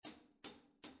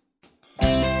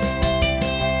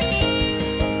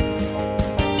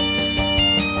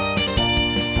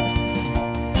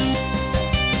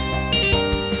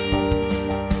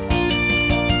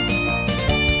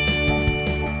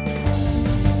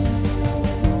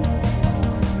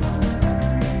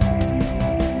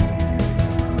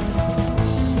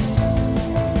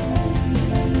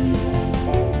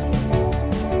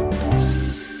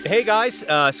Hey guys,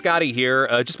 Scotty here.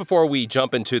 Just before we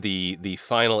jump into the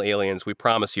final aliens, we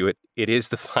promise you it is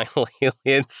the final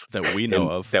aliens that we know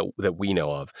of. That we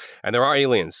know of. And there are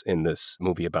aliens in this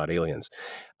movie about aliens.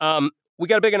 We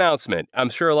got a big announcement. I'm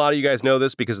sure a lot of you guys know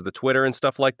this because of the Twitter and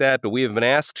stuff like that, but we have been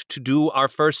asked to do our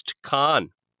first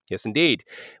con. Yes, indeed.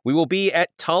 We will be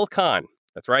at TulCon.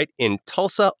 That's right, in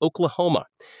Tulsa, Oklahoma.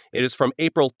 It is from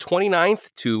April 29th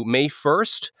to May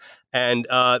 1st, and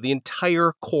the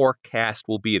entire core cast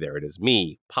will be there. It is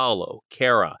me, Paulo,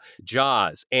 Kara,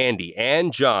 Jaws, Andy,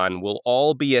 and John will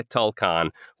all be at TulCon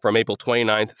from April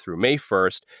 29th through May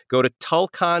 1st. Go to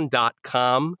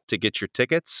tulcon.com to get your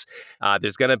tickets.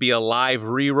 There's going to be a live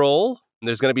reroll.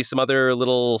 There's going to be some other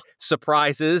little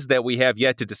surprises that we have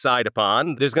yet to decide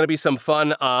upon. There's going to be some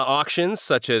fun auctions,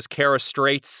 such as Kara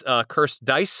Straight's Cursed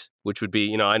Dice, which would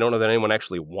be, I don't know that anyone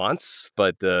actually wants,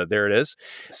 but there it is.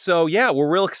 So, yeah,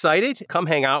 we're real excited. Come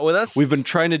hang out with us. We've been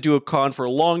trying to do a con for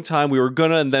a long time. We were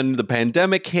gonna, and then the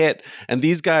pandemic hit, and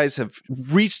these guys have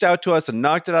reached out to us and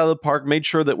knocked it out of the park, made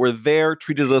sure that we're there,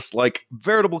 treated us like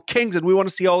veritable kings, and we want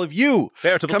to see all of you.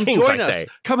 Veritable Come kings, join I us. say.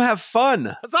 Come have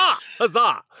fun. Huzzah!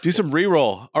 Huzzah! Do some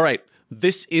reroll. All right.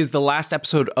 This is the last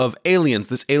episode of Aliens.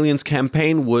 This Aliens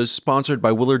campaign was sponsored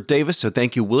by Willard Davis, so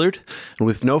thank you, Willard. And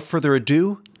with no further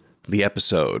ado, the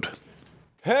episode.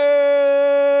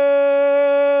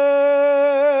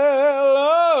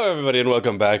 Hello, everybody, and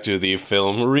welcome back to the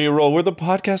Film Reroll. We're the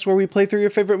podcast where we play through your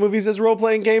favorite movies as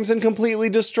role-playing games and completely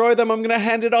destroy them. I'm going to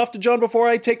hand it off to John before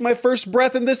I take my first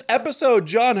breath in this episode.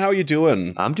 John, how are you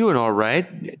doing? I'm doing all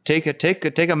right. Take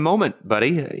a moment,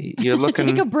 buddy. You're looking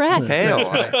take a breath.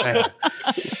 Pale.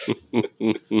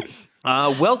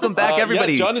 Welcome back,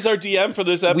 everybody. Yeah, John is our DM for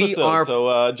this episode.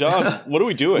 So, John, what are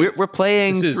we doing? We're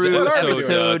playing through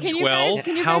episode 12.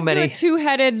 Can you How guys many? do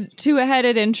a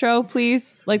two-headed intro,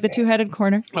 please? Like the two-headed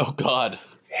corner. Oh, God.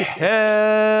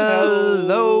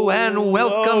 Hello and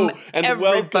welcome,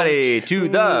 everybody, to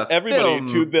the film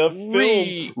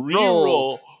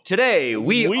Reroll. Today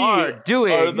we are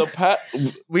the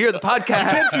podcast.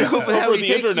 I can't do this over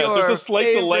the internet. There's a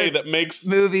slight delay favorite that makes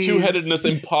movies two-headedness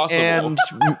impossible.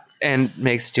 and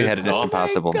makes two-headedness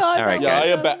impossible. God, All right,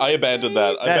 Yeah, guys. I abandoned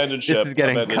that. I abandoned ship. This is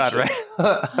getting Abandoned cut, ship.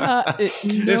 right?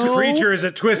 This creature is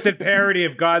a twisted parody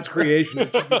of God's creation.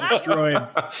 It should be destroyed.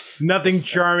 Nothing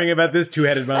charming about this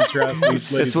two-headed monstrosity.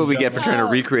 This is what we get for trying to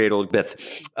recreate old bits.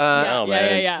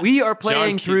 Yeah. We are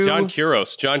playing through John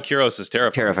Quiros. John Quiros is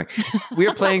terrifying. We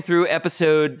are playing through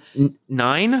episode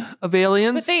 9 of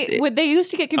Aliens. But they used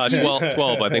to get confused.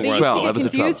 12, I think They we're used on 12. to get Episode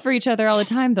confused 12. for each other all the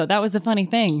time, though. That was the funny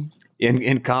thing.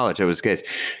 In college, it was the case.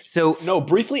 So No,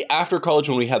 briefly after college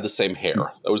when we had the same hair.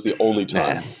 That was the only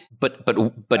time. but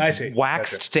I see.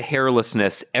 waxed to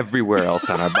hairlessness everywhere else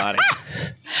on our body.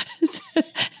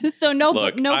 So no,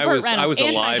 Look, no. I Burt was Reynolds,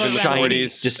 alive in the anti-Burt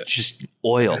Reynolds. 40s. Just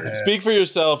oil. Speak for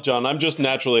yourself, John. I'm just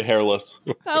naturally hairless.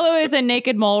 Paulo is a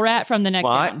naked mole rat from the neck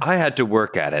Well, down. I had to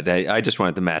work at it. I just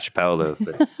wanted to match Paulo.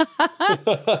 But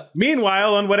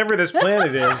Meanwhile, on whatever this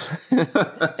planet is,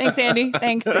 Thanks, Andy.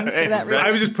 Thanks for that.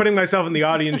 I was just putting myself in the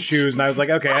audience shoes, and I was like,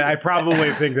 okay, I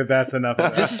probably think that that's enough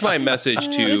of that. This is my message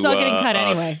to. This is all getting cut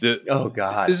anyway. oh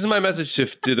God, This is my message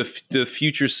to the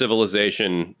future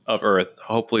civilization of Earth.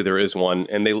 Hopefully there is one.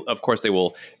 And of course, they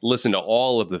will listen to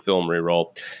all of the Film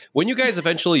Reroll. When you guys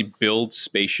eventually build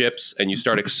spaceships and you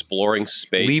start exploring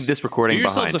space, leave this recording do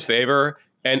yourselves behind. a favor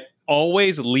and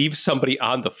always leave somebody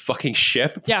on the fucking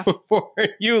ship Yeah. before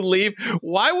you leave.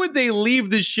 Why would they leave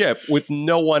the ship with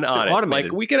no one on it?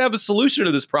 automated. Like, we could have a solution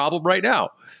to this problem right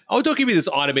now. Oh, don't give me this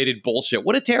automated bullshit.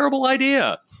 What a terrible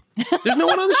idea. There's no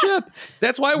one on the ship.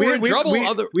 That's why we're in trouble.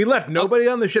 We left nobody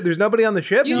on the ship. There's nobody on the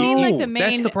ship? You mean like the main?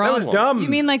 That's the That problem. was dumb. You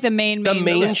mean like the main? The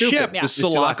main stupid. ship, Yeah. the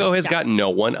Sulaco, has got no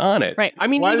one on it. Right. I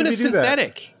mean, Why even did a you do that?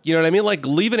 synthetic. You know what I mean? Like,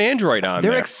 leave an android on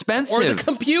They're there. expensive. Or the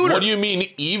computer. What do you mean,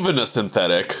 even a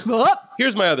synthetic? Oh,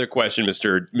 Here's my other question,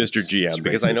 Mr. GM,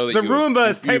 because I know that The Roomba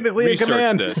is technically in researched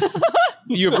command. this.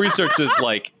 You have researched this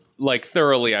like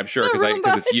thoroughly, I'm sure, the because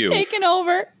Roomba it's you. is taken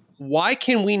over. Why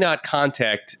can we not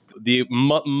contact the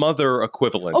mother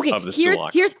equivalent Okay, of the here's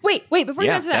Sulaco? wait before you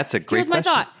Yeah, answer that. that's a great Here's my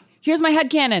question. thought. Here's my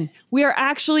headcanon. We are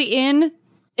actually in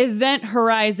Event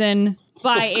Horizon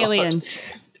by aliens.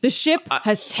 The ship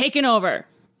has taken over.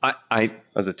 That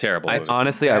was a terrible movie.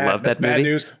 Honestly, I love That's that bad movie.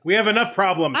 news. We have enough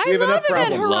problems. I We have love enough Event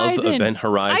problems. Love Horizon. Event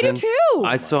Horizon. I do too.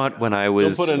 I saw it when I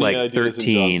was put any like ideas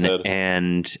in John's 13, head.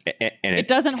 and it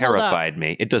doesn't hold up. terrified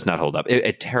me. It does not hold up.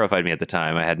 It terrified me at the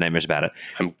time. I had nightmares about it.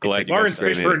 I'm glad you Lawrence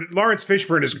guys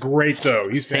Fishburne is great though.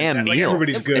 He's Sam fantastic. Like, Neill.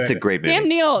 everybody's good. It's a great movie. Sam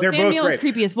Neill. They're Sam both Neill is great.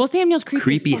 creepy as well. Sam Neill's creepy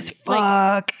Creepy as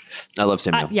fuck. fuck. I love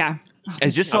Sam Neill. Yeah. I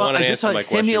just I want an saw answer to my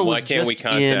Samuel question. Why was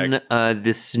can't we just in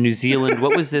this New Zealand.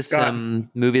 What was this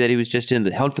movie that he was just in?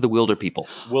 The Hunt for the Wilder People.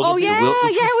 Oh yeah, it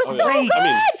was so good. I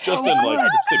mean, just in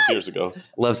like 6 years ago.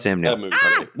 Love Sam Neill. That movie's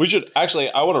amazing. We should actually.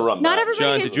 I want to run Not that. everybody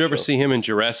John, is- did you ever see him in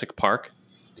Jurassic Park?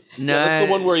 No, Yeah, that's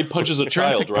the one where he punches a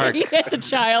child, right? He hits a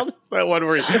child. That one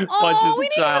where he we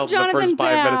need to have Jonathan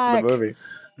back. movie.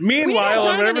 Meanwhile,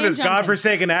 Jonathan whatever this and Jonathan.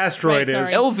 godforsaken asteroid Right, is.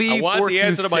 sorry. LV. I want the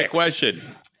answer to my 426.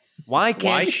 question. Why Why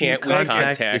can't can't we you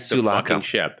contact the Sulaco? fucking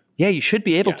ship? Yeah, you should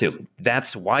be able Yes. to.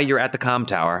 That's why you're at the comm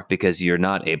tower, because you're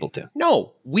not able to.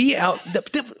 No, we out.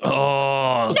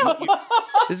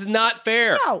 This is not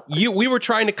fair. No. We were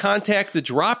trying to contact the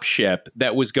drop ship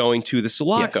that was going to the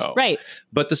Sulaco. Yes. Right.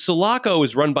 But the Sulaco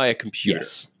is run by a computer.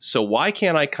 Yes. So why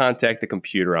can't I contact the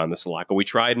computer on the Sulaco? We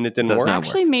tried and it didn't Does work. not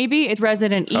Actually, maybe it's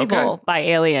Resident Evil by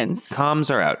aliens. Comms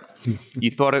are out.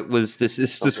 You thought it was the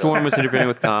storm was interfering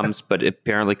with comms, but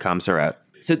apparently comms are out.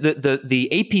 So the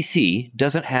APC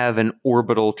doesn't have an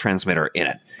orbital transmitter in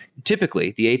it.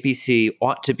 Typically, the APC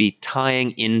ought to be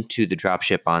tying into the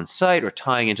dropship on site or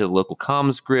tying into the local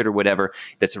comms grid or whatever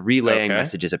that's relaying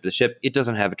messages up to the ship. It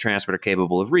doesn't have a transmitter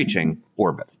capable of reaching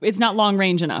orbit. It's not long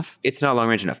range enough. It's not long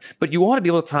range enough. But you ought to be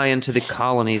able to tie into the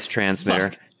colony's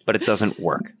transmitter, but it doesn't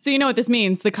work. So you know what this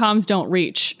means? The comms don't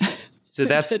reach. So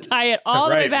that's to tie it all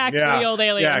the way back to the old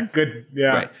aliens. Yeah, good.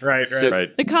 Yeah, right. So-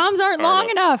 Right. The comms aren't long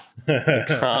enough.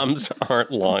 Comms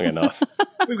aren't long enough.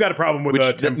 We've got a problem with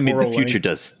which temporal the future length.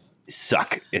 does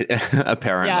suck,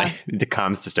 apparently. The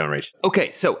comms just don't reach. Okay,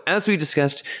 so as we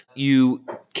discussed, you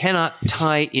cannot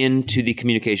tie into the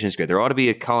communications grid. There ought to be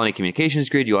a colony communications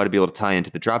grid. You ought to be able to tie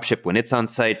into the dropship when it's on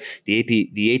site. The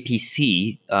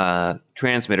APC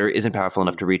transmitter isn't powerful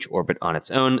enough to reach orbit on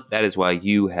its own. That is why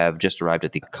you have just arrived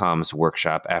at the comms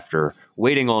workshop after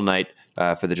waiting all night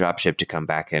for the dropship to come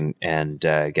back and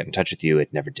get in touch with you.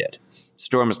 It never did.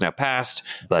 Storm is now passed,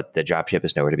 but the dropship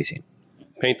is nowhere to be seen.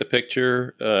 Paint the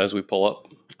picture as we pull up.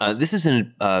 This is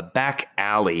in a back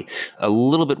alley, a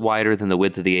little bit wider than the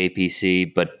width of the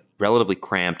APC, but relatively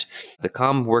cramped. The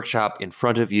comm workshop in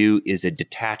front of you is a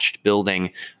detached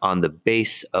building on the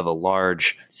base of a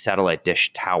large satellite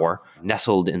dish tower,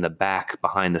 nestled in the back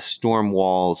behind the storm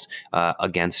walls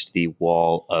against the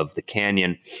wall of the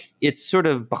canyon. It's sort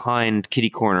of behind kitty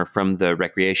corner from the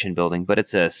recreation building, but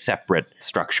it's a separate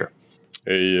structure.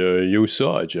 Hey, yo,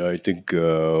 Sarge, I think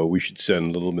we should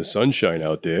send little Miss Sunshine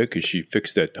out there because she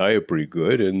fixed that tire pretty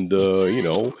good, and,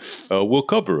 we'll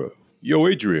cover her. Yo,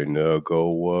 Adrian,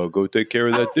 go take care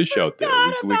of that dish out there.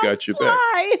 We got you back.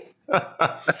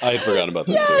 I forgot about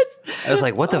this too. I was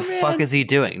like, what the fuck is he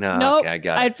doing? No, Nope. okay, I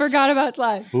got it. I forgot about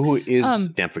Sly. Who is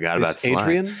Damn, forgot about Sly.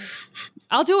 Adrian?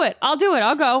 I'll do it. I'll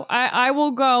go. I will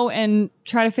go and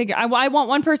try to figure. I want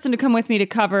one person to come with me to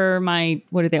cover my.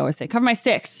 What do they always say? Cover my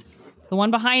 6. The one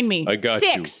behind me. I got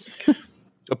 6. you.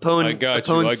 Opone, I got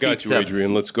Opone you,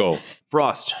 Adrian. Let's go.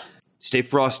 Frost, stay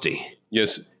frosty.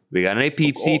 Yes, We got an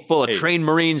APC full of hey. trained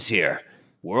Marines here.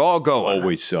 We're all going.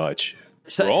 always, Sarge.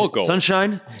 We're all going.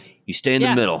 Sunshine, you stay in the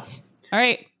Yeah. middle. All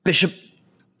right. Bishop,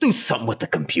 do something with the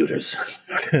computers.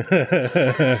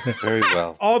 Very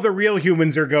well. All the real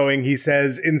humans are going, he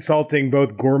says, insulting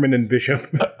both Gorman and Bishop.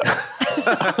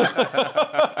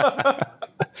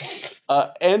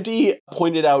 Andy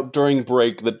pointed out during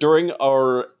break that during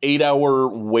our 8-hour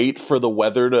wait for the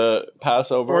weather to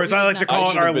pass over, Or as I like to call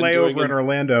it, should our have been doing layover in it.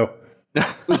 Orlando.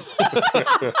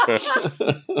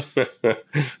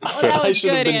 I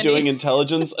should have been doing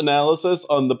intelligence analysis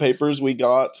on the papers we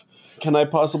got. Can I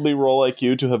possibly roll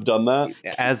IQ to have done that?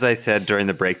 As I said during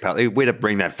the break, pal, way to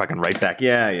bring that fucking right back.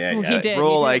 Yeah. Well, he did,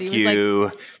 Roll he did. He IQ,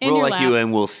 was, in roll your IQ, lap.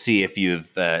 and we'll see if you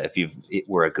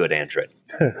were a good android.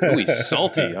 Oh, he's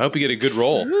salty. I hope you get a good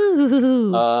roll.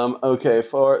 Okay,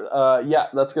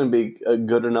 that's going to be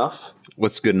good enough.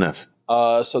 What's good enough?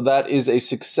 So that is a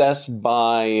success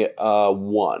by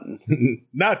 1.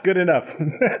 Not good enough.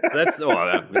 That's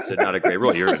not a great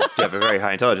roll. You have a very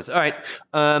high intelligence. All right,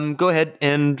 go ahead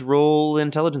and roll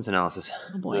intelligence analysis.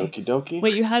 Oh boy. Okie dokie.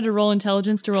 Wait, you had to roll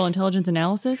intelligence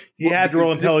analysis? He had to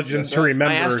roll intelligence to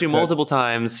remember. I asked you that- multiple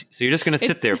times, so you're just going to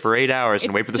sit there for 8 hours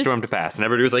and wait for the storm to pass. And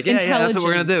everybody was like, yeah, that's what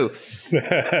we're going to do.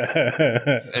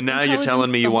 And now you're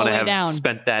telling me you want to Intelligence the whole way have down.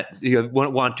 spent that, you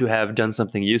want to have done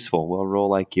something useful. Well, roll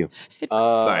IQ.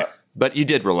 All right. But you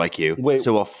did roll IQ, Wait.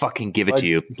 so I'll fucking give it to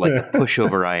you like the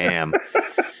pushover I am.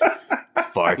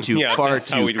 Far too That's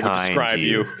how we would kind describe to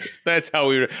you. That's how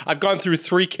we would. I've gone through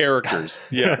 3 characters.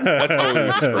 Yeah, that's how we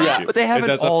would describe you. but they haven't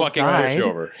As all a fucking died.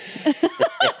 pushover.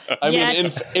 I mean,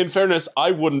 Yet. in fairness,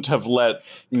 I wouldn't have let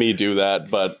me do that,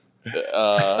 but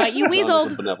But you John is a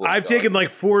weaseled. benevolent I've God. taken like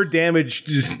 4 damage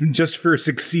just for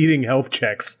succeeding health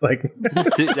checks. Like,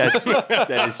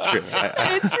 that is true.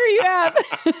 It's true, you have.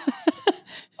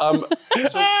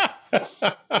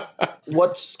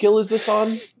 What skill is this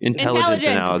on? Intelligence Intelligence.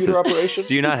 analysis. Computer operation?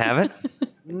 Do you not have it?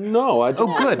 No, I don't.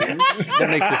 Oh, good. That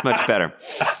makes this much better.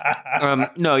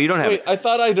 No, you don't have Wait, it. I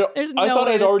thought I'd There's no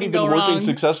way I'd this already can been go working wrong.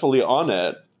 successfully on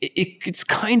it. It's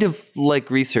kind of like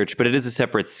research, but it is a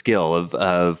separate skill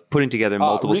of putting together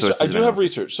multiple sources. I of do have analysis.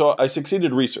 research, so I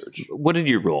succeeded research. What did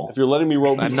you roll? If you're letting me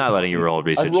roll, I'm not letting you roll I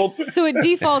research. rolled. So it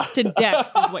defaults to Dex,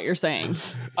 is what you're saying.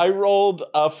 I rolled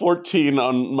a 14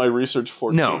 on my research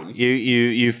 14. No,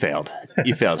 you failed.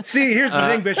 You failed. see, here's the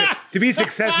thing, Bishop. To be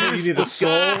successful, you need a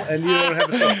soul, and you don't have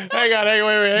a soul. Hang on,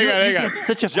 hang on.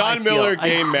 Such a high John Miller, skill.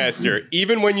 Game Master.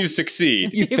 Even when you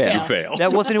succeed, You fail. you fail.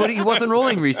 That wasn't what he wasn't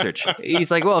rolling research. He's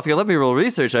like, well, if you let me roll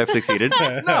research, I've succeeded.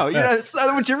 No, it's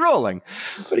not what you're rolling.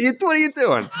 What are you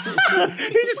doing?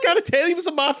 He just got a tail. He was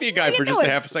a mafia guy for just a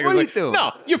doing? half a second. What are He's you like, doing?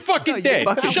 no, you're fucking you dead.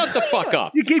 fucking- Shut the fuck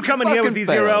up. You keep coming here with Fucking these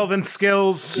fail. irrelevant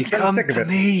skills. You Just come sick of to it.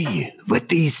 me with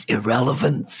these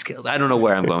irrelevant skills. I don't know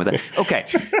where I'm going with that. Okay,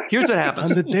 here's what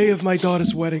happens. day of my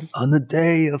daughter's wedding. On the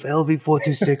day of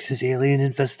LV-426's alien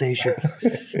infestation.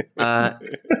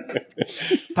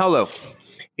 Paulo,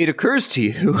 it occurs to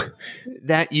you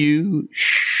that you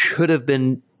should have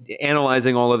been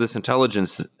analyzing all of this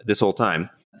intelligence this whole time.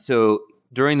 So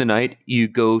during the night, you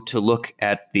go to look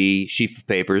at the sheaf of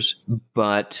papers,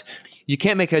 but you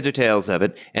can't make heads or tails of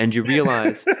it, and you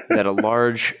realize that a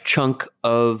large chunk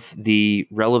of the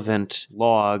relevant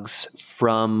logs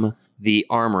from the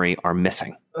armory are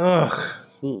missing. Ugh.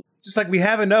 Just like we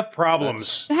have enough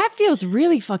problems. That feels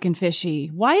really fucking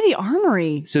fishy. Why the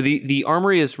armory? So the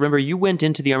armory is, remember, you went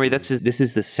into the armory. This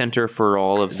is the center for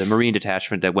all of the Marine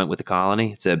detachment that went with the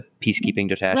colony. It's a peacekeeping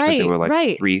detachment. Right, There were like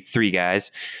right. three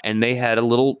guys, and they had a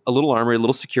little armory, a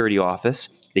little security office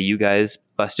that you guys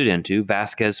busted into.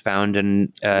 Vasquez found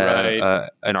an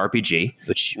RPG,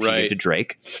 which she Right. gave to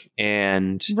Drake,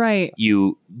 and Right.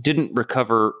 you didn't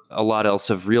recover a lot else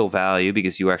of real value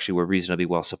because you actually were reasonably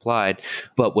well supplied.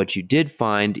 But what you did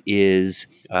find is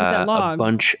that a log?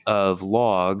 bunch of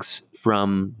logs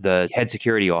from the head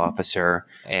security officer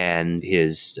and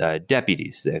his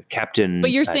deputies, Captain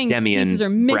But you're saying Demian pieces are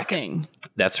Brecken. missing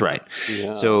That's right.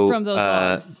 Yeah. So from those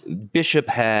logs. Bishop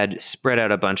had spread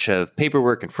out a bunch of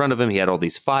paperwork in front of him. He had all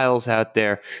these files out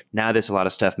there. Now there's a lot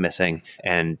of stuff missing,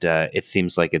 and it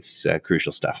seems like it's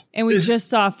crucial stuff. And we Is- just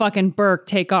saw fucking Burke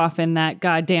take off in that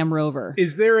goddamn rover.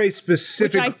 Is there a Which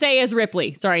specific... I say is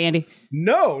Ripley. Sorry, Andy.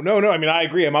 No. I mean, I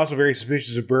agree. I'm also very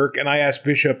suspicious of Burke. And I asked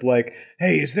Bishop, like,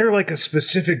 hey, is there like a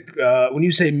specific, when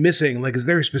you say missing, like, is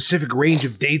there a specific range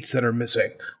of dates that are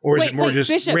missing? Or is Wait, it more wait, just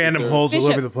Bishop. random holes all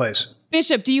Bishop. over the place?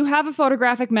 Bishop, do you have a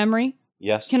photographic memory?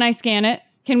 Yes. Can I scan it?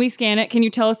 Can we scan it? Can you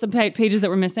tell us the pages that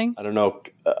were missing? I don't know.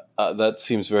 That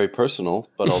seems very personal,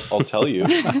 but I'll tell you.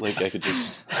 Like you could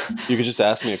just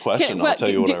ask me a question. I'll tell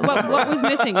you what I remember. What was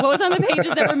missing? What was on the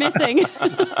pages that were missing?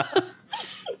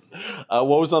 What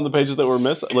was on the pages that were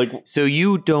missing? Like, So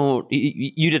you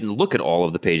didn't look at all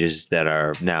of the pages that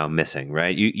are now missing,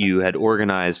 right? You had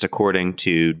organized according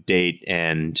to date,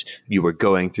 and you were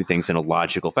going through things in a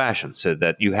logical fashion, so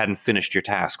that you hadn't finished your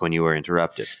task when you were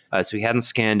interrupted. So he hadn't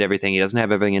scanned everything. He doesn't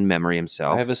have everything in memory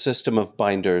himself. I have a system of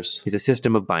binders. He's a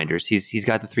system of binders. He's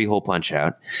got the 3-hole punch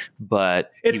out,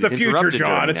 but It's he the was future, interrupted John.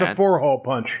 during It's a that. 4-hole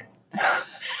punch.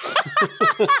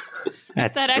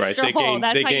 That's That Right. extra hole.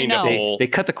 That's They how you gained know. a hole. they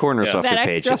cut the corners Yeah. off That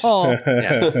the extra pages.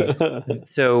 hole.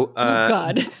 So,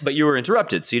 God. but you were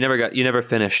interrupted, so you never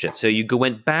finished it. So you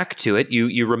went back to it.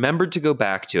 You remembered to go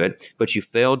back to it, but you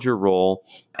failed your roll.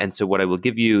 And so what I will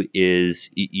give you is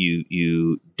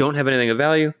you don't have anything of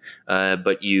value,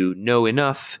 but you know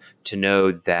enough to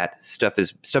know that stuff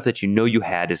that you know you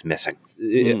had is missing.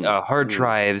 Hard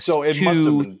drives So it must have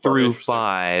 2 been through burned.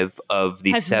 5 of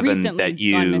the Has 7 recently that gone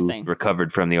you missing.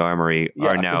 recovered from the armory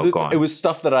are now 'cause gone. It was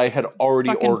stuff that I had already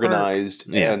fucking Burke. organized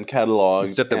Yeah. and cataloged.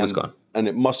 Stuff that was gone. And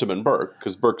it must have been Burke,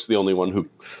 because Burke's the only one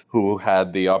who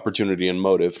had the opportunity and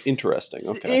motive. Interesting.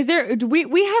 Okay. Is there? Do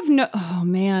we have no? Oh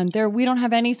man, we don't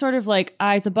have any sort of like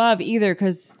eyes above either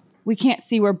because we can't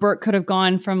see where Burke could have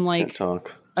gone from Can't like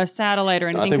talk. a satellite or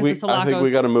I anything. think we 'cause the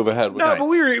Salacos- got to move ahead. With No, that. but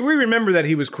we remember that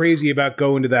he was crazy about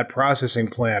going to that processing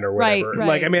plant or Right, whatever. right.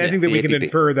 Like, I mean, I think that the we can APP.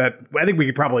 infer that. I think we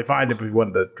could probably find it if we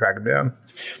wanted to track him down.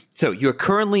 So you're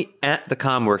currently at the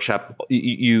comm workshop.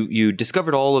 You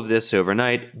discovered all of this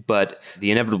overnight, but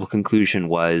the inevitable conclusion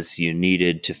was you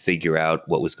needed to figure out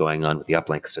what was going on with the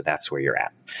uplink. So that's where you're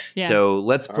at. Yeah. So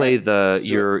let's play let's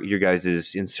do your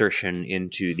guys' insertion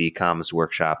into the comms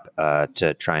workshop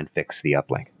to try and fix the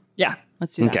uplink. Yeah.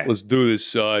 Let's do that. Okay. Let's do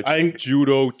this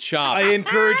judo chop.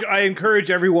 I encourage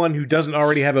everyone who doesn't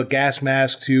already have a gas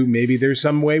mask to maybe there's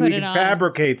some way we can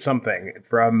fabricate something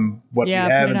from what we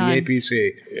have in the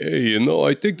APC. Hey,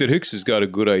 I think that Hicks has got a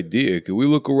good idea. Can we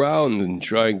look around and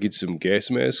try and get some gas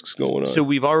masks going on? So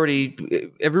everybody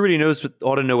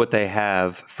ought to know what they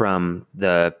have from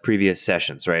the previous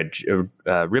sessions, right?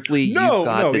 Ripley, you've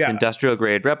got this industrial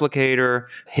grade replicator.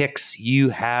 Hicks, you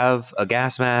have a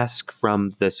gas mask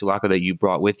from the Sulaco that you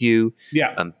brought with you.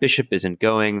 Yeah. Bishop isn't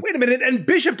going. Wait a minute, and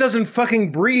Bishop doesn't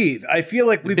fucking breathe. I feel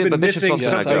like we've been missing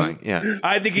something. Yeah.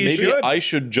 I think he Maybe should. I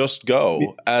should just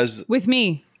go with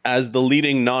me as the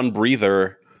leading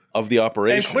non-breather of the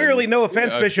operation. And clearly, no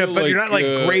offense, Bishop, but you're not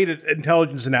great at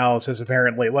intelligence analysis.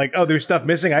 Apparently, there's stuff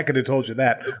missing. I could have told you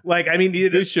that.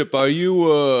 Bishop, are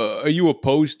you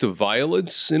opposed to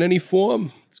violence in any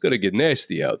form? It's gonna get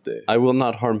nasty out there. I will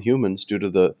not harm humans due to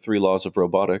the 3 laws of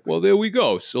robotics. Well, there we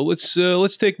go. So let's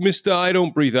take Mr. I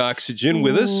don't breathe oxygen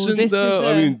with us.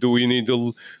 And do we need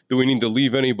to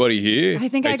leave anybody here? I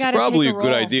think it's probably a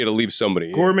good idea to leave somebody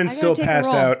here. Gorman's still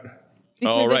passed out.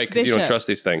 Oh, right, because you don't trust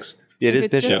these things. It is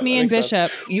It's Bishop. just me and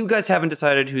Bishop. You guys haven't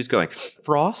decided who's going.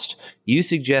 Frost, you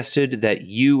suggested that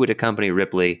you would accompany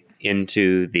Ripley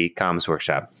into the comms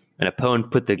workshop. And Apone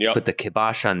put the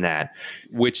kibosh on that.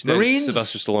 Which then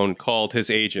Sylvester Stallone called his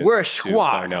agent we're a to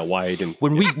squad. find out why he didn't.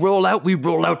 When we roll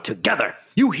out together.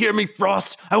 You hear me,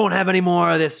 Frost? I won't have any more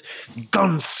of this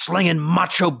gun-slinging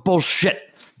macho bullshit.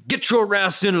 Get your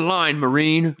ass in line,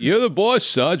 Marine. You're the boss,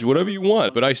 Sarge, whatever you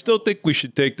want. But I still think we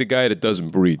should take the guy that doesn't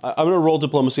breathe. I'm going to roll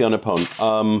diplomacy on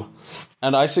Apone.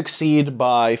 And I succeed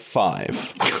by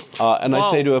 5. And I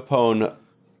say to Apone,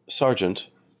 Sergeant,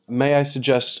 may I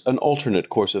suggest an alternate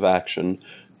course of action?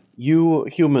 You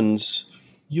humans,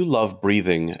 you love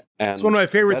breathing. And it's one of my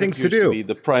favorite things to do. To be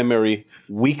the primary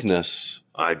weakness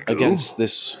against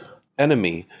this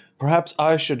enemy. Perhaps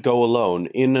I should go alone.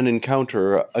 In an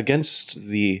encounter against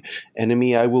the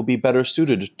enemy, I will be better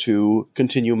suited to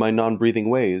continue my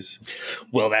non-breathing ways.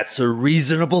 Well, that's a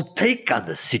reasonable take on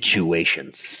the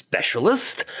situation,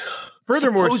 specialist.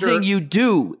 Furthermore, supposing sir, you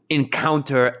do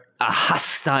encounter a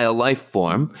hostile life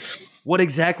form, what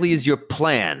exactly is your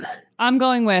plan? I'm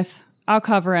going with. I'll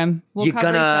cover him. You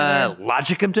gonna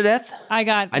logic him to death? I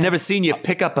got this. I never seen you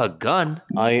pick up a gun.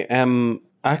 I am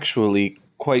actually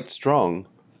quite strong.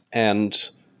 And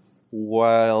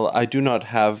while I do not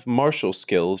have martial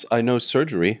skills, I know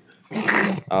surgery.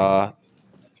 That'll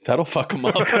fuck him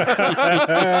up.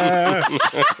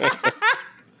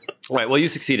 Right, well, you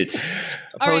succeeded.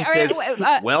 All says,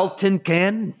 right. well, Tin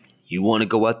Can, you want to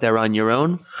go out there on your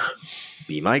own?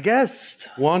 Be my guest.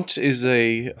 Want is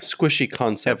a squishy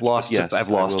concept.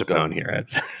 I've lost a pound here.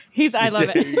 I love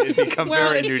it. It become well,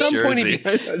 very at New some Jersey.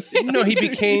 point, he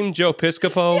became Joe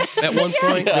Piscopo at one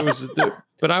point.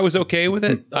 But I was okay with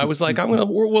it. I was like,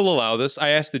 we'll allow this. I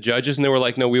asked the judges, and they were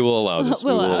like, no, we will allow this.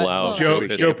 We will allow Joe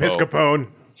Piscopone.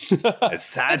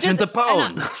 Sergeant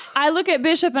Apone. I look at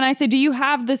Bishop and I say, do you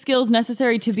have the skills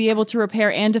necessary to be able to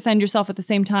repair and defend yourself at the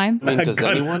same time? I mean, does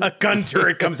anyone? A gun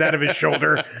turret comes out of his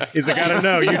shoulder. He's like, I don't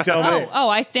know. You tell me. Oh,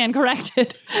 I stand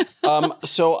corrected.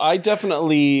 So I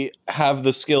definitely have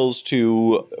the skills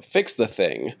to fix the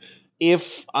thing.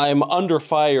 If I'm under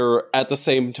fire at the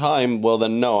same time, well,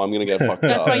 then no, I'm going to get fucked up.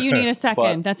 That's why you need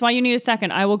a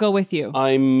second. I will go with you.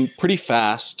 I'm pretty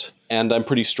fast and I'm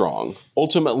pretty strong.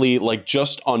 Ultimately,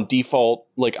 just on default,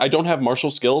 I don't have martial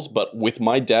skills, but with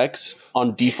my dex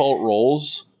on default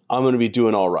rolls, I'm going to be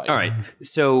doing all right. All right.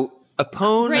 So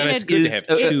Apone it's good to have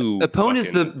two. Apone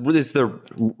is the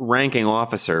ranking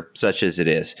officer, such as it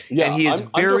is. Yeah, and he is I'm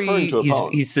deferring to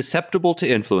Apone. he's susceptible to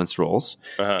influence rolls,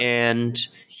 and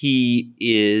he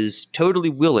is totally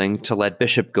willing to let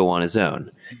Bishop go on his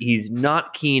own. He's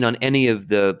not keen on any of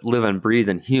the live and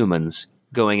breathing humans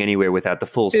going anywhere without the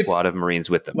full squad of Marines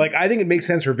with them. I think it makes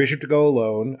sense for Bishop to go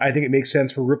alone. I think it makes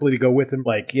sense for Ripley to go with him.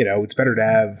 It's better to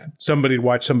have somebody to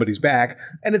watch somebody's back.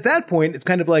 And at that point, it's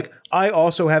kind of I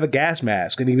also have a gas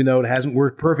mask. And even though it hasn't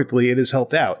worked perfectly, it has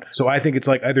helped out. So I think it's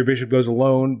either Bishop goes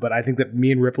alone, but I think that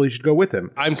me and Ripley should go with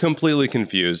him. I'm completely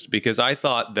confused because I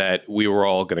thought that we were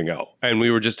all going to go. And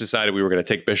we were just decided we were going to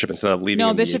take Bishop instead of leaving him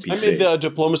in the APC. I made the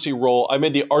diplomacy roll. I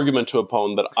made the argument to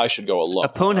Apone that I should go alone.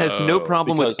 Apone has no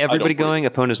problem with everybody going.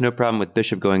 Apone has no problem with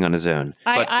Bishop going on his own.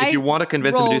 But if you want to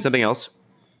convince him to do something else,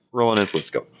 roll an influence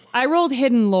skill. I rolled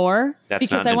hidden lore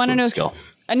because I want to know. Skill.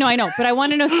 No, I know, but I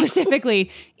want to know specifically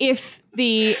if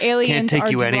the aliens can't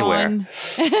take you anywhere.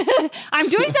 I'm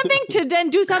doing something to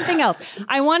then do something else.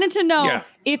 I wanted to know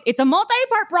if it's a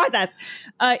multi-part process.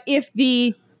 If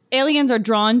the aliens are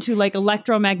drawn to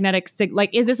electromagnetic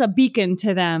is this a beacon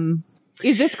to them?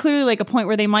 is this clearly like a point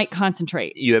where they might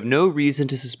concentrate? You have no reason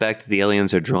to suspect the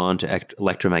aliens are drawn to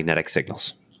electromagnetic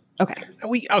signals. Okay.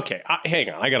 Hang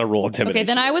on. I got to roll intimidation. Okay,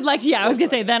 then I would like to, I was going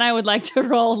to say, then I would like to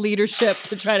roll leadership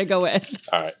to try to go with.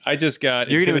 All right. I just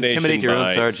got You're going to intimidation intimidate your own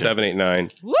by sergeant. 7, 8, 9.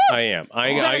 Woo! I am.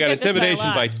 I got get this intimidation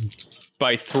by a lot.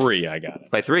 by 3. I got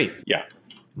it. By 3. Yeah.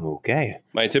 Okay.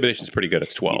 My intimidation's pretty good.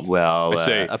 It's 12. Well, I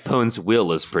say- opponent's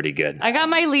will is pretty good. I got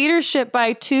my leadership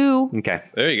by 2. Okay.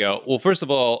 There you go. Well, first of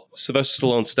all, Sylvester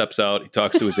Stallone steps out. He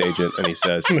talks to his agent, and he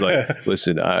says, he's like,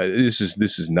 listen, this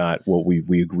is not what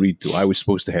we agreed to. I was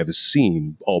supposed to have a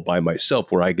scene all by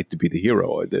myself where I get to be the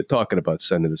hero. They're talking about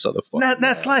sending this other fucking...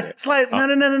 Not Sly.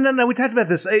 No. We talked about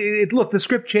this. Look, the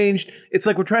script changed. It's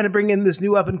like we're trying to bring in this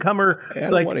new up-and-comer. I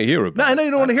don't want to hear about it. No, I know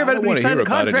you don't want to hear about it, but he signed a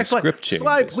contract.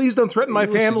 Sly, please don't threaten my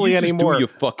family anymore. Your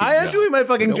fucking I am job. doing my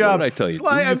fucking You know job. what I tell you?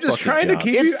 Sly, Do I'm your just fucking trying to job.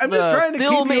 keep you. I'm just trying to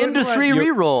film keep you industry in line.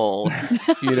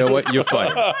 reroll. You know what? You're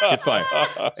fired. You're fired.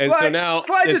 And so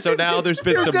now, there's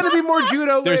been some. going to be more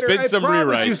judo. There's later. been some I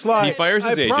promise rewrites. You, Sly. He fires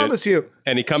his agent. I promise you.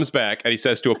 And he comes back and he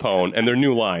says to Apone, and they're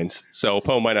new lines. So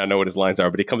Apone might not know what his lines are,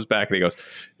 but he comes back and he goes,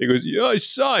 yeah,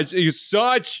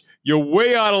 Sarge, you're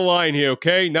way out of line here,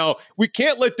 okay? Now, we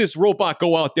can't let this robot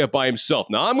go out there by himself.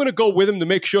 Now, I'm going to go with him to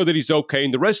make sure that he's okay,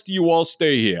 and the rest of you all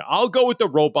stay here. I'll go with the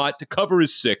robot to cover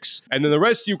his 6, and then the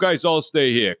rest of you guys all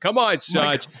stay here. Come on,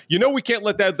 Sarge. You know we can't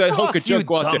let that hunk of junk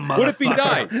go out there. What if he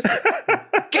dies?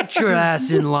 Get your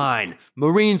ass in line.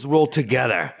 Marines roll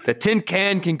together. The tin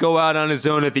can go out on his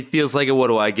own if he feels like it. What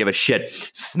do I give a shit?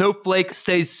 Snowflake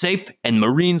stays safe, and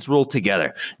Marines roll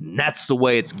together. And that's the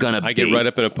way it's gonna be. I get right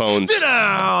up in Apone's... Sit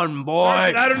down, boy.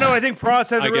 I don't know. I think Frost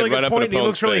has a really right good up in point. And he Apone's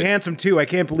looks really face. handsome too. I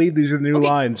can't believe these are the new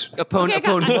lines.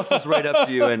 Apone muscles right up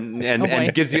to you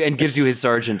and gives you his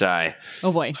sergeant eye.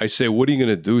 Oh boy. I say, what are you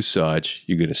going to do, Sarge?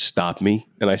 You going to stop me?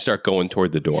 And I start going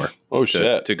toward the door. Oh,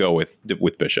 shit. To go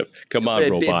with Bishop. Come on,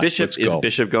 robot. Let's go. Is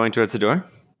Bishop going towards the door?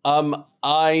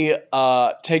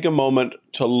 I take a moment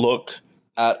to look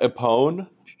at Apone,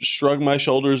 shrug my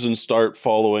shoulders, and start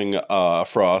following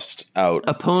Frost out.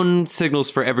 Apone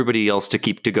signals for everybody else to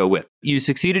go with. You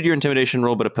succeeded your intimidation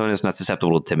roll, but Apone is not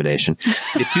susceptible to intimidation.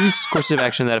 The 2 courses of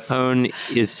action that Apone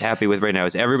is happy with right now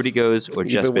is everybody goes or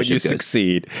just Even when Bishop you goes.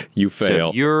 succeed, you So fail.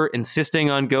 if you're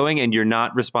insisting on going and you're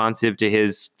not responsive to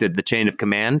the chain of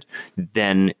command,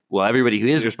 then everybody who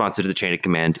is responsive to the chain of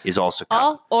command is also coming.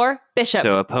 All or Bishop.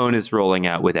 So Apone is rolling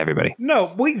out with everybody. No,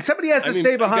 somebody has to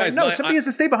stay behind. guys, Somebody has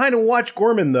to stay behind and watch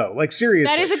Gorman though. Like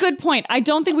seriously. That is a good point. I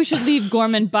don't think we should leave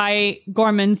Gorman by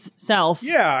Gorman's self.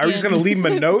 Yeah, are we just going to leave him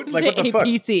a note? Like what the fuck?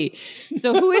 APC.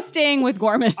 So who is staying with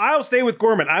Gorman? I'll stay with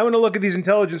Gorman. I want to look at these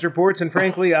intelligence reports, and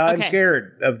frankly, I'm Okay.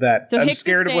 scared of that. So I'm Hicks is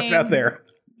scared of what's staying. out there.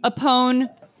 Apone,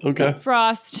 Okay.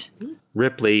 Frost,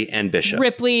 Ripley and Bishop.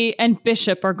 Ripley, and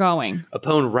Bishop are going.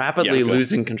 Apone rapidly Yes.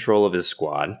 losing control of his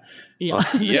squad. Yeah.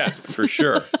 Yes, for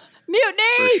sure.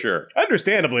 Mutiny! For sure.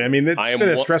 Understandably, I mean, it's been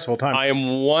a stressful time. I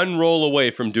am 1 roll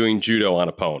away from doing judo on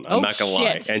Apone. I'm Oh, not going to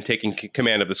lie. shit. And taking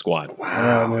command of the squad. All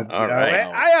right.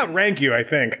 I outrank you, I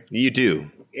think. You do.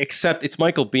 Except it's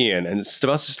Michael Biehn, and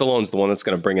Sylvester Stallone's the one that's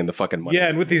going to bring in the fucking money. Yeah,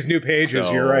 and with these new pages,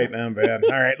 So- you're right. I'm bad. All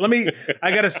right,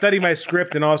 I got to study my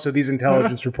script and also these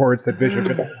intelligence reports that Bishop.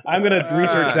 I'm going to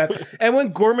research that. And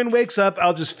when Gorman wakes up,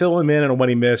 I'll just fill him in on what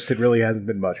he missed. It really hasn't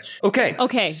been much.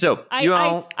 Okay. So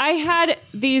I had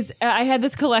these. I had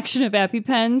this collection of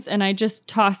EpiPens, and I just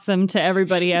tossed them to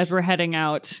everybody as we're heading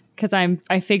out because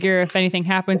I figure if anything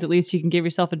happens, at least you can give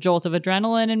yourself a jolt of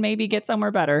adrenaline and maybe get somewhere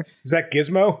better. Is that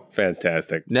Gizmo?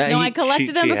 Fantastic. No, I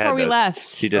collected them before we left.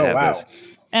 She did Oh, have wow. those.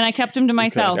 And I kept them to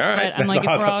myself. All right. But I'm That's like,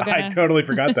 awesome. if we're all gonna, I totally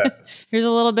forgot that. here's a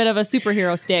little bit of a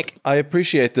superhero stick. I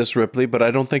appreciate this, Ripley, but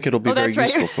I don't think it'll be very That's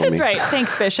right. useful for That's me. right.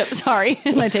 Thanks, Bishop. Sorry.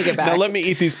 I take it back. Now let me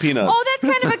eat these peanuts. Oh,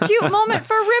 that's kind of a cute moment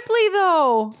for Ripley,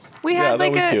 though. We had Yeah, that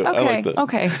like was a cute. I okay, liked it.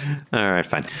 okay. All right,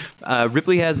 fine.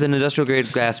 Ripley has an industrial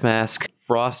grade gas mask.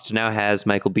 Frost now has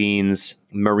Michael Bihn's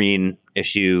marine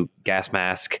issue gas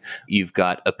mask. You've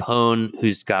got Apone,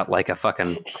 who's got like a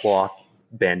fucking cloth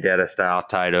bandana style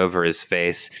tied over his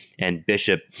face, and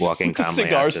Bishop walking the calmly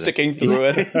cigar after them. sticking through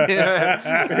it. All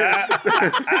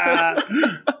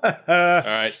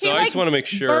right, so I just want to make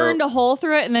sure. Burned a hole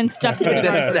through it and then stuck the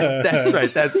cigar.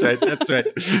 That's right.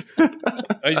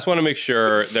 I just want to make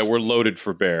sure that we're loaded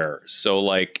for bear. So,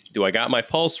 like, do I got my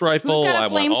pulse rifle? Who's got a I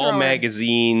want all flamethrower?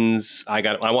 magazines. I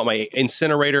want my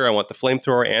incinerator. I want the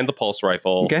flamethrower and the pulse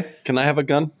rifle. Okay. Can I have a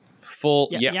gun? Full.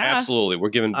 Yeah. Yeah, absolutely. We're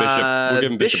giving Bishop. We're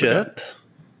giving Bishop. a gun.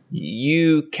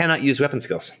 You cannot use weapon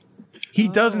skills. He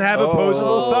doesn't have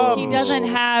opposable thumbs. He doesn't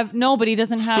have. No, but he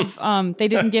doesn't have. They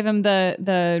didn't give him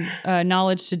the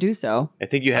knowledge to do so. I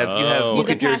think you have. He's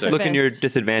a pacifist. Look at your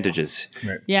disadvantages.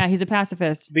 Right. Yeah, he's a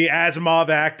pacifist. The Asimov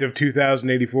Act of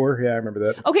 2084. Yeah, I remember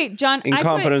that. Okay, John.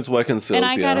 Incompetence, weapon skills. And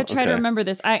I gotta try to remember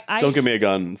this. I don't give me a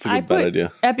gun. It's a bad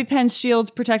idea. EpiPens, shields,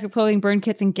 protective clothing, burn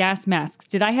kits, and gas masks.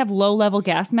 Did I have low-level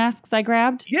gas masks I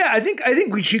grabbed? Yeah, I think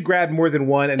she grabbed more than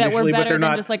one initially, that were better but they're than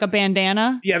not just like a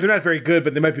bandana. Yeah, they're not very good,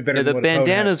 but they might be better. The than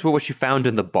bandanas were what you found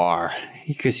in the bar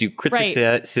because you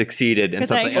succeeded in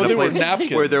something. They were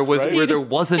napkins where there was right? where there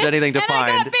wasn't anything to and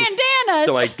find. I got bandanas.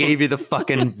 So I gave you the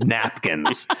fucking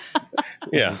napkins.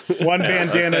 Yeah. One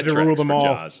bandana to rule them all.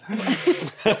 Jaws.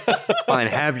 Fine,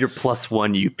 have your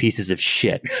 +1, you pieces of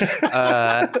shit.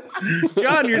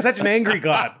 John, you're such an angry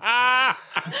god.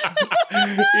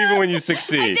 Even when you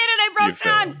succeed. I did it. I broke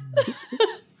John.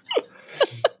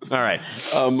 All right.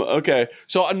 Okay.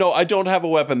 So no, I don't have a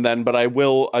weapon then, but I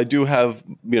do have,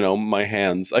 my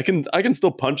hands. I can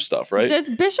still punch stuff, right? Does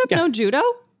Bishop know judo?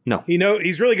 No.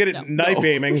 He's really good at knife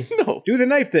aiming. No. Do the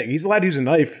knife thing. He's allowed to use a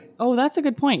knife. Oh, that's a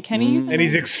good point. Can he use a And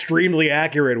he's knife? extremely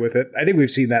accurate with it. I think we've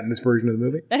seen that in this version of the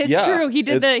movie. That is Yeah, true. He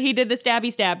did the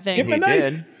stabby stab thing. Give him a He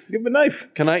knife. did. Give him a knife.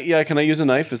 Can I use a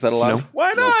knife? Is that allowed? No.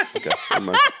 Why not? Okay. Never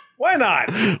mind. Why not?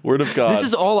 Word of God. This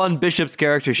is all on Bishop's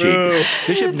character sheet. Boo.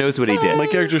 Bishop knows what he did. My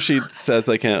character sheet says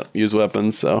I can't use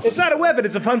weapons, so It's not a weapon.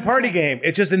 It's a fun party game.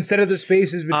 It's just instead of the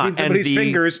spaces between and somebody's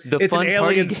fingers, the it's an fun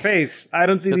alien's party- face. I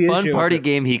don't see the The issue. fun with party this.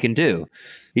 game he can do.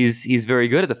 He's very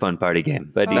good at the fun party game,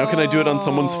 but now can I do it on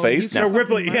someone's face? So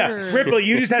Ripley, Ripley,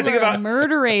 you just have to give a a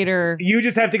murderator. You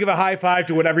just have to give a high five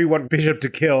to whatever you want Bishop to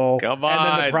kill. Come And then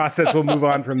on. the process will move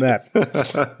on from that.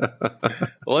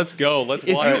 Let's go. Let's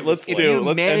if watch. you, let's if do. you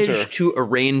Let's manage enter. to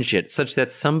arrange it such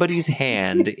that somebody's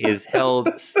hand is held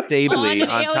stably On an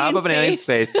on top of an alien's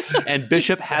alien's face, and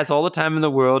Bishop has all the time in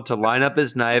the world to line up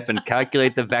his knife and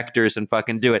calculate the vectors and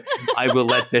fucking do it, I will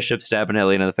let Bishop stab an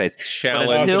alien in the face. Challenge.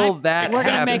 But until that We're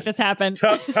gonna happens, make this happen.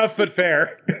 Tough but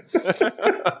fair.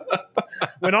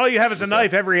 When all you have is a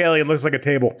knife, every alien looks like a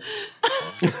table.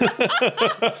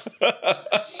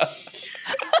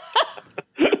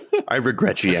 I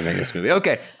regret GMing this movie.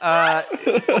 Okay.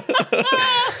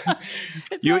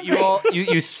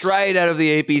 You stride out of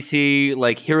the APC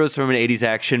like heroes from an 80s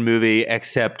action movie,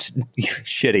 except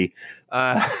shitty.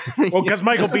 Well, because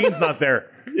Michael Bean's not there.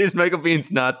 Is Michael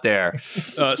Bean's not there?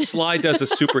 Sly does a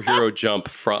superhero jump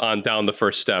on down the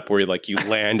first step where you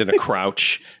land in a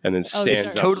crouch and then stands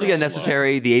up. Totally real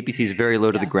unnecessary. The APC is very low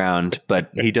to the ground, but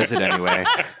he does it anyway.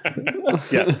 slow.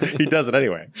 Yes, he does it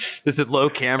anyway. This is low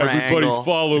camera Everybody angle.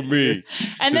 follow me.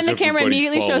 And then Says the camera everybody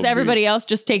immediately follow shows me. everybody else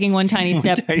just taking one tiny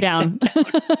step down.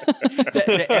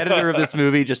 The editor of this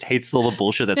movie just hates all the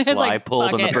bullshit that It's Sly like,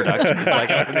 pulled fuck in the it. production. He's like,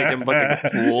 I'm gonna make him look like a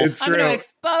fool. It's I'm going to true.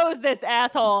 expose this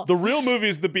asshole. The real movie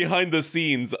is the behind the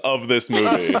scenes of this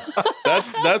movie.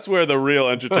 That's where the real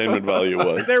entertainment value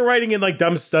was. They're writing in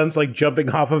dumb stunts like jumping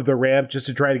off of the ramp just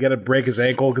to try to get him break his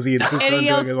ankle because he insists And on he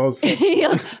yells, doing it all. he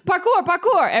yells,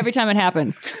 parkour every time it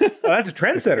happens. Oh, that's a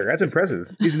trendsetter. That's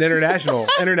impressive. He's an international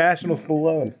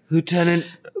Stallone. Lieutenant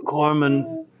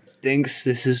Corman thinks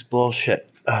this is bullshit.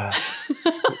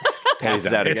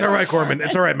 Passes out It's again. all right, Corman.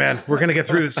 It's all right, man. We're gonna get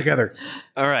through this together.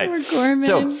 All right. Poor Gorman.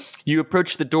 So you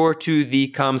approach the door to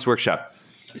the comms workshop.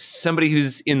 Somebody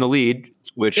who's in the lead,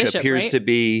 which Bishop, appears right? to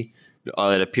be,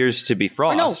 it appears to be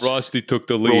Frost. no. Frosty took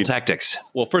the Roll lead. tactics.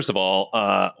 Well, first of all,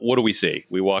 what do we see?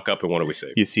 We walk up and what do we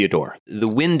see? You see a door. The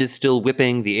wind is still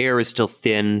whipping. The air is still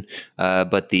thin,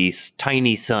 but the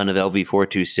tiny sun of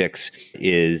LV-426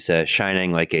 is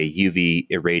shining like a UV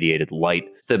irradiated light.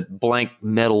 The blank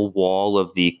metal wall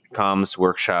of the comms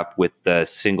workshop with the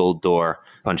single door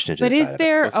punched into But the is side of it.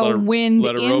 there Let's let a a- wind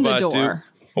let a in the robot do- door?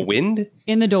 A wind?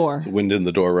 In the door. Wind in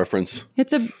the door reference.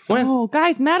 It's a oh,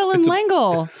 guys, Madeline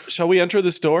L'Engle. Shall we enter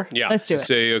this door? Yeah. Let's do it.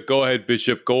 Say, go ahead,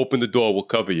 Bishop. Go open the door. We'll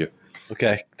cover you.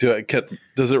 Okay.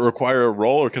 Does it require a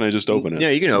roll or can I just open it? Yeah,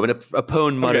 you can open it.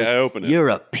 Apone mutters, I open it. "You're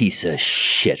a piece of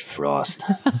shit, Frost."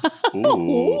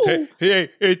 Ooh. Hey,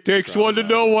 it takes one to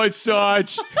know one,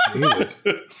 Sarge. Jesus.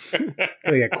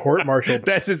 Gonna get court-martialed.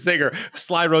 That's a singer.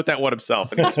 Sly wrote that one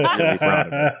himself, and he's really proud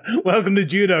of it. Welcome to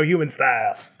Judo, human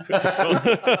style.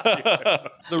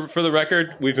 For the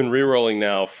record, we've been re-rolling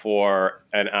now for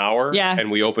an hour, Yeah.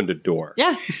 and we opened a door.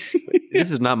 Yeah,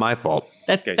 This is not my fault.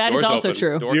 that Okay, is door's also open.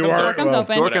 true. Door You comes are- open. Comes well,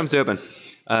 open. Door comes open.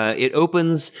 It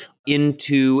opens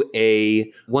into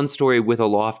a one-story with a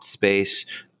loft space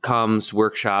comms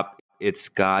workshop. It's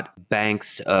got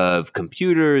banks of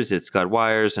computers, it's got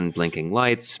wires and blinking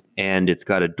lights, and it's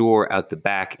got a door out the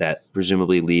back that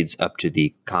presumably leads up to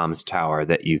the comms tower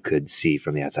that you could see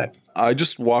from the outside. I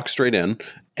just walk straight in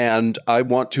And I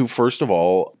want to, first of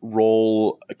all,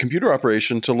 roll a computer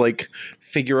operation to like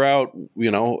figure out,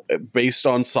 based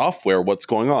on software, what's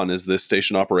going on. Is this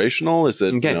station operational? Is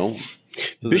it,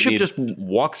 does Bishop it need- just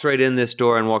walks right in this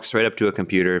door and walks right up to a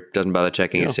computer. Doesn't bother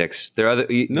checking his Hicks. There are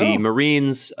the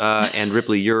Marines and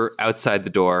Ripley. You're outside the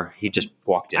door. He just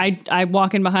walked in. I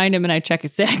walk in behind him and I check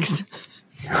his Hicks.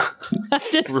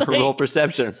 Roll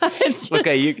perception.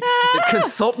 Okay, the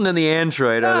consultant and the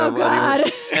android. Oh,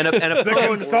 God. And a The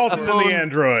Consultant and the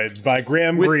Android by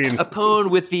Graham Greene. A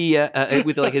pwn with the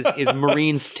with like his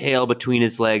marine's tail between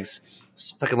his legs.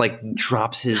 Fucking like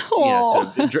drops his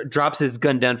drops his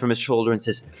gun down from his shoulder and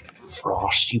says,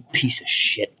 "Frost, you piece of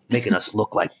shit, making us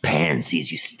look like pansies.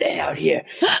 You stay out here."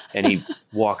 And he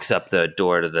walks up the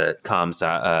door to the comms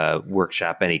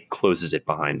workshop and he closes it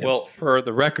behind him. Well, for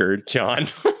the record, John,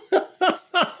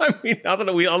 I mean, now that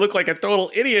I look like a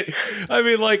total idiot. I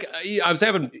mean, like, I was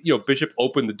having, Bishop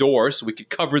open the door so we could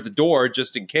cover the door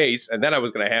just in case, and then I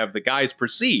was going to have the guys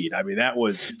proceed. I mean, that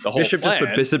was the whole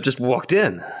plan. Bishop just walked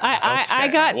in. I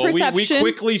got perception. We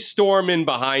quickly storm in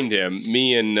behind him.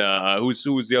 Me and who's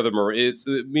the other Marine? It's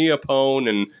me,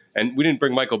 Apone, and we didn't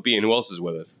bring Michael B. And who else is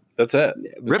with us? That's it.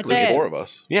 Ripley. There's 4 of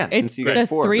us. Yeah, It's you got the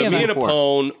 4. three So of Me us. and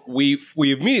Apone, we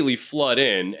immediately flood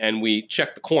in and we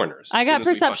check the corners. I got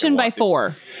perception by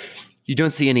 4. You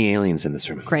don't see any aliens in this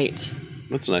room. Great.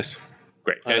 That's nice.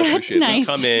 Great. That's nice.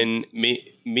 Come in.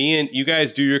 Me and you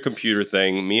guys do your computer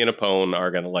thing. Me and Apone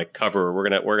are gonna like cover. We're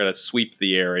gonna sweep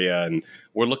the area, and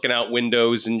we're looking out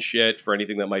windows and shit for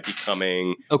anything that might be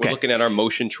coming. Okay. We're looking at our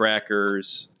motion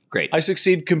trackers. Great. I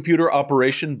succeed computer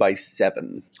operation by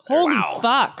 7. Holy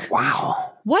fuck.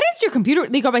 Wow. What is your computer?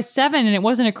 They got by 7 and it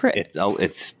wasn't a crit.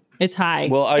 It's high.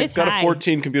 Well, I've It's got high. a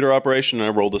 14 computer operation and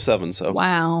I rolled a 7, so.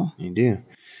 Wow. You do.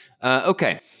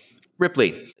 Okay.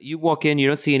 Ripley, you walk in, you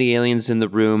don't see any aliens in the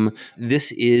room.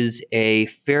 This is a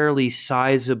fairly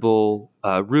sizable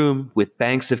room with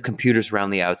banks of computers around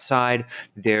the outside.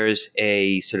 There's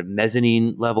a sort of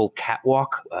mezzanine level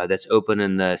catwalk that's open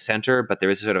in the center, but there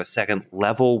is sort of a second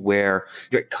level where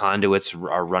conduits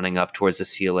are running up towards the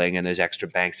ceiling, and there's extra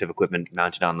banks of equipment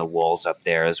mounted on the walls up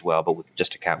there as well, but with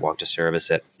just a catwalk to service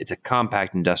it. It's a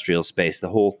compact industrial space. The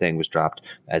whole thing was dropped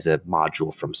as a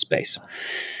module from space.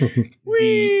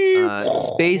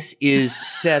 The space is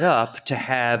set up to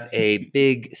have a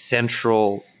big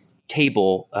central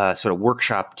table, sort of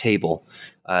workshop table.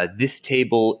 This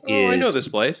table is I know this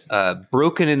place.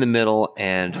 broken in the middle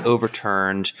and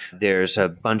overturned. There's a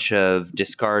bunch of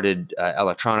discarded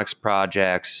electronics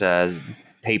projects,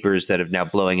 papers that are now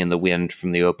blowing in the wind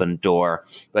from the open door.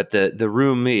 But the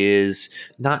room is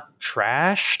not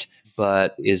trashed,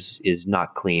 but is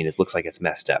not clean. It looks like it's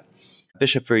messed up.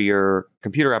 Bishop, for your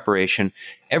computer operation,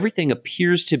 everything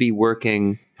appears to be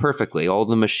working perfectly. All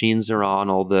the machines are on,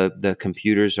 all the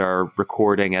computers are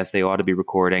recording as they ought to be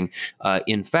recording.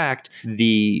 In fact,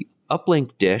 the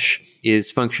uplink dish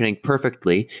is functioning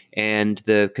perfectly, and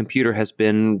the computer has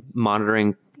been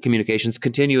monitoring communications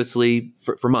continuously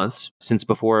for months, since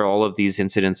before all of these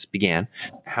incidents began.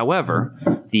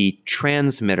 However, the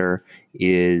transmitter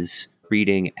is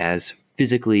reading as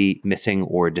physically missing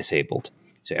or disabled.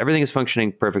 So everything is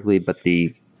functioning perfectly, but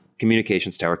the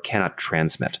communications tower cannot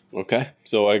transmit. Okay,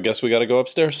 so I guess we got to go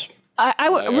upstairs. I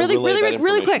really information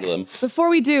to them. quick. Before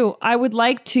we do, I would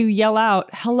like to yell out,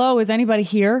 "Hello, is anybody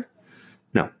here?"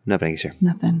 No, nobody's here.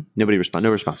 Nothing. No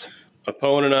response.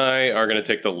 Apone and I are going to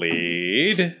take the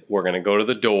lead. We're going to go to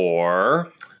the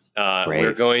door.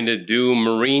 We're going to do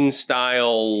Marine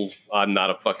style. I'm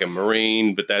not a fucking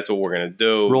Marine, but that's what we're going to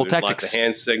do. Roll There's tactics. Lots of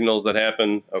hand signals that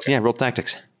happen. Okay. Yeah, roll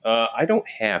tactics. I don't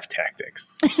have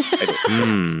tactics. I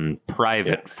don't.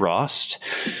 Private Frost.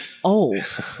 Oh.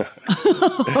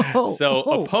 So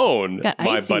Apone, Got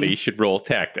my icy. buddy, should roll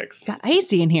tactics. Got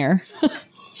icy in here.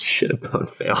 Shit, Apone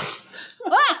fails.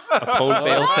 Apone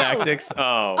fails tactics.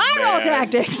 Oh, I man. roll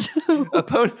tactics.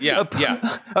 Apone, Yeah.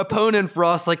 Apone and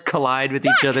Frost like collide with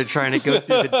each other trying to go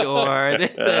through the door.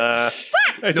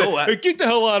 I said, "Hey, get the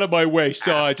hell out of my way,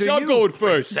 Sarge. I'm going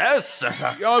first. Thank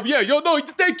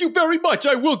you very much.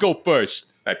 I will go first."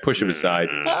 I push him aside.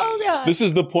 Oh god. This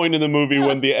is the point in the movie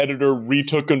when the editor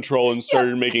retook control and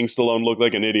started making Stallone look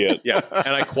like an idiot. Yeah,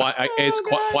 and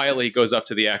quietly goes up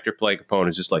to the actor playing Capone.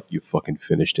 Is just like, "You fucking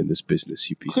finished in this business,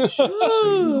 you piece of shit." Just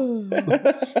so you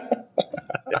know.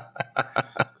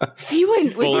 He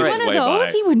wouldn't. Was he Bullets one of way those?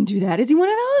 by. He wouldn't do that. Is he one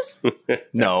of those?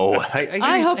 No,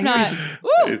 I hope not.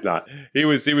 He's not. He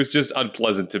was just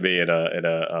unpleasant to me in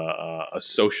a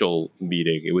social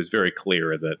meeting. It was very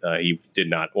clear that he did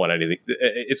not want anything.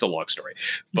 It's a long story,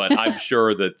 but I'm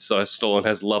sure that Stallone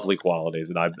has lovely qualities,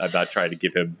 and I'm not trying to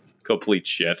give him complete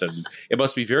shit, and it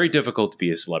must be very difficult to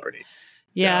be a celebrity.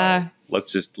 So Yeah. let's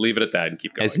just leave it at that and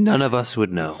keep going. As none of us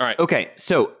would know. All right. Okay,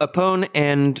 so Apone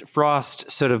and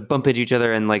Frost sort of bump into each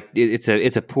other, and like it's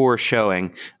a poor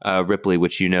showing, Ripley,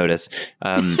 which you notice.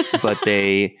 But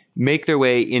they make their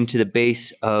way into the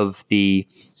base of the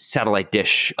satellite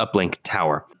dish uplink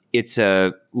tower. It's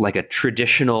like a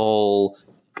traditional,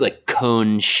 like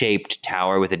cone-shaped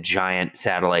tower with a giant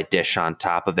satellite dish on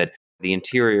top of it. The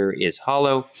interior is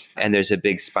hollow, and there's a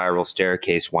big spiral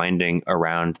staircase winding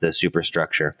around the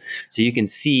superstructure. So you can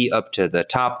see up to the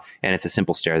top, and it's a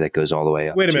simple stair that goes all the way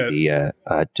up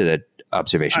to the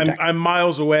observation deck. I'm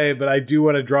miles away, but I do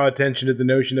want to draw attention to the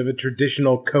notion of a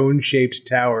traditional cone-shaped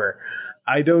tower.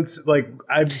 I don't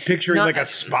I'm picturing like a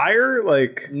spire,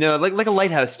 no, like a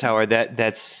lighthouse tower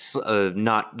that's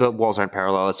not, the walls aren't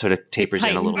parallel. It sort of tapers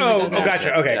in a little bit. Oh,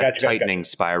 gotcha. Okay, gotcha. Tightening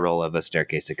spiral of a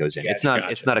staircase that goes in. It's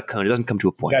not a cone. It doesn't come to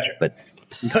a point. Gotcha.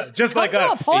 But just like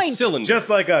us, point. just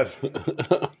like us.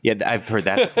 Yeah, I've heard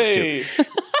that before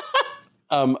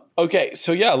too. Okay,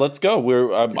 so yeah, let's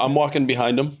go. I'm walking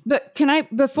behind him. But can I,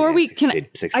 before I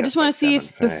just want to see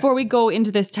if, before we go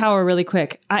into this tower really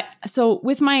quick, so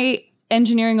with my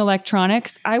engineering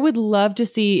electronics, I would love to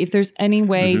see if there's any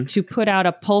way to put out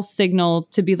a pulse signal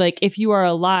to be like, if you are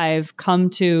alive, come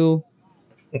to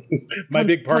my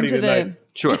big party tonight.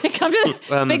 Sure. Come to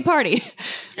the big party.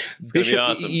 It's going to be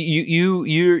awesome.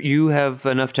 You have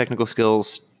enough technical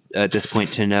skills at this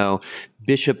point to know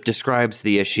Bishop describes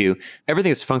the issue.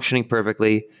 Everything is functioning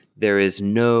perfectly. There is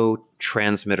no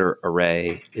transmitter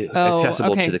array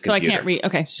accessible to the computer. So I can't read.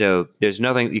 Okay. So there's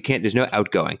nothing, there's no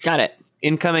outgoing. Got it.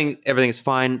 Incoming, everything is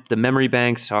fine. The memory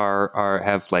banks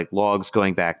have like logs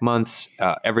going back months.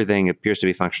 Everything appears to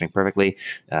be functioning perfectly.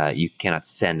 You cannot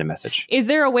send a message. Is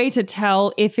there a way to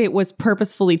tell if it was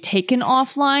purposefully taken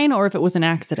offline or if it was an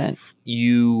accident?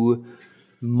 You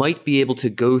might be able to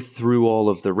go through all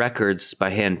of the records by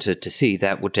hand to see.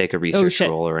 That would take a research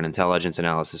roll or an intelligence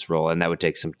analysis roll, and that would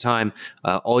take some time.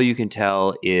 All you can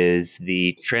tell is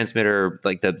the transmitter,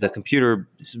 like the computer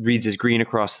reads as green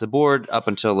across the board up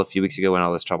until a few weeks ago when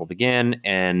all this trouble began,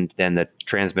 and then the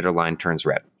transmitter line turns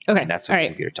red. Okay. And that's what the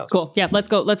computer tells you. Cool. Yeah, let's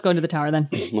go into the tower then.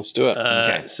 Let's do it.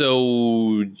 Okay.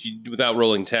 So without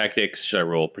rolling tactics, should I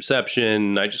roll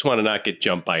perception? I just want to not get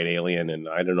jumped by an alien, and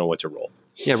I don't know what to roll.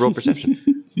 Yeah, roll perception.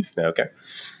 Okay.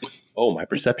 Oh, my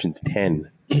perception's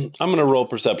 10. I'm going to roll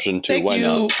perception too. Why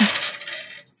not?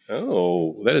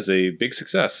 Oh, that is a big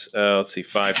success. Let's see,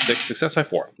 5, 6, success by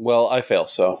 4. Well, I fail,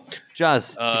 so.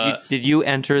 Jaws, did you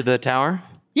enter the tower?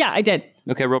 Yeah, I did.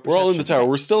 Okay, roll perception. We're all in the tower.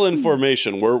 We're still in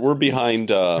formation. We're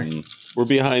behind our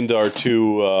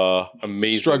two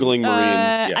amazing struggling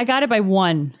Marines. I got it by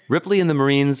 1. Ripley and the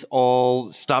Marines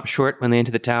all stop short when they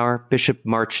enter the tower. Bishop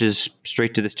marches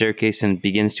straight to the staircase and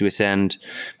begins to ascend.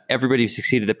 Everybody who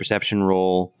succeeded the perception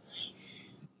roll.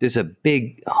 There's a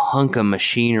big hunk of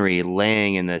machinery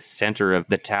laying in the center of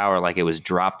the tower like it was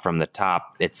dropped from the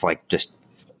top. It's like just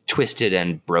twisted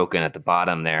and broken at the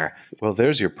bottom there. Well,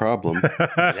 there's your problem.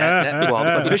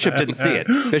 But Bishop didn't see it.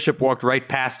 Bishop walked right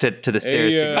past it to the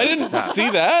stairs. I didn't see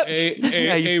that.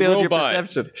 Yeah, you failed robot. your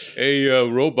perception. Hey,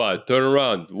 robot, turn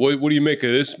around. What do you make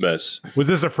of this mess? Was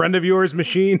this a friend of yours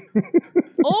machine?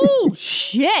 Oh,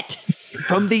 shit.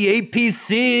 From the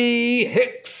APC,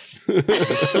 Hicks.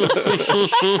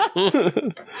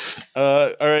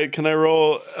 All right, can I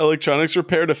roll electronics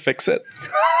repair to fix it?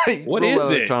 What is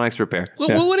it? Electronics repair.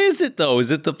 What is it, though?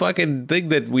 Is it the fucking thing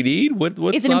that we need? What's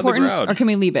Is it on important the ground? or can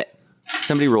we leave it?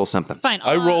 Somebody roll something. Fine.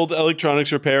 I rolled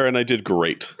electronics repair and I did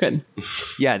great. Good.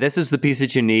 Yeah, this is the piece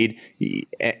that you need.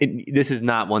 This is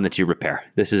not one that you repair.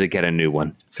 This is a get a new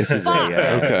one. This is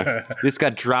Okay. This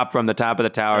got dropped from the top of the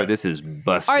tower. This is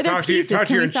busted. Are there Talk pieces? to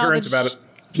Can your we insurance salvage about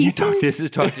it.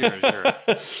 pieces? Talk to your insurance.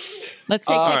 Let's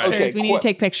take pictures. okay, We need to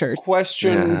take pictures.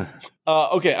 Question.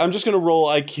 Okay, I'm just going to roll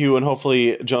IQ and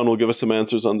hopefully John will give us some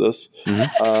answers on this.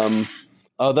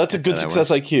 That's a good success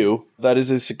IQ. That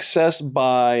is a success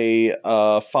by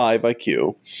 5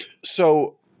 IQ.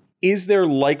 So is there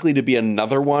likely to be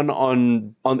another one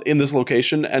on in this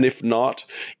location? And if not,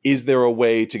 is there a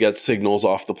way to get signals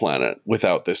off the planet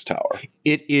without this tower?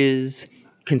 It is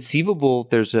conceivable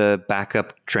there's a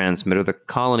backup transmitter. The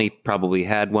colony probably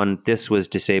had one. This was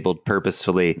disabled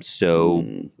purposefully, so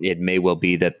it may well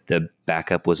be that the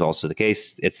backup was also the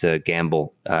case. It's a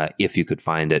gamble if you could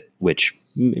find it, which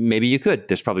maybe you could.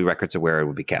 There's probably records of where it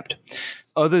would be kept.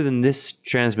 Other than this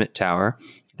transmit tower,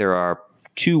 there are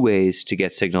 2 ways to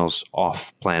get signals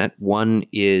off planet. One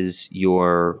is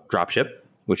your dropship,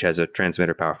 which has a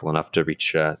transmitter powerful enough to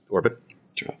reach orbit.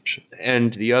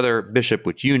 And the other, Bishop,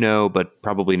 which you know, but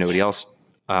probably nobody else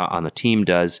on the team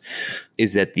does,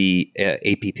 is that the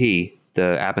APP,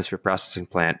 the atmosphere processing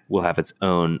plant, will have its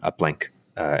own uplink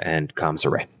and comms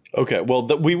array. Okay, well,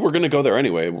 we were going to go there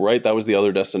anyway, right? That was the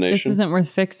other destination. This isn't worth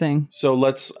fixing. So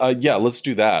let's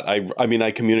do that. I mean,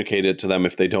 I communicated to them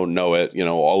if they don't know it,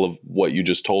 all of what you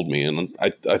just told me, and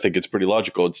I think it's pretty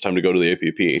logical. It's time to go to the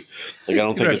APP. Like, I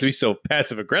don't think have to be so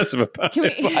passive aggressive about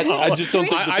it. I just don't.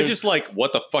 I just like,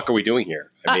 what the fuck are we doing here?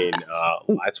 I mean,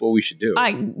 that's what we should do.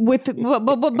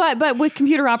 But with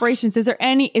computer operations, is there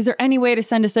any way to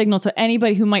send a signal to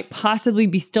anybody who might possibly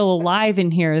be still alive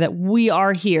in here that we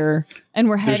are here and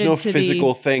we're headed? There's no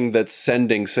physical thing that's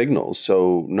sending signals,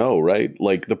 so no, right?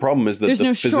 Like, the problem is that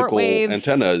the physical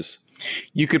antennas.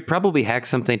 You could probably hack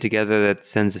something together that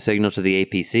sends a signal to the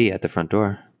APC at the front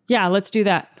door. Yeah, let's do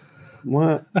that.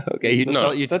 What? Okay, you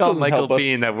tell Michael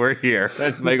Bean that we're here.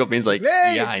 Michael Bean's like,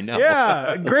 hey, yeah, I know.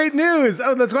 Yeah, great news.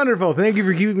 Oh, that's wonderful. Thank you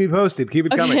for keeping me posted. Keep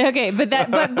it coming. Okay, but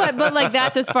like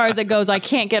that's as far as it goes. I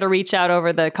can't get a reach out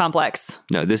over the complex.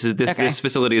 No, this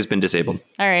facility has been disabled.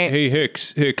 All right. Hey,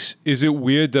 Hicks, is it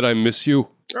weird that I miss you?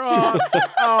 I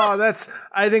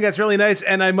think that's really nice.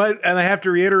 And I have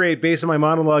to reiterate, based on my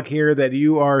monologue here, that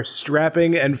you are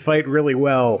strapping and fight really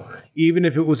well. Even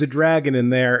if it was a dragon in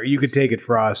there, you could take it,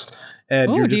 Frost.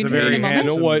 And you're just a very handsome.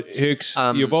 You know what, Hicks?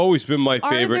 You've always been my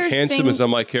favorite. Handsome is on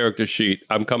my character sheet.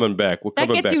 I'm coming back. We're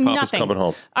coming back. Papa's coming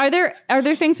home. Are there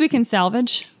things we can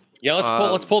salvage? Yeah,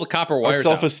 let's pull the copper wires.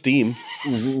 Self-esteem.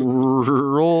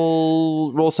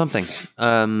 Roll something.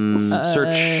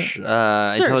 Search.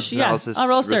 Intelligence analysis. I'll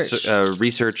roll search.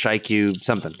 Research IQ.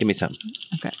 Something. Give me something.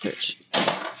 Okay, search.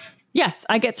 Yes,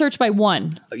 I get search by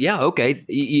 1. Yeah, okay.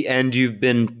 And you've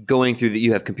been going through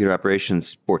you have computer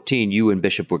operations 14. You and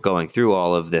Bishop were going through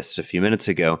all of this a few minutes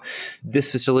ago. This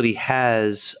facility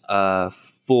has a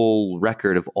full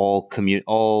record of all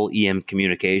EM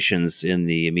communications in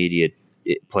the immediate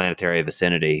planetary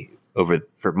vicinity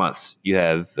for months. You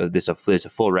have there's a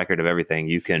full record of everything.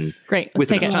 You can with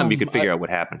the time you can figure out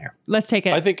what happened here. Let's take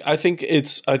it. I think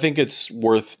it's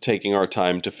worth taking our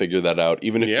time to figure that out,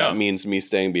 even if that means me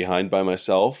staying behind by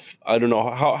myself. I don't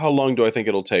know how long do I think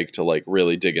it'll take to like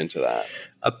really dig into that.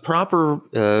 A proper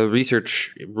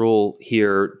research rule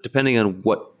here, depending on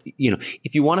what,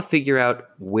 if you want to figure out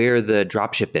where the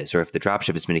dropship is, or if the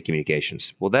dropship is mini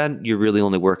communications, well, then you're really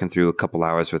only working through a couple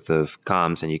hours worth of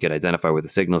comms and you can identify where the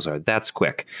signals are. That's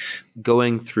quick.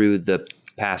 Going through the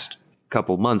past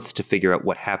couple months to figure out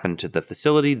what happened to the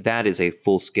facility, that is a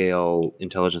full-scale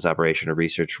intelligence operation or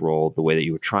research role, the way that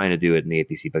you were trying to do it in the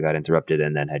APC but got interrupted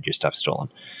and then had your stuff stolen.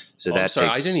 So takes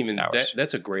hours.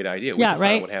 That's a great idea. Yeah,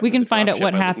 right? We can find out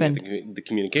what happened. The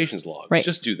communications logs. Right.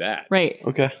 Just do that. Right.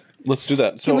 Okay, let's do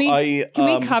that. So can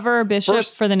we cover Bishop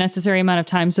for the necessary amount of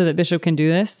time so that Bishop can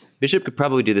do this? Bishop could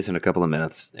probably do this in a couple of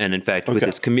minutes. And in fact, with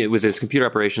his computer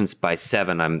operations by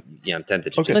 7, I'm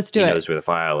tempted to let's do it. He knows where the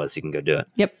file is. He can go do it.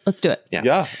 Yep, let's do it.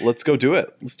 Yeah, let's go do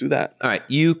it. Let's do that. All right.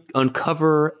 You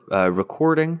uncover a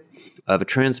recording of a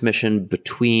transmission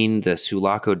between the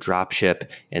Sulaco dropship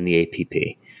and the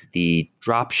APP. The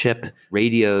dropship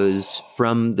radios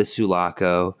from the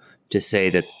Sulaco to say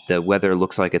that the weather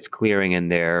looks like it's clearing and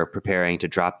they're preparing to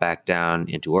drop back down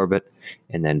into orbit.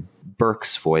 And then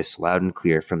Burke's voice, loud and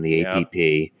clear from the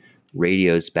APP,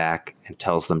 radios back and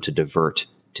tells them to divert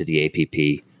to the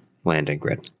APP landing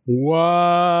grid.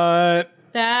 What?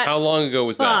 How long ago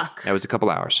was that? That was a couple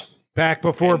hours. Back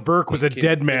before Burke was a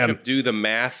dead man. Bishop do the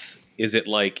math. Is it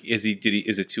is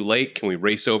it too late? Can we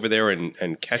race over there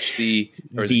and catch the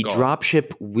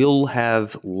dropship will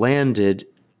have landed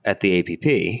at the APP.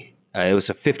 It was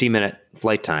a 50-minute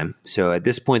flight time. So at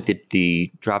this point,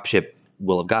 the dropship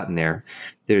will have gotten there.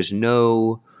 There's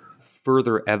no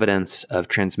further evidence of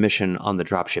transmission on the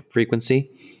dropship frequency.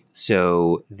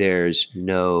 So there's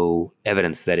no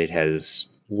evidence that it has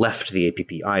left the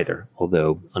APP either,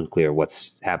 although unclear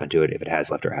what's happened to it, if it has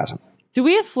left or hasn't. Do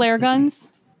we have flare guns?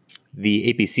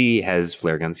 The APC has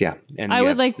flare guns, yeah. And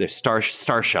there's star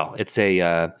shell. It's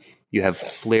you have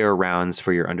flare rounds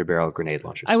for your underbarrel grenade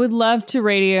launchers. I would love to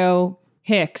radio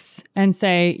Hicks and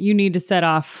say, you need to set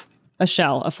off a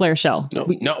flare shell.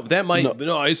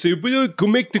 I say, but it could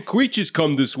make the creatures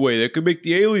come this way. That could make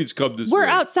the aliens come this way. We're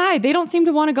outside. They don't seem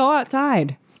to want to go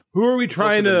outside. Who are we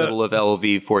trying to... in the middle of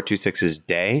LV 426's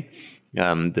day.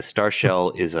 The star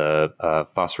shell is a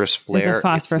phosphorus flare.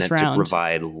 It's meant to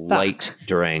provide light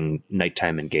during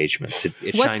nighttime engagements. It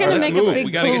What's going to make a big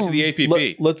We got to get to the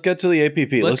APP. Let's get to the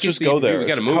APP. Let's just go there. We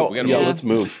got to move. Let's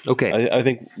move. Okay. I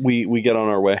think we get on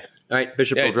our way. All right,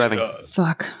 Bishop, we're driving.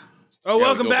 Fuck. Oh, Yeah,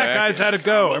 welcome go back, guys. How'd it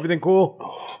go? Everything cool?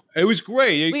 It was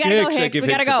great. We gotta go, I Hicks. give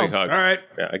We Hicks gotta a big go. hug. All right.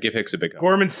 Yeah, I give Hicks a big hug.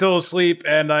 Gorman's still asleep,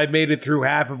 and I made it through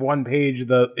half of one page of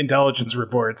the intelligence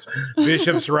reports.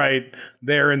 Bishop's right.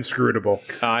 They're inscrutable.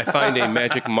 I find a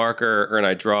magic marker and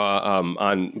I draw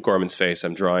on Gorman's face.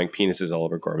 I'm drawing penises all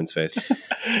over Gorman's face.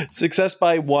 Success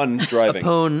by 1 driving.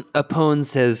 Apone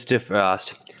says to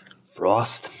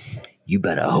Frost, you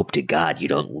better hope to God you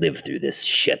don't live through this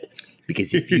shit.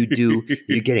 Because if you do,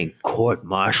 you're getting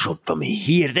court-martialed from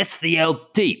here. That's the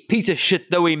LT. Piece of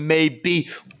shit though he may be.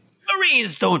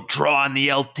 Marines don't draw on the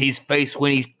LT's face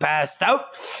when he's passed out.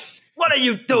 What are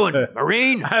you doing,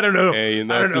 Marine? I don't know. Hey, I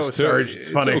don't know, Sarge. It's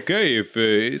funny.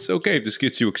 It's okay if this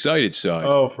gets you excited, Sarge.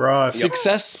 Oh, Frost.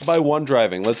 Success by 1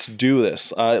 driving. Let's do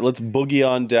this. Let's boogie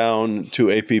on down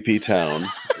to APP Town.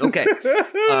 Okay.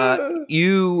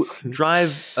 You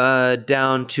drive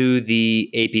down to the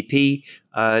APP.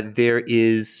 There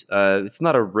is, it's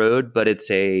not a road, but it's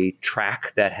a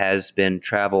track that has been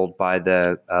traveled by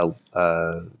the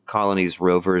colony's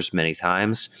rovers many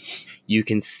times. You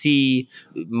can see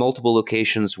multiple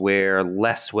locations where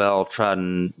less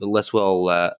well-trodden, less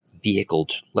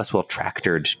well-vehicled, less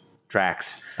well-tractored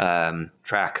tracks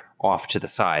track off to the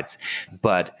sides,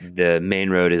 but the main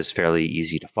road is fairly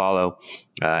easy to follow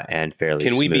and fairly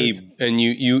Can we smooth. be, and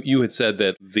you had said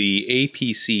that the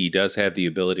APC does have the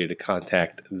ability to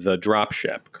contact the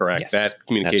dropship, correct? Yes, That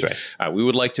communication. that's We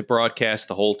would like to broadcast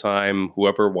the whole time.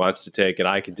 Whoever wants to take it,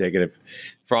 I can take it. If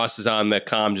Frost is on the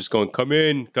comm just going, come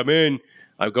in.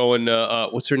 I'm going,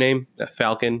 what's her name?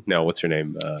 Falcon? No, what's her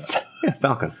name?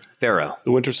 Falcon. Pharaoh.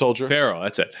 The Winter Soldier. Pharaoh,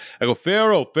 that's it. I go,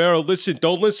 Pharaoh, listen,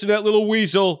 don't listen to that little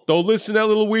weasel.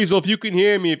 If you can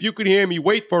hear me,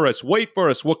 wait for us. We're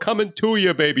coming to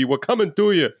you, baby. We're coming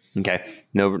to you. Okay.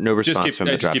 No response from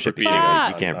the just keep dropship. repeating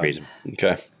You can't read him.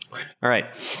 Okay. All right.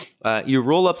 You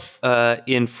roll up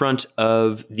in front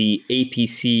of the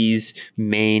APC's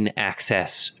main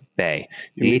access bay.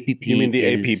 The APP. You mean the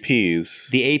is- APPs?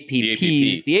 The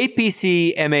APPs. The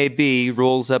APC MAB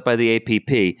rolls up by the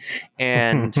APP.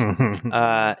 And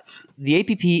the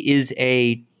APP is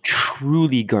a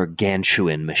truly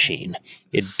gargantuan machine.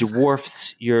 It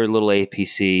dwarfs your little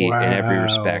APC in every Wow.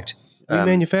 respect. We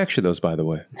manufacture those, by the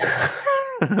way.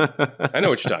 I know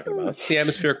what you're talking about. The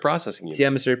atmospheric processing It's unit. the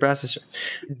atmospheric processor.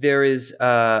 There is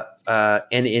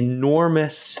an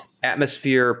enormous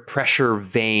atmosphere pressure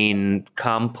vane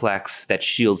complex that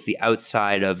shields the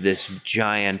outside of this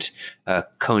giant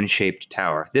cone-shaped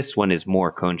tower. This one is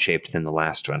more cone-shaped than the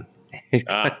last one. It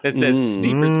has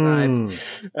steeper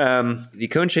sides. The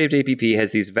cone-shaped APP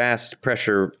has these vast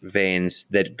pressure vanes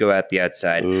that go out the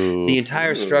outside. The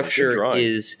entire good structure drawing.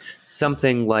 is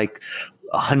something like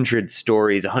 100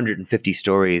 stories, 150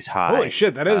 stories high. Holy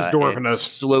shit, that is dwarfing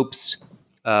us.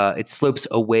 It slopes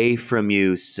away from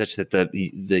you such that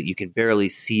you can barely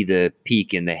see the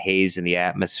peak in the haze in the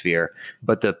atmosphere,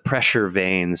 but the pressure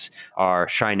vanes are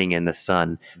shining in the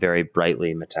sun very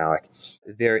brightly metallic.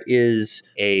 There is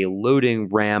a loading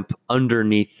ramp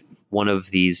underneath one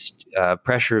of these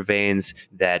pressure vanes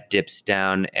that dips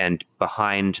down and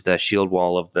behind the shield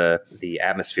wall of the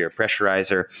atmosphere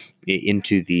pressurizer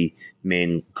into the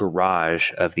main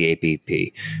garage of the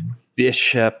APP.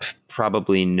 Bishop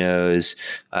probably knows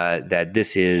that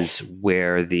this is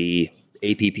where the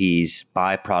APP's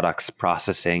byproducts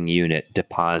processing unit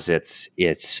deposits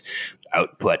its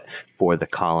output for the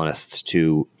colonists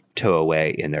to tow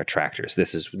away in their tractors.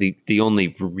 This is the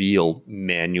only real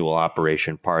manual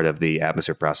operation part of the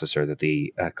atmosphere processor that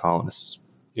the colonists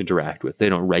interact with. They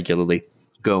don't regularly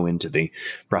go into the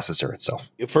processor itself.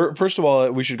 First of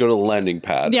all, we should go to the landing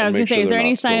pad. Yeah, I was and going to make say, is sure there they're any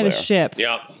not sign of the still ship?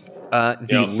 Yeah.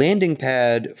 The landing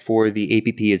pad for the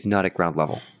APP is not at ground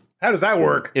level. How does that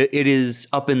work? It is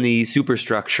up in the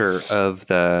superstructure of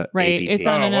the Right, APP. it's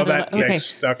on Oh, well, another. that okay,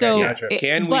 makes- okay, so gotcha.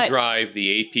 Can we but- drive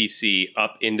the APC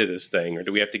up into this thing, or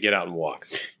do we have to get out and walk?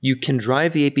 You can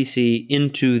drive the APC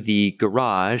into the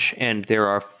garage, and there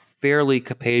are fairly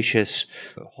capacious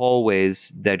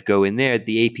hallways that go in there.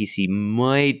 The APC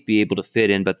might be able to fit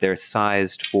in, but they're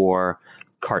sized for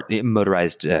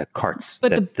motorized carts But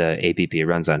that the APP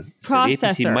runs on. So the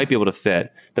APC Processor. might be able to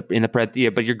fit but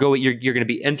you're going to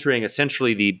be entering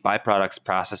essentially the byproducts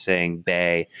processing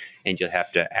bay, and you'll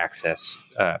have to access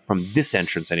from this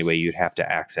entrance anyway. You'd have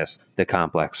to access the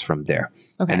complex from there.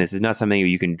 Okay. And this is not something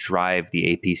you can drive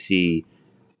the APC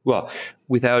Well,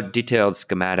 without detailed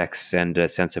schematics and a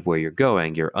sense of where you're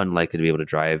going, you're unlikely to be able to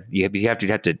drive. You have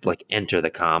to like enter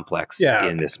the complex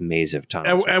in this maze of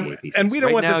tunnels. And we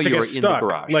don't want this to get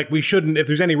stuck. Like we shouldn't. If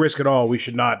there's any risk at all, we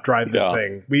should not drive this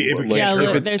thing.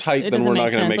 If it's tight, then we're not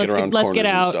going to make it around corners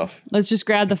and stuff. Let's just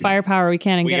grab the firepower we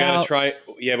can and get out. Try.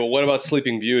 Yeah, but what about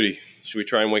Sleeping Beauty? Should we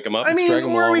try and wake him up? I mean,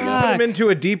 or we can put him into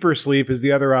a deeper sleep is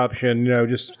the other option.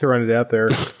 Just throwing it out there.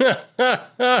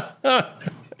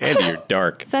 Andy, you're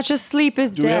dark. Such a sleep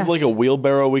is death. Do we have like a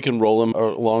wheelbarrow we can roll him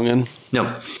along in?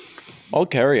 No. I'll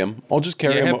carry him. I'll just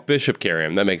carry him. Have Bishop carry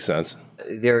him. That makes sense.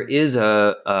 There is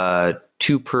a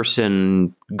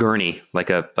two-person gurney,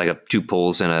 like a two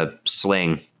poles and a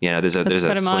sling. There's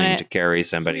a sling to carry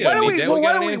somebody. Why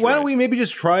don't we maybe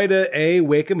just try to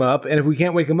wake him up, and if we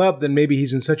can't wake him up, then maybe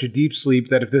he's in such a deep sleep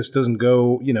that if this doesn't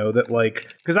go,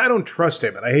 because I don't trust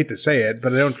him, and I hate to say it,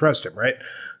 but I don't trust him, right?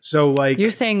 So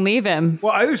you're saying leave him.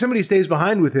 Well, either somebody stays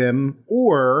behind with him,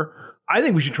 or I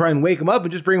think we should try and wake him up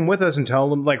and just bring him with us and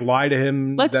tell him, lie to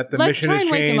him that the mission has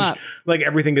changed.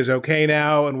 Everything is okay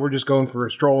now, and we're just going for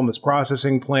a stroll in this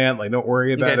processing plant. Don't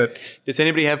worry about it. Does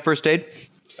anybody have first aid?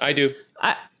 I do.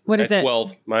 What is it?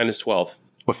 12. Mine is 12.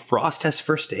 What, Frost has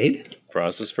first aid?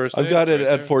 Frost is first aid. I've got it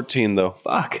at 14, though.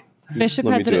 Fuck. Bishop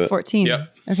has it at 14.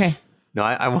 Yep. Okay. No,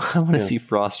 I want to see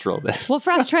Frost roll this. Well,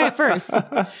 Frost, try it first.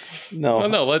 No.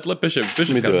 Let Bishop.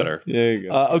 Bishop's got better. There you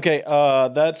go. Okay,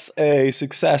 that's a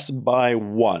success by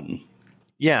 1.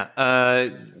 Yeah.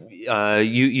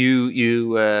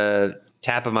 You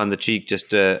tap him on the cheek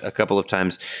just a couple of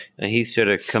times, and he sort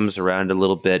of comes around a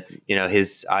little bit.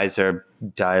 His eyes are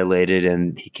dilated,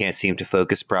 and he can't seem to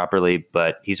focus properly,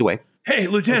 but he's awake. Hey,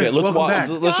 Lieutenant, welcome back.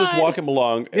 Let's just walk him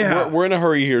along. Yeah. We're in a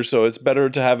hurry here, so it's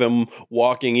better to have him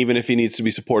walking, even if he needs to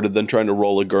be supported, than trying to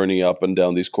roll a gurney up and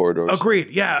down these corridors. Agreed.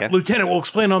 Yeah, okay. Lieutenant, we'll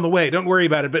explain on the way. Don't worry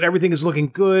about it, but everything is looking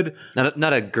good.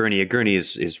 Not a gurney. A gurney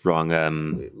is wrong.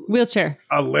 Wheelchair.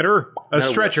 A litter? A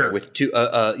stretcher. With two,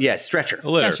 stretcher. A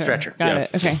litter. Stretcher. Got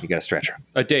it. Okay. You got a stretcher.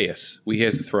 A dais. He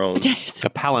has the throne. A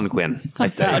palanquin. I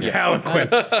said. A palanquin.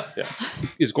 Yeah.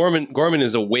 Is Gorman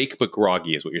is awake but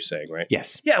groggy, is what you're saying, right?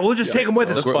 Yes. Yeah, we'll just take him with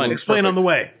us. That's fine. Explain on the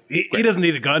way. He doesn't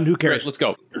need a gun. Who cares? Great, let's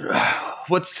go.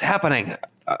 What's happening?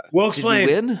 We'll explain.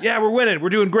 Did we win? Yeah, we're winning. We're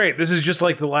doing great. This is just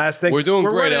like the last thing. We're doing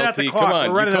great, running out the LT. clock. Come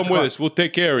on, you come with us. We'll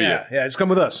take care of you. Yeah, just come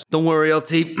with us. Don't worry,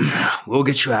 LT. We'll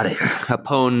get you out of here.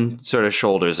 Apone sort of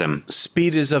shoulders him.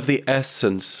 Speed is of the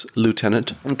essence,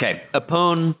 Lieutenant. Okay.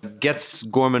 Apone gets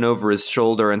Gorman over his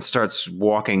shoulder and starts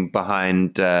walking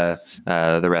behind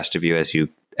the rest of you as you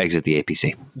exit the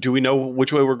APC. Do we know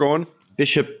which way we're going?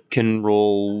 Bishop can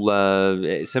roll.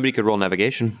 Somebody could roll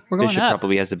navigation. Bishop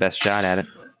probably has the best shot at it.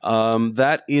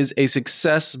 That is a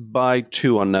success by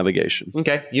 2 on navigation.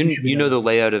 Okay, you know the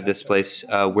layout of this place.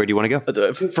 Where do you want to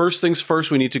go? First things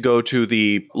first, we need to go to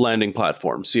the landing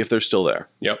platform, see if they're still there.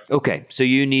 Yep. Okay, so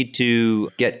you need to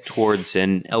get towards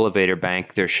an elevator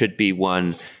bank. There should be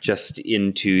one just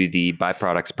into the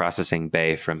byproducts processing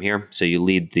bay from here. So you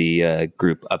lead the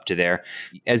group up to there.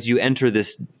 As you enter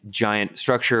this giant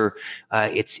structure,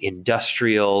 it's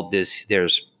industrial.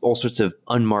 There's all sorts of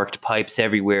unmarked pipes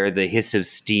everywhere, the hiss of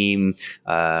steam.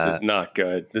 This is not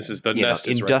good. This is the nest.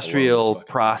 Industrial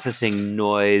processing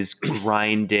noise,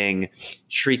 grinding,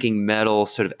 shrieking metal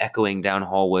sort of echoing down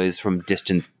hallways from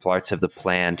distant parts of the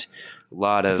plant.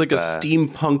 It's like a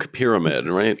steampunk pyramid,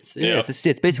 right?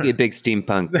 It's basically a big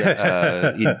steampunk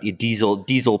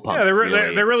diesel punk. Yeah,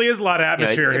 there really is a lot of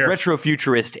atmosphere here.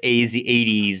 Retrofuturist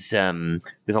 80s.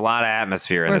 There's a lot of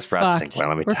atmosphere in this processing plant.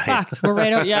 Let me tell you. We're fucked. We're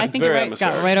right over. Yeah, I think you're right,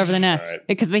 Scott. We're right over the nest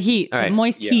because the heat, the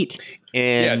moist heat.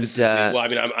 And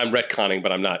I'm retconning,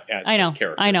 but I'm not as I know,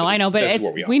 character. I know,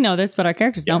 but we know this, but our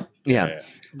characters don't. Yeah.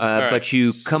 But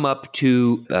you come up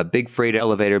to a big freight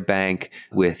elevator bank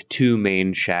with 2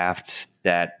 main shafts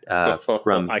that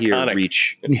from here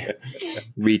reach.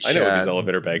 I know what these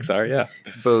elevator banks are. Yeah,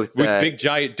 both with big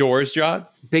giant doors, John.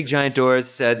 Big giant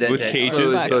doors with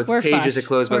cages. Both cages are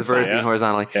closed both vertically and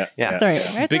horizontally. Yeah.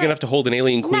 Sorry, big enough to hold an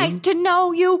alien queen. Nice to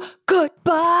know you.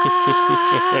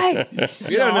 Goodbye.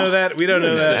 We don't know that. We don't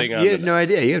know that. You have no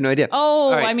idea.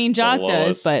 Oh, right. I mean, Jaws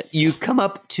does, but you come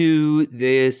up to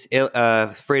this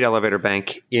freight elevator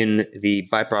bank in the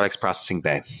byproducts processing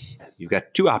bay. You've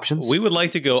got 2 options. We would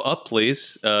like to go up,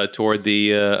 please, toward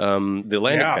the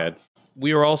landing pad.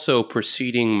 We are also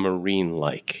proceeding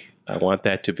marine-like. I want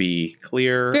that to be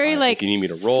clear. Very if you need me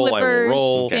to roll, I will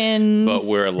roll. Fins. But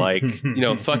we're like,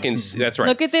 fucking. That's right.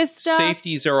 Look at this stuff.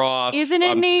 Safeties are off. Isn't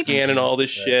it I'm neat? Scanning all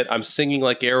this shit. I'm singing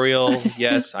like Ariel.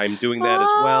 Yes, I'm doing that as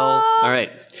well. All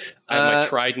right. I have my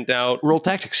trident out. Roll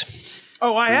tactics.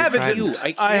 Oh, I have it.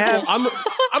 I have. I'm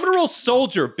gonna roll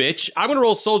soldier, bitch. I'm gonna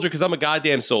roll soldier because I'm a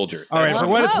goddamn soldier. All right, for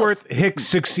what it's worth, Hicks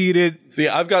succeeded. See,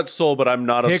 I've got soul, but I'm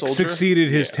not a Hicks soldier. succeeded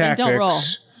his don't roll.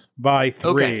 tactics by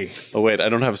 3. Okay. Oh wait, I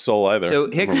don't have soul either. So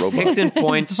Hicks in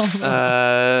point.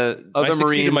 Other I succeeded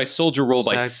Marines. my soldier roll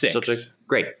by 6. Soldier.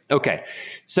 Great. Okay.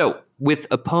 So with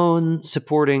Apone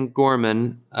supporting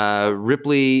Gorman,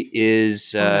 Ripley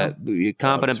is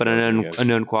competent but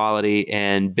unknown quality,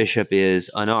 and Bishop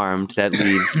is unarmed. That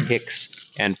leaves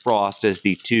Hicks and Frost as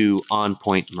the 2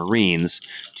 on-point Marines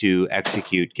to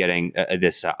execute getting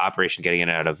this operation, getting it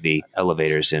out of the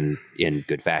elevators in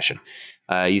good fashion.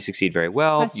 You succeed very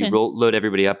well. Question. You load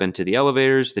everybody up into the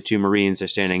elevators. The 2 Marines are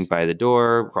standing by the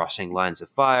door, crossing lines of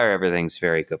fire. Everything's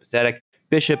very copacetic.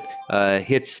 Bishop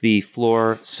hits the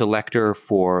floor selector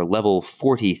for level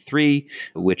 43,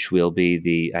 which will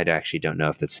be I actually don't know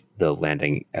if that's the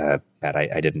landing pad.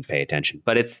 I didn't pay attention.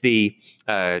 But it's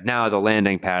now the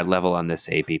landing pad level on this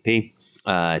APP.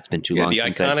 It's been too long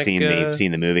since I've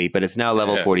seen the movie, but it's now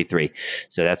level 43,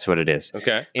 so that's what it is.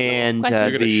 Okay, and they're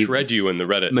going to shred you in the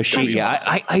Reddit machine. Yeah,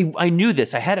 I knew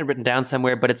this. I had it written down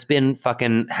somewhere, but it's been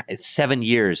fucking 7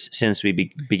 years since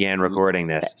we began recording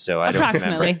this, so I don't remember.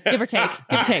 Approximately, give or take.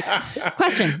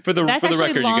 Question for the record,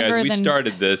 you guys. We than...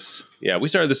 started this. Yeah, we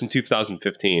started this in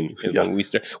 2015. Yeah.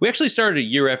 We actually started a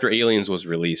year after Aliens was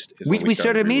released. We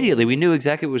started immediately. We knew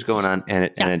exactly what was going on,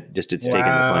 and it just it's taken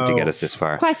this long to get us this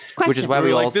far. Question. Which is why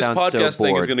we all this sound podcast so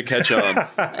thing bored. is going to catch on.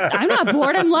 I'm not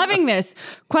bored. I'm loving this.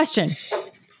 Question.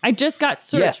 I just got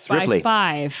searched by Ripley.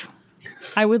 5.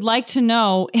 I would like to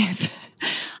know if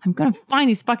I'm going to find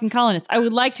these fucking colonists. I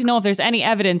would like to know if there's any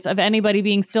evidence of anybody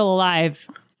being still alive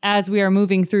as we are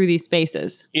moving through these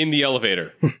spaces. In the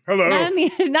elevator. Hello.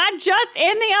 Not just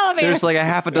in the elevator. There's like a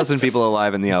half a dozen people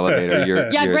alive in the elevator.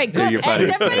 Great. Good. Your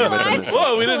buddies. Is everybody alive?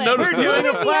 Whoa, we didn't notice We're doing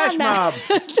a flash mob.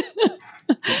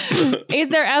 Is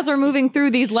there, as we're moving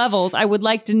through these levels, I would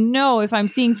like to know if I'm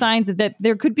seeing signs that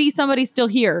there could be somebody still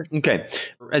here. Okay.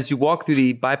 As you walk through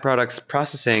the byproducts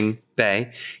processing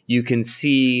bay, you can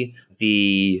see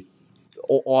the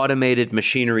automated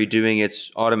machinery doing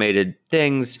its automated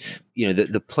things. You know,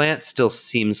 the plant still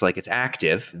seems like it's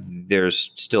active.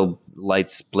 There's still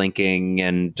lights blinking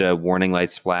and warning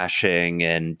lights flashing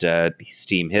and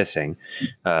steam hissing,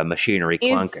 machinery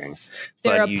clunking. Is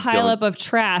there a pileup of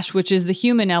trash, which is the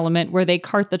human element, where they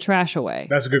cart the trash away?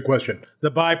 That's a good question.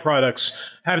 Have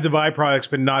the byproducts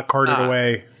been not carted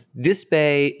away? This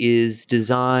bay is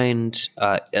designed,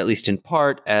 at least in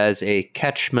part, as a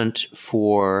catchment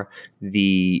for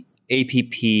the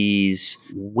APP's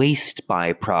waste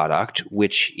byproduct,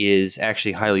 which is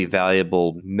actually highly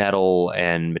valuable metal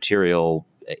and material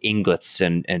ingots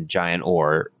and giant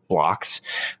ore blocks,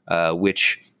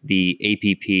 which the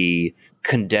APP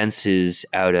condenses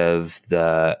out of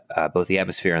the both the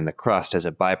atmosphere and the crust as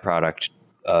a byproduct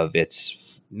of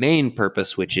its main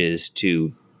purpose, which is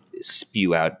to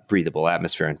spew out breathable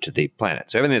atmosphere into the planet.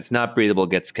 So everything that's not breathable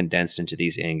gets condensed into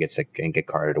these ingots and get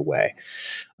carted away.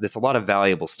 There's a lot of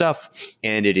valuable stuff,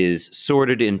 and it is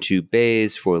sorted into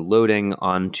bays for loading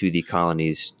onto the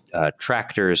colony's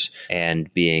tractors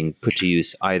and being put to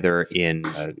use either in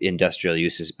industrial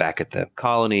uses back at the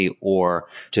colony or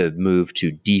to move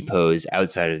to depots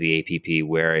outside of the APP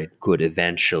where it could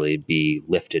eventually be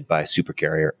lifted by a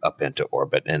supercarrier up into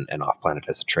orbit and off planet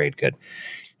as a trade good.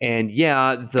 And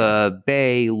yeah, the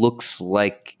bay looks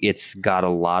like it's got a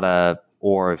lot of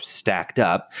ore stacked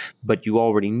up, but you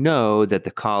already know that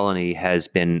the colony has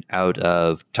been out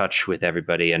of touch with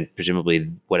everybody, and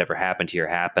presumably whatever happened here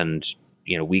happened,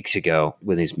 weeks ago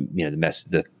when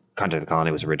the content of the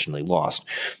colony was originally lost.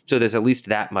 So there's at least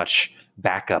that much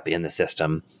backup in the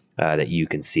system that you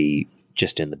can see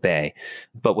just in the bay.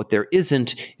 But what there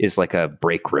isn't is like a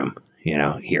break room.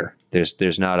 Here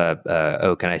there's not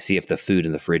can I see if the food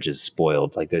in the fridge is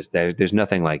spoiled? Like there's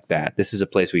nothing like that. This is a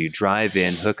place where you drive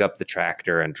in, hook up the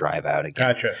tractor, and drive out again.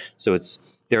 Gotcha. So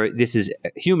this is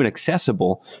human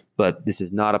accessible, but this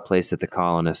is not a place that the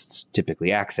colonists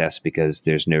typically access because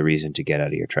there's no reason to get out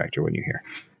of your tractor when you're here.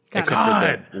 Except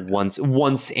for the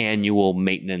once annual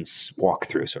maintenance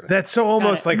walkthrough sort of That's so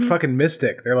almost like fucking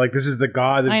Mystic. They're like, this is the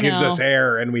god that gives us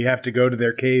air, and we have to go to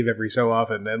their cave every so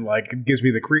often, and it gives me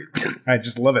the creep. I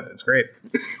just love it. It's great.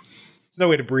 There's no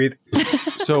way to breathe.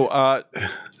 So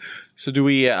do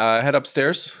we head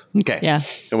upstairs? Okay. Yeah.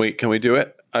 Can we do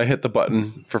it? I hit the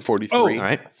button for 43. Oh, all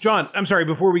right. John, I'm sorry.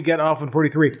 Before we get off on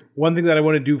 43, one thing that I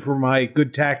want to do for my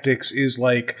good tactics is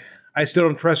I still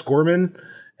don't trust Gorman.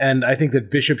 And I think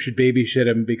that Bishop should babysit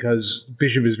him because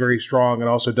Bishop is very strong and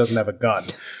also doesn't have a gun.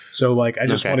 So, I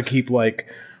just want to keep,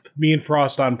 me and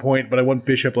Frost on point, but I want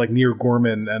Bishop like near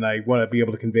Gorman, and I want to be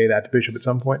able to convey that to Bishop at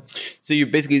some point. So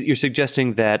you're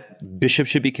suggesting that Bishop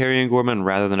should be carrying Gorman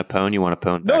rather than a Pwn? You want a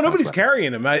Pwn? No, nobody's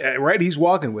carrying him. Right? He's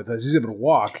walking with us. He's able to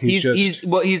walk. He's assisted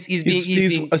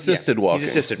walking. He's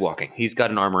assisted walking. He's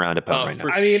got an arm around a Pwn right now.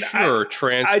 I mean,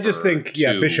 transfer. I just think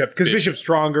Bishop, because Bishop's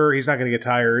stronger. He's not going to get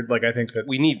tired. Like I think that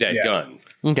we need that gun.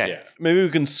 Okay, yeah. Maybe we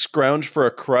can scrounge for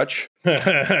a crutch.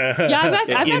 I've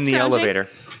got in the elevator.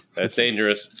 That's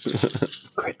dangerous.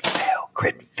 Crit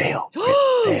fail.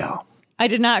 I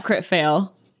did not crit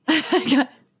fail. got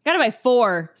it by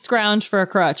 4. Scrounge for a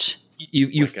crutch.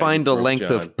 You find a length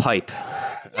of pipe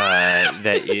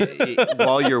that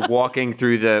while you're walking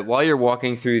through the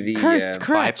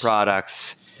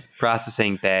byproducts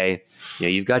processing bay.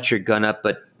 You've got your gun up,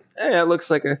 but it looks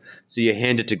like so you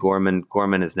hand it to Gorman.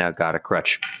 Gorman has now got a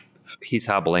crutch. He's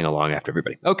hobbling along after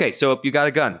everybody. Okay, so you got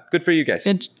a gun. Good for you guys.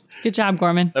 Good job,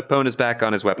 Gorman. Opponent is back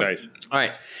on his weapon. Nice. All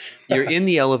right. You're in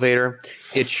the elevator.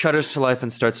 It shudders to life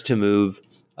and starts to move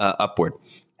upward.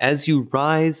 As you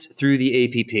rise through the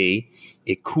APP,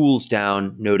 it cools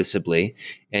down noticeably,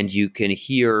 and you can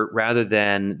hear, rather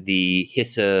than the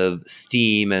hiss of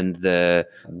steam and the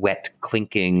wet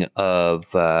clinking of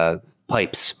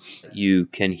pipes, you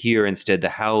can hear instead the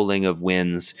howling of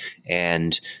winds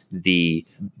and the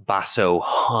basso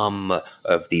hum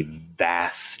of the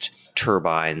vast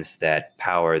turbines that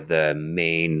power the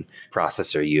main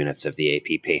processor units of the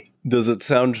APP. Does it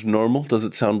sound normal? Does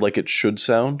it sound like it should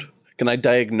sound? Can I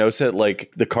diagnose it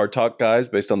like the Car Talk guys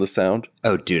based on the sound?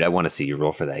 Oh, dude, I want to see you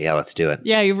roll for that. Yeah, let's do it.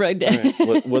 Yeah, you right.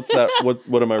 What's that?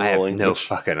 What am I rolling? I have no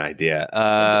fucking idea.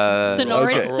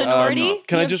 Sonority. okay. Sonority.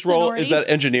 Can I just roll? Is that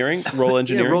engineering? Roll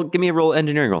engineering. Yeah, give me a roll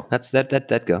engineering roll.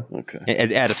 That go. Okay.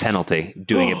 Add a penalty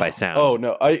doing it by sound. Oh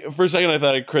no! For a second I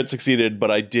thought I crit succeeded,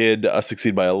 but I did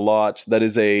succeed by a lot. That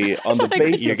is on the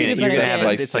base. You're You're gonna gonna have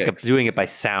by it's like doing it by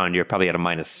sound. You're probably at a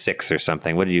 -6 or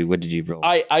something. What did you roll?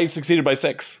 I succeeded by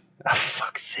 6. Oh,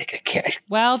 fuck's sake! I can't.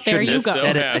 Well, there you go.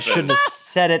 I shouldn't have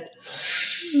said it.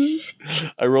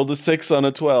 I rolled a 6 on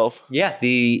a 12. Yeah,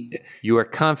 you are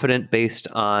confident based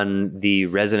on the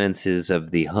resonances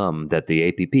of the hum that the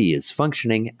APP is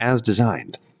functioning as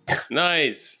designed.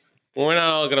 Nice. We're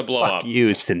not all gonna blow up.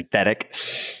 You synthetic.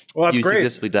 Well, that's you great.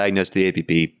 successfully diagnosed the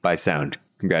APP by sound.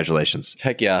 Congratulations.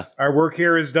 Heck yeah! Our work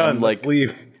here is done. Let's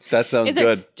leave. That sounds Is it-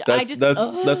 good. I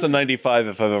That's a 95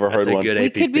 if I've ever heard a one. good We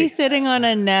APP. could be sitting on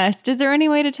a nest. Is there any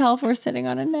way to tell if we're sitting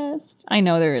on a nest? I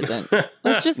know there isn't.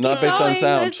 Let's just Not keep based on going.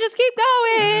 sound. Let's just keep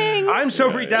going. I'm so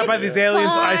freaked out by these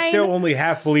aliens. I fine. still only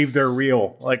half believe they're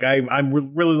real. Like I'm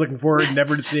really looking forward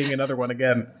never to seeing another one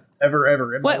again.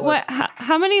 Ever. in my life. What?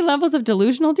 How many levels of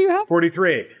delusional do you have?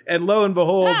 43. And lo and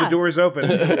behold, the door's open.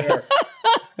 There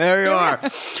you are.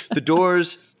 The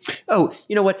doors. Oh,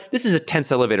 you know what? This is a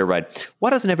tense elevator ride.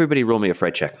 Why doesn't everybody roll me a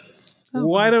fright check?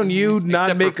 Why don't you not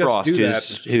Except make for us Frost, do that?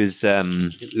 who's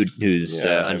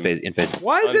unfazed.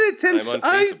 Why is it intense? I'm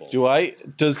unfaceable.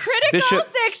 Does Critical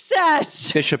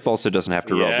success. Bishop also doesn't have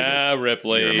to roll. Yeah, because you're a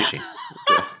Ripley. machine.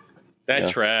 That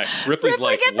tracks. Ripley's Ripley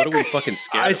like, gets what a are we fucking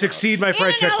scared I about? succeed my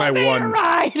fright In check an by elevator 1.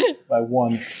 ride. By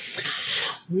 1.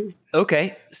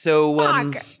 Okay, so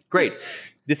Fuck. great.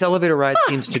 This elevator ride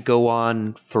seems to go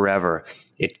on forever.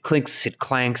 It clinks, it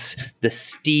clanks. The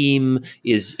steam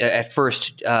is at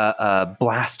first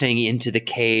blasting into the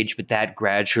cage, but that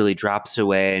gradually drops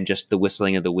away, and just the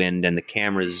whistling of the wind, and the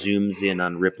camera zooms in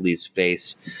on Ripley's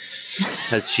face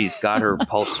as she's got her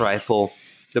pulse rifle.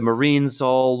 The Marines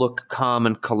all look calm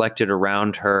and collected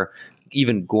around her.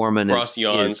 Even Gorman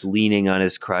is leaning on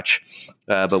his crutch,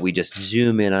 but we just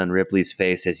zoom in on Ripley's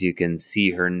face as you can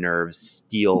see her nerves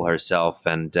steel herself,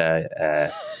 and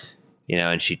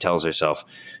and she tells herself,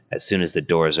 as soon as the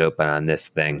doors open on this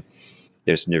thing,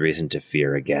 there's no reason to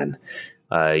fear again,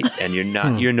 and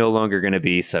you're no longer going to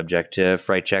be subject to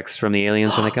fright checks from the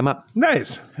aliens when they come up.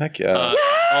 Nice. Heck yeah.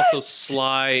 Also,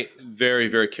 Sly very,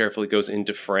 very carefully goes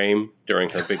into frame during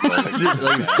her big moment.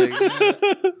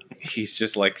 He's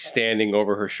just like standing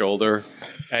over her shoulder,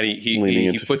 and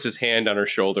he puts his hand on her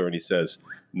shoulder and he says,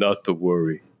 "Not to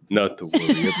worry,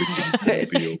 everything's gonna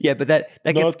be okay." Yeah, but that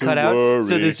gets cut out.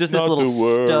 So there's just this not little to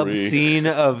worry. stub scene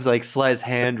of like Sly's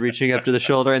hand reaching up to the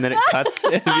shoulder, and then it cuts.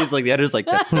 And he's like, the editor's like,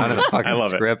 "That's not in the fucking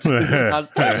script.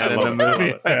 Not putting that in the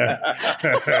movie."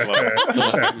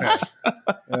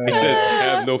 He says,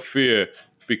 "Have no fear,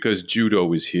 because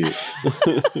Judo is here."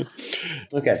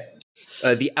 Okay.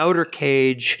 The outer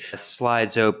cage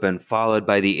slides open, followed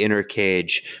by the inner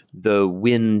cage. The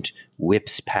wind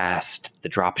whips past the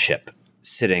dropship,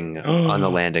 sitting on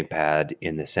the landing pad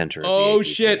in the center of the APP.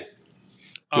 Shit!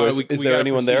 Is there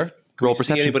anyone there? Roll See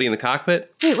perception. anybody in the cockpit?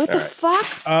 Wait, what the fuck?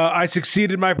 I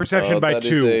succeeded my perception by that 2.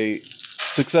 is a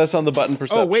success on the button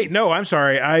perception. Oh, wait, no, I'm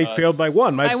sorry. I failed by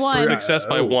 1. By 1. Success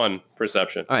by 1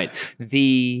 perception. All right.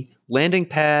 The landing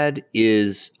pad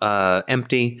is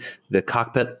empty. The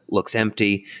cockpit looks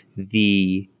empty.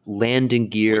 The landing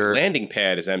gear. Landing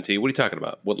pad is empty. What are you talking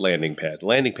about? What landing pad? The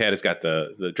landing pad has got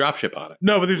the dropship on it.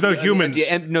 No, but there's no humans.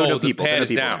 No the people. pad No is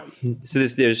people. down. So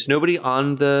there's nobody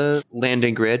on the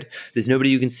landing grid. There's nobody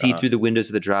you can see through the windows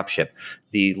of the dropship.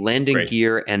 The landing Great.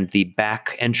 gear and the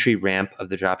back entry ramp of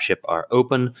the dropship are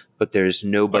open, but there's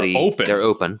nobody. Are open? They're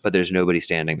open, but there's nobody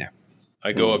standing there.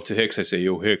 I go up to Hicks. I say,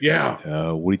 "Yo, Hicks.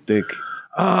 Yeah. What do you think?"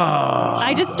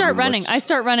 I just start running. I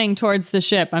start running towards the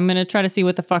ship. I'm going to try to see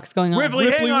what the fuck's going on. Ripley,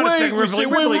 hang on a second, Ripley.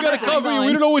 we gotta cover you.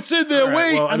 We don't know what's in there. All right,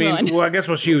 Wait. well, I'm going. I guess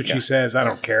we'll see what she says. I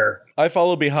don't care. I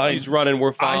follow behind. He's running. We're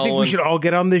I following. think we should all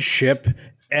get on this ship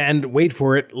and wait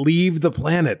for it. Leave the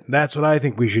planet. That's what I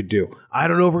think we should do. I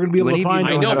don't know if we're going to be able to find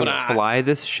I it. know, how but to fly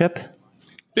this ship?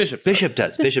 Bishop. Bishop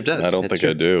does. Bishop does. I don't It's think true.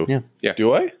 I do. Yeah. Yeah.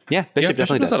 Do I? Yeah, Bishop Bishop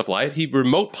definitely knows how does. to fly it. He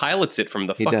remote pilots it from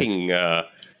the does. fucking.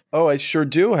 Oh, I sure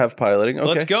do have piloting. Okay.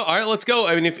 Let's go. All right, let's go.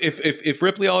 I mean, if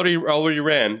Ripley already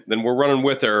ran, then we're running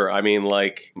with her. I mean,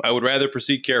 like, I would rather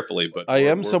proceed carefully, but I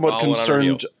am we're somewhat following on our concerned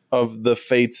heels. of the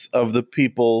fates of the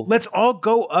people. Let's all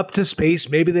go up to space.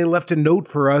 Maybe they left a note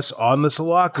for us on the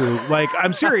Sulaku. Like,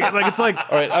 I'm serious. Like, it's like,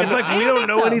 right, it's like we don't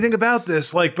know anything about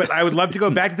this. Like, but I would love to go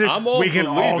back to I'm the. all We can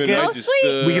all believing. I get. just,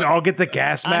 We can all get the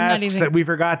gas I'm not masks even- that we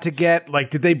forgot to get.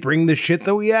 Like, did they bring the shit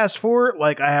that we asked for?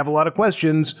 Like, I have a lot of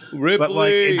questions. But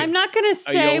like, Ripley. I'm not going to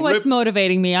say Yo, what's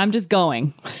motivating me. I'm just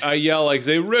going. I yell, like,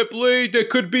 say, Ripley, there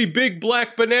could be big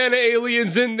black banana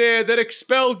aliens in there that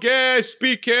expel gas.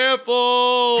 Be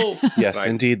careful. Yes, Right.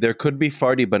 indeed. There could be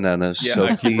farty bananas, Yeah, so I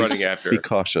keep please running after be her.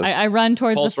 cautious. I run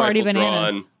towards Pulse the farty rifle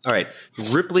bananas. drawn. All right.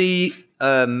 Ripley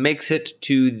makes it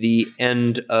to the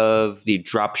end of the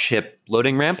dropship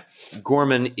loading ramp.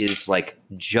 Gorman is like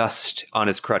just on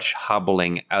his crutch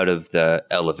hobbling out of the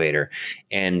elevator.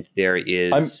 And there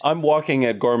is... I'm walking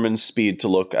at Gorman's speed to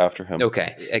look after him.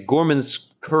 Okay. At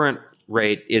Gorman's current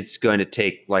rate, it's going to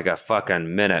take like a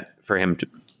fucking minute for him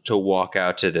to walk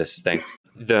out to this thing.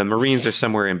 The Marines are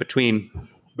somewhere in between,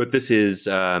 but this is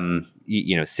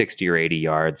 60 or 80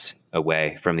 yards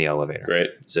away from the elevator. Great.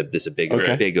 So this is a big,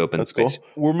 Okay. big open That's space.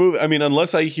 cool. We're moving. I mean,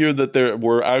 unless I hear that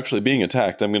we're actually being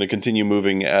attacked, I'm going to continue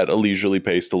moving at a leisurely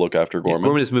pace to look after Gorman.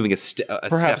 Gorman is moving a step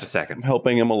Perhaps a second.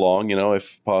 helping him along,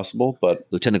 if possible. But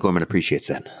Lieutenant Gorman appreciates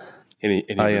that. And he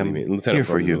I really am Lieutenant here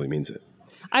for Gorman you. really means it.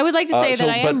 I would like to say so,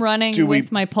 that I but am running do we-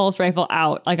 with my pulse rifle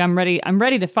out. Like I'm ready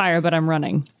to fire, but I'm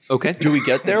running. Okay. do we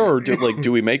get there, or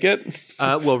do we make it?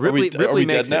 Well, Ripley are we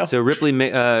makes dead now? it. So Ripley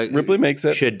makes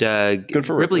it. should Good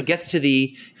for Ripley Ripley. gets to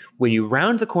when you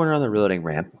round the corner on the reloading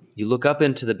ramp. You look up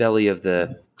into the belly of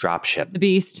the dropship. The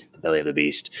beast. Belly of the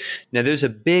beast. Now, there's a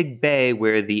big bay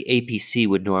where the APC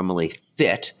would normally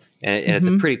fit, and it's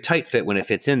a pretty tight fit when it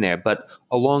fits in there. But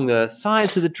along the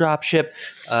sides of the dropship,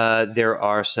 there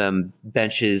are some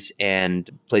benches and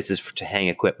places to hang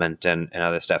equipment and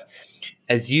other stuff.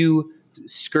 As you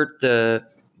skirt the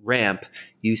ramp,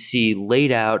 you see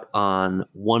laid out on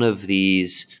one of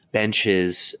these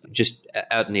benches, just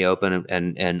out in the open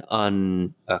and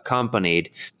unaccompanied,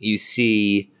 you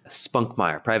see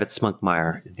Spunkmeyer, Private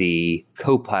Spunkmeyer, the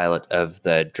co-pilot of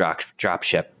the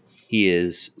dropship. He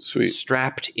is Sweet.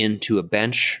 strapped into a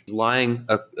bench, lying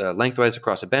lengthwise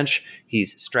across a bench.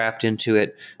 He's strapped into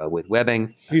it with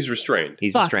webbing. He's restrained.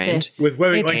 He's Fuck restrained. this. with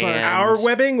webbing, It's like burnt. our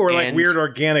webbing or like and- weird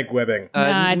organic webbing.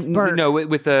 Nah, it's burnt. No,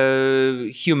 with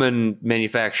a human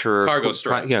manufacturer. Cargo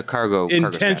straps. Cargo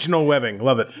straps. Intentional webbing.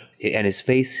 Love it. And his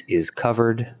face is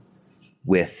covered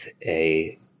with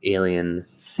a alien.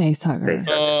 Face hugger. Face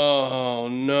hugger. Oh,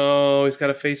 no. He's got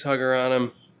a face hugger on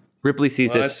him. Ripley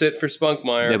sees Well, this. that's it for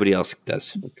Spunkmeyer. Nobody else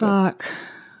does. Fuck.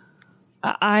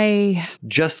 I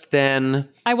Just then,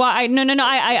 start.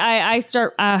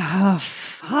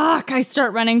 Fuck! I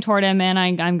start running toward him, and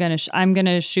I'm gonna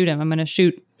shoot him. I'm gonna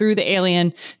shoot through the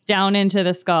alien down into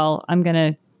the skull. I'm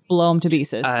gonna blow him to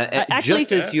pieces. Actually,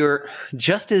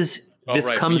 just as Oh, this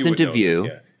right, comes you would into know view,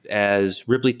 this, as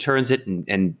Ripley turns it,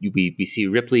 and we see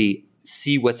Ripley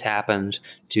see what's happened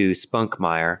to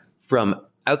Spunkmeyer from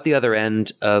out the other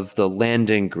end of the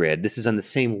landing grid. This is on the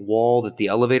same wall that the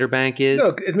elevator bank is.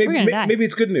 No, We're gonna die. maybe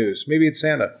it's good news. Maybe it's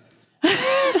Santa.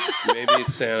 Maybe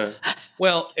it's Santa.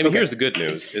 Well, I mean, here's the good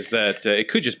news, is that it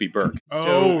could just be Burke.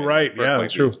 Right. Burke Yeah, might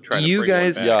that's be true. trying to You bring one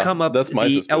guys back. Yeah, come up that's my the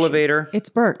suspicion. elevator. it's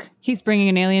Burke. He's bringing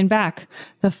an alien back.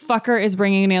 The fucker is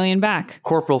bringing an alien back.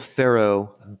 Corporal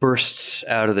Farrow bursts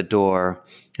out of the door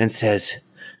and says,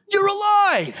 You're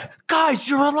alive! Guys,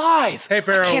 you're alive! Hey,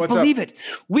 Pharaoh, I can't what's believe up? it.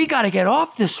 We gotta get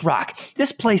off this rock.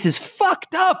 This place is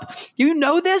fucked up. You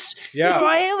know this? Yeah. There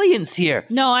are aliens here.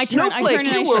 No, I turn Snowflake, and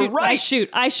you were I right. shoot.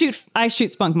 I shoot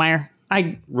Spunkmeyer.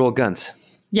 Roll guns.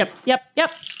 Yep.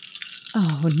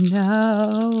 Oh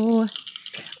no.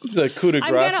 This is a coup de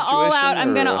I'm grace gonna situation. all out.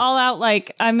 I'm gonna all out.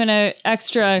 Like I'm gonna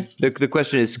extra. The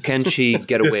question is, can she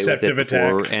get away with it Deceptive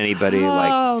before attack. anybody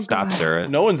stops her?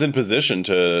 No one's in position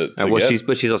to Well,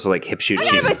 get. she's also like hip shoot. I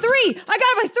got it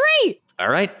by 3. All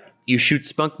right. You shoot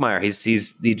Spunkmeyer.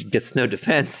 He gets no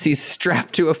defense. He's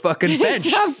strapped to a fucking bench.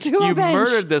 strapped to a you bench.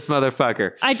 murdered this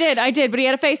motherfucker. I did, but he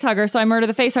had a face hugger, so I murdered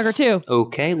the face hugger too.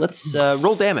 Okay, let's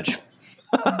roll damage.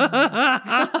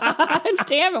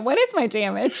 Damn it! What is my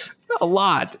damage? A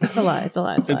lot. It's a lot.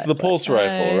 It's the pulse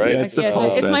rifle, right? it's the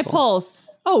pulse It's my rifle.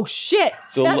 pulse. Oh shit!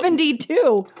 So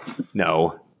 72.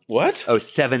 No. What? Oh,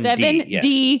 7D. Yes.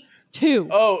 7D2.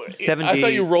 Oh, 7D I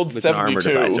thought you rolled with an armor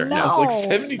 72. divisor. I was like No.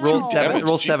 72 Roll seven. damage.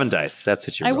 Roll 7 Jesus. dice. That's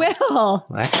what you. I Roll. will.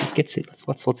 Well, actually, get it.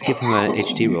 Let's give him an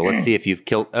HD roll. Let's see if you've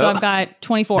killed. So I've got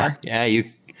 24. Yeah,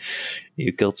 you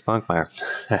killed Spunkmeyer.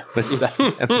 That was not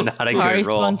a Sorry, good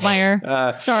roll.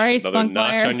 Spunkmeyer. Sorry, Another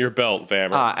notch on Spunkmeyer. your belt,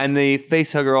 Vammer. And the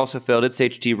face hugger also failed its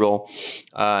HT roll,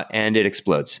 and it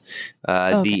explodes.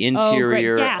 Okay. The Oh, great.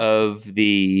 interior Gas. of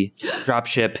the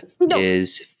dropship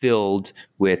is filled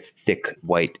with thick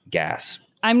white gas.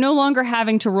 I'm no longer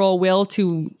having to roll will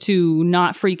to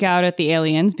not freak out at the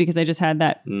aliens because I just had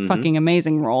that fucking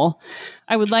amazing roll.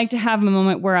 I would like to have a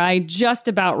moment where I just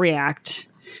about react.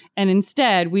 And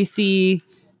instead, we see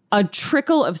a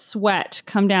trickle of sweat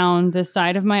come down the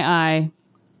side of my eye.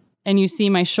 And you see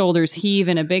my shoulders heave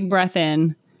in a big breath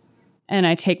in. And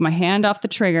I take my hand off the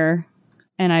trigger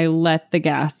and I let the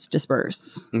gas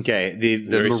disperse. Okay, the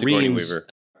Very Sigourney Marines Weaver.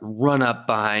 run up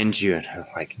behind you and are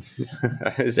like,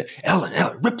 is it, Ellen,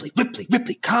 Ripley,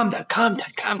 calm down.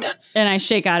 And I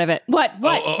shake out of it. What?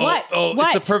 What?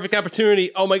 It's the perfect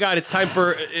opportunity. Oh my God, it's time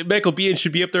for Michael Biehn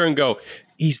should be up there and go,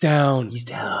 he's down. He's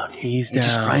down. He's You're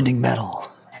down. just grinding metal.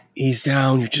 He's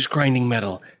down. You're just grinding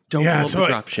metal. Don't blow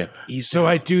up the dropship. So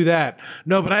I do that.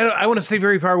 No, but I want to stay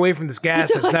very far away from this gas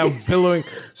that's now billowing.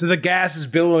 So the gas is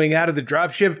billowing out of the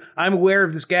dropship. I'm aware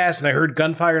of this gas, and I heard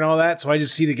gunfire and all that. So I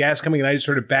just see the gas coming, and I just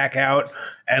sort of back out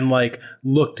and like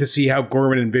look to see how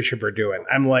Gorman and Bishop are doing.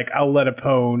 I'm like, I'll let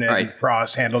Apone and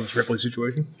Frost handle this Ripley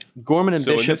situation. Gorman and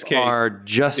So in Bishop this case, are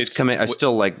just coming. Are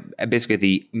still like basically at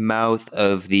the mouth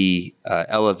of the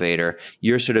elevator.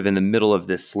 You're sort of in the middle of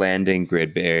this landing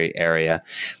grid area.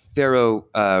 Pharaoh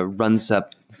runs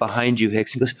up behind you,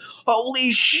 Hicks, and goes,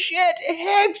 "Holy shit,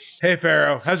 Hicks! Hey,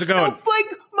 Pharaoh, how's it going? Snowflake,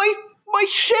 my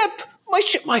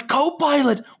ship, my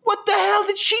co-pilot. What the hell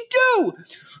did she do?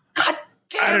 God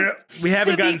damn! I don't know. We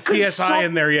haven't gotten city CSI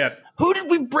in there yet. Who did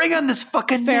we bring on this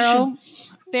fucking Pharaoh.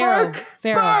 mission?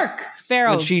 Pharaoh.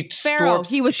 When she storms,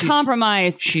 He was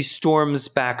compromised. She storms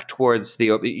back towards the.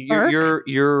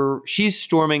 She's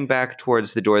storming back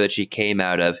towards the door that she came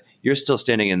out of. You're still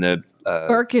standing in the.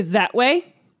 Burke is that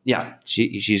way? Yeah,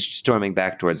 she's storming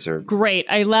back towards her. Great.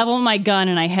 I level my gun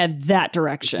and I head that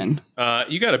direction.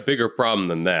 You got a bigger problem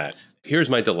than that. Here's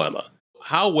my dilemma.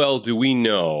 How well do we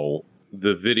know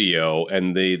the video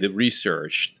and the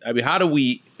research? I mean, how do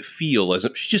we feel as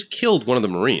if she just killed one of the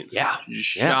Marines? Yeah. She just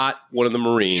shot one of the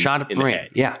Marines Shot a in Marine. the head.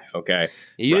 Yeah. Okay.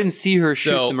 You didn't see her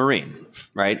shoot So- the Marine,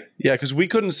 right? Yeah, because we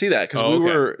couldn't see that because Oh, we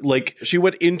okay. were like, she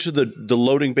went into the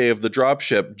loading bay of the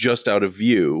dropship just out of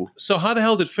view. So how the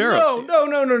hell did Pharaoh see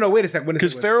it? No. Wait a second.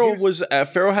 Because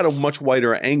Pharaoh had a much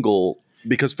wider angle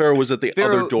because Pharaoh was at the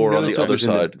other door on knows the what other was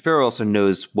in side. Pharaoh also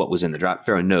knows what was in the drop.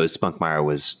 Pharaoh knows Spunkmeyer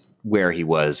was where he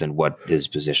was and what his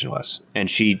position was. And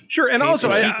she Sure, and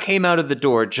also she came out of the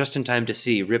door just in time to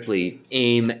see Ripley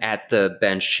aim at the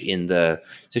bench in the.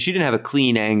 So she didn't have a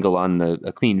clean angle on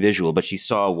a clean visual, but she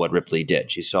saw what Ripley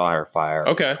did. She saw her fire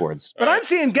towards. But I'm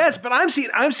seeing gas. But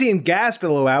I'm seeing gas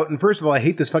billow out. And first of all, I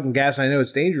hate this fucking gas. And I know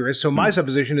it's dangerous. So my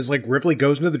supposition is like Ripley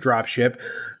goes into the dropship.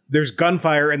 There's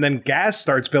gunfire, and then gas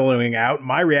starts billowing out.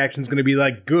 My reaction is going to be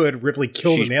like, "Good, Ripley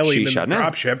killed an alien in the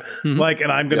dropship." Like, and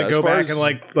I'm going to go back and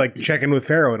like check in with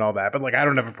Pharaoh and all that. But like, I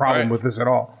don't have a problem with this at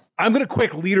all. I'm going to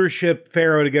quick leadership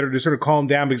Pharaoh to get her to sort of calm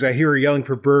down because I hear her yelling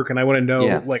for Burke, and I want to know,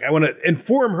 like, I want to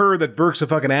inform her that Burke's a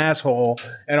fucking asshole,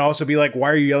 and also be like, "Why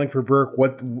are you yelling for Burke?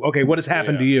 What has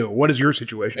happened to you? What is your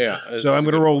situation?" Yeah, So I'm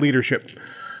going to roll leadership.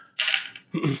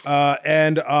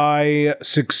 And I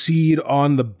succeed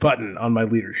on the button on my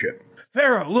leadership.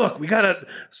 Pharaoh, look, we gotta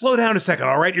slow down a second,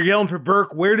 all right? You're yelling for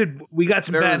Burke. We got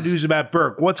some bad news about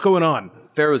Burke. What's going on?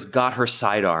 Pharaoh's got her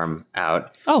sidearm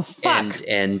out. Oh, fuck.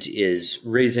 And is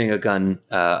raising a gun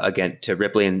again to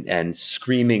Ripley and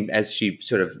screaming as she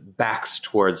sort of backs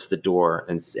towards the door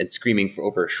and screaming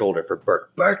over her shoulder for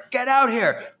Burke. Burke, get out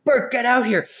here! Burke, get out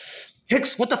here!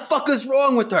 Hicks, what the fuck is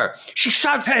wrong with her? She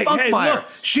shot Spunkmeyer. Look,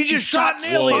 she just shot an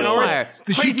alien. All right.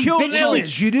 She killed an alien.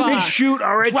 She didn't shoot.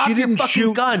 All right, she didn't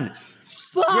shoot. Gun.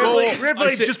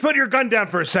 Ripley, just put your gun down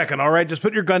for a second, all right? Just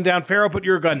put your gun down. Pharaoh, put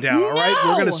your gun down, all right?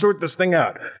 We're going to sort this thing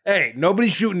out. Hey,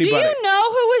 nobody's shooting anybody. Do you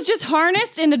know who was just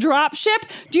harnessed in the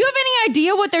dropship? Do you have any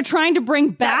idea what they're trying to bring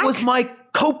back? That was my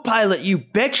co-pilot, you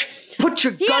bitch. Put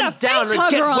your gun down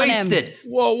or get wasted.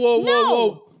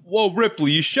 Whoa,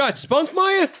 Ripley, you shot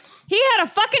Spunkmeyer? He had a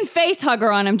fucking face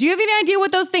hugger on him. Do you have any idea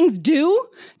what those things do?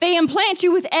 They implant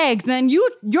you with eggs, then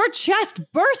your chest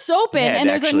bursts open, and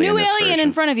there's a new alien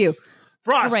in front of you.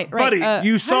 Frost, buddy,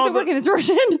 you saw how does it work in this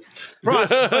version?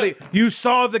 Frost, buddy, you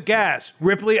saw the gas.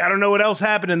 Ripley, I don't know what else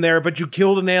happened in there, but you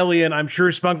killed an alien. I'm sure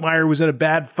Spunkmeyer was in a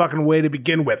bad fucking way to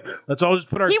begin with. Let's all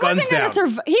just put our guns down. He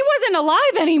wasn't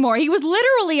alive anymore. He was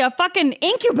literally a fucking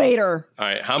incubator. All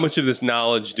right, how much of this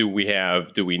knowledge do we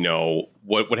have? Do we know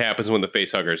what happens when the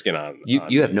facehuggers get on? You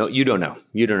don't know. You don't know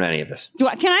any of this.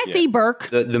 Can I see Burke?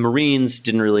 The Marines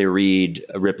didn't really read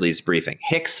Ripley's briefing.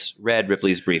 Hicks read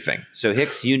Ripley's briefing. So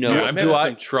Hicks, you know. I'm having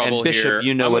some trouble and Bishop, here.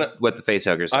 you know what the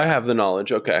facehuggers are. I have the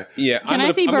knowledge. Okay. Yeah. Can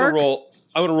I see Burke?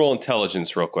 I'm gonna roll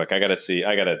intelligence real quick. I gotta see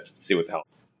what the hell.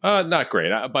 Not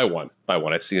great. By one.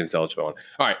 I see intelligence by one.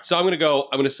 All right. So I'm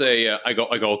gonna say. I go.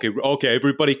 Okay.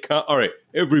 Everybody,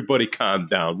 everybody, calm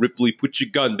down. Ripley, put your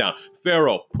gun down.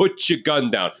 Pharaoh, put your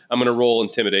gun down. I'm gonna roll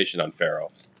intimidation on Pharaoh.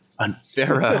 On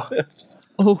Pharaoh.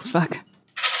 Oh fuck.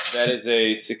 That is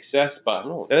a success by.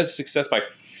 No, that is a success by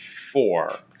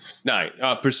 4. 9.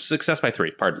 Success by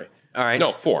 3. Pardon me. All right.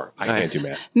 No, 4. I can't do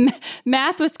math.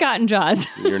 Math with Scott and Jaws.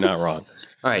 You're not wrong.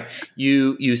 All right,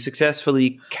 you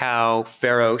successfully cow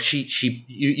Pharaoh.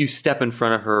 You step in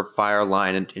front of her fire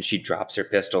line and she drops her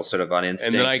pistol sort of on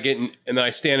instinct. And then I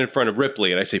stand in front of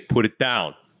Ripley and I say, "Put it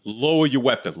down. Lower your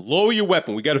weapon. Lower your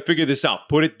weapon. We got to figure this out.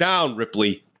 Put it down,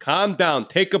 Ripley. Calm down.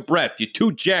 Take a breath. You're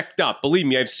too jacked up. Believe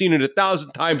me, I've seen it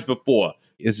 1,000 times before."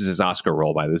 This is his Oscar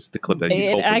role. This is the clip that he's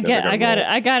hoping. I got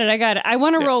it. I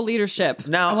want to roll leadership.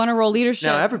 Now, I want to roll leadership.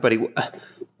 Now, everybody.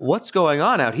 What's going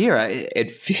on out here?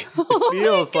 It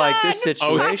feels like this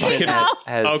situation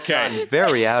has gotten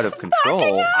very out of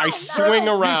control. I swing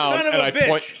around and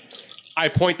I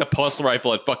point the pulse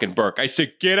rifle at fucking Burke. I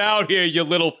said, "Get out here, you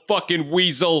little fucking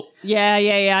weasel." Yeah.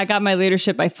 I got my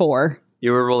leadership by 4.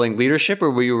 You were rolling leadership, or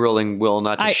were you rolling will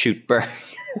not to shoot Burke?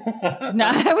 No,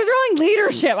 I was rolling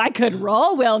leadership. I could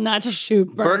roll will not to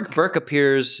shoot Burke. Burke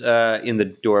appears in the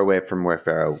doorway from where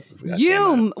Pharaoh came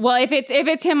out. Well, if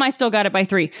it's him, I still got it by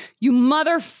 3. You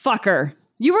motherfucker!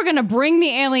 You were gonna bring the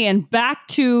alien back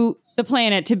to the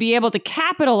planet to be able to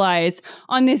capitalize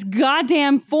on this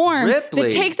goddamn form that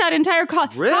takes out entire How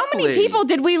many people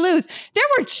did we lose? There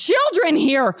were children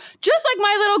here, just like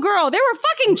my little girl. There were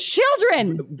fucking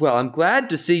children. Well, I'm glad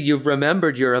to see you've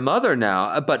remembered you're a mother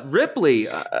now. But Ripley,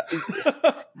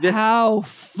 how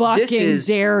fucking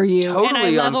dare you? Totally and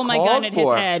I level my gun at his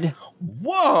head.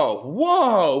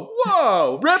 Whoa,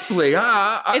 Ripley!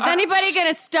 Is anybody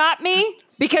gonna stop me?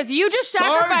 Because you just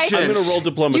sacrificed. I'm going to roll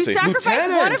diplomacy. You sacrificed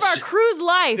one of our crew's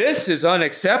life. This is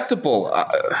unacceptable.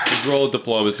 Roll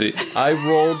diplomacy. I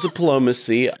rolled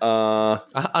diplomacy.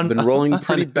 I've been rolling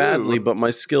pretty badly, but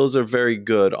my skills are very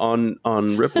good on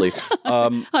Ripley.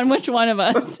 On which one of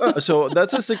us? So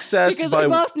that's a success. Because we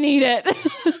both need it.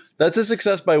 That's a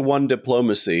success by 1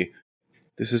 diplomacy.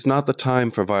 This is not the time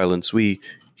for violence. We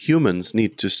humans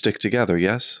need to stick together.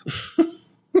 Yes.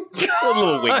 A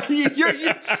little wink.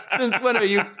 Since when are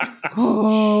you?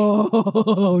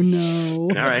 Oh no!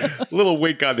 All right, a little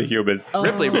wink on the humans.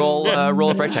 Ripley, roll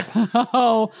a fright check.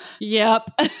 Oh, yep.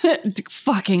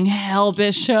 Fucking hell,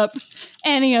 Bishop.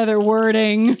 Any other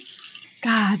wording?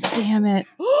 God damn it!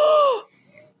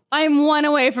 I'm 1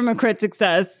 away from a crit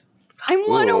success. I'm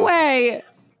 1 away.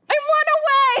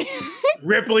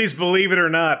 Ripley's Believe It or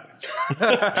Not.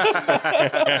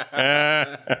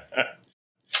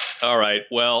 All right.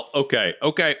 Well, okay.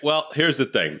 Well, here's the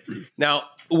thing. Now,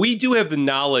 we do have the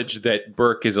knowledge that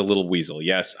Burke is a little weasel.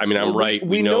 Yes. I mean, I'm right.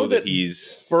 We know that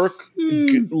he's... Burke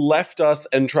left us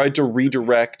and tried to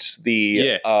redirect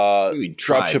the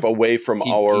dropship away from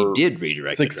our... He did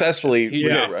redirect successfully.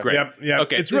 Yep.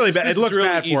 Okay, it's really bad. It looks really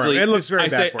bad for him. It looks very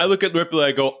bad for him. I look at Ripley.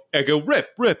 I go, Rip.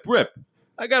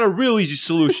 I got a real easy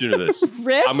solution to this.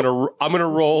 Rip? I'm gonna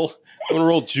roll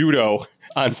judo.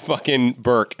 on fucking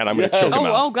Burke, and I'm going to choke him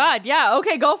out. Oh God, yeah.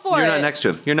 Okay, go for it. You're not next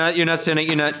to him. You're not standing.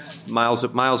 You're not miles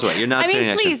away. You're not standing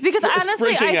next to him. Please, because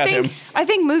honestly, I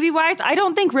think movie wise, I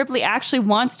don't think Ripley actually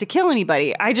wants to kill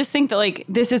anybody. I just think that like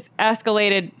this is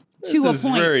escalated to a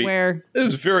point where this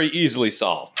is very easily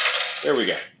solved. There we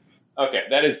go. Okay,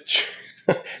 that is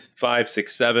 5,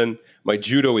 6, 7. My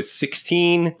judo is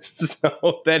 16,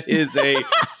 so that is a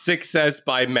success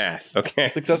by math. Okay,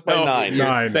 Success by 9.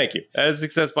 9. Thank you. That is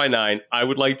success by 9. I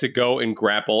would like to go and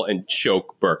grapple and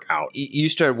choke Burke out. You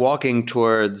start walking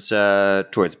towards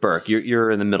Burke.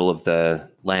 You're in the middle of the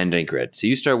landing grid, so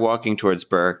you start walking towards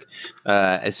Burke.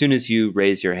 As soon as you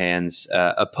raise your hands,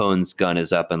 Apone's gun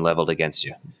is up and leveled against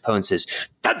you. Apone says,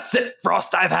 "That's it,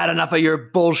 Frost. I've had enough of your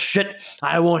bullshit.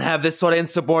 I won't have this sort of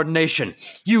insubordination.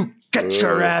 You get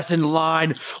your ass in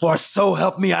line, or so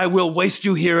help me, I will waste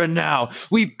you here and now.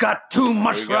 We've got too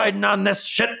much riding on this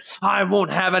shit. I won't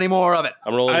have any more of it."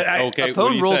 I'm rolling. Okay,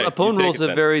 Apone rolls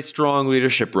a very strong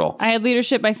leadership roll. I had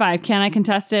leadership by 5. Can I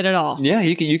contest it at all? Yeah,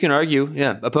 you can argue.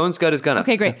 Yeah, Apone's got his gun up.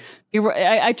 Okay, great.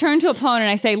 I turn to Apone and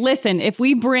I say, listen, if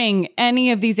we bring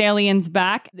any of these aliens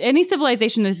back, any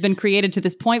civilization that has been created to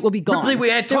this point will be gone. Ripley, we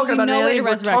ain't talking about an alien.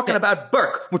 We're talking about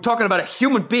Burke. We're talking about a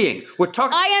human being.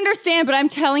 I understand, but I'm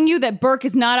telling you that Burke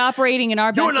is not operating in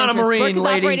our best You're not interest. a Marine,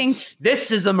 Burke lady.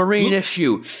 This is a Marine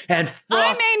issue. And Frost,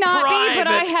 I may not be, but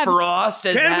I have... Frost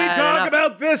has Can we talk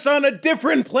about this on a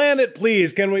different planet,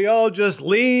 please? Can we all just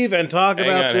leave and talk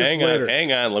about this later?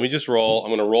 Hang on. Let me just roll. I'm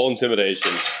going to roll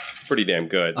intimidation. It's pretty damn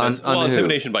good. On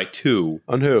intimidation by 2.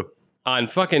 On who? On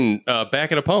fucking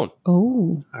back at Apone.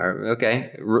 Oh.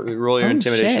 Okay. Roll your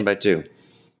intimidation by 2. Okay,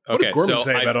 What does Gorman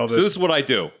say about all this? So this is what I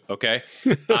do, okay?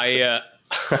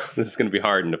 This is going to be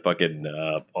hard in the fucking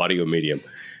audio medium.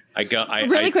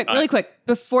 Really quick.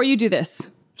 Before you do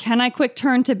this, can I quick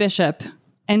turn to Bishop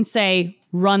and say,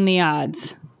 run the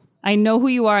odds? I know who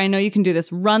you are. I know you can do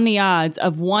this. Run the odds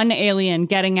of one alien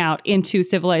getting out into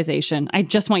civilization. I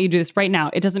just want you to do this right now.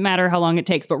 It doesn't matter how long it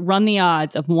takes, but run the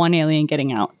odds of one alien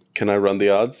getting out. Can I run the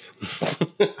odds?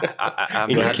 I'm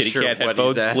You know, not kitty sure cat what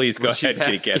headphones? he's Please go what ahead, she's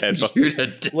kitty cat asking headphones. you to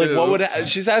do. Like, what would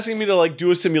she's asking me to like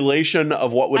do a simulation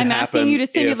of what would happen? I'm asking you to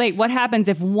simulate what happens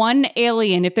if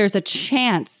if there's a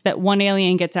chance that one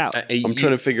alien gets out. I'm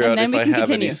trying to figure out if I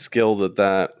have any skill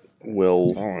that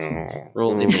will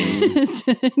roll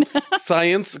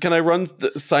science. Can I run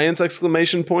the science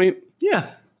exclamation point?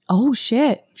 Yeah. Oh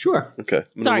shit! Sure. Okay.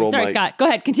 Sorry, Scott. Go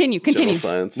ahead. Continue.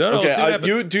 Science. No. Okay.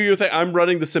 You do your thing. I'm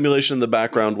running the simulation in the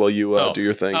background while you do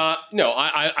your thing. No,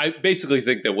 I basically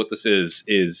think that what this is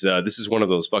this is one of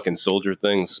those fucking soldier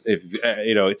things. If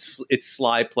it's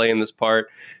Sly playing this part.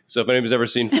 So if anybody's ever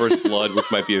seen First Blood,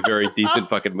 which might be a very decent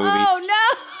fucking movie. Oh no!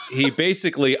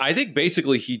 I think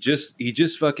he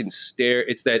just fucking stare.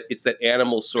 It's that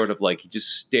animal sort of like he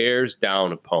just stares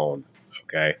down Apone.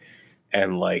 Okay,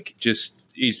 and like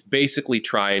he's basically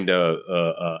trying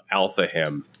to alpha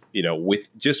him,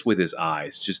 with his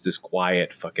eyes, just this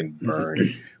quiet fucking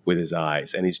burn with his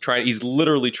eyes. And he's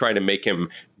literally trying to make him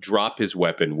drop his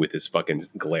weapon with his fucking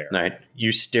glare. Right.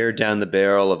 You stare down the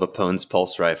barrel of Apone's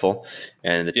pulse rifle,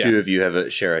 and the two of you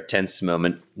share a tense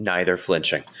moment, neither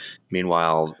flinching.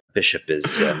 Meanwhile, Bishop is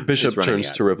Bishop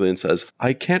turns to Ripley and says,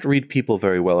 "I can't read people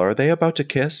very well. Are they about to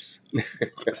kiss?"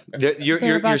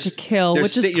 They're about to kill,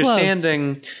 which is you're close.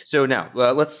 standing. So now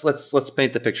let's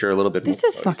paint the picture a little bit. This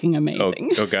is fucking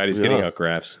amazing. Oh God, he's getting out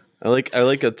graphs. I like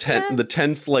the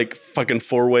tense like fucking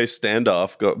 4-way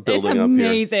standoff building up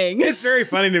here. It's amazing. It's very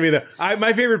funny to me though.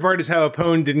 My favorite part is how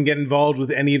Apone didn't get involved with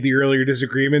any of the earlier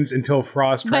disagreements until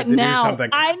Frost tried to do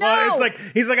something. I know.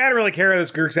 He's like, I don't really care how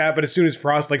this works out, but as soon as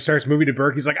Frost starts moving to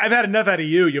Burke, he's like, I've had enough out of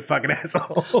you fucking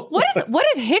asshole. What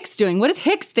is Hicks doing? What is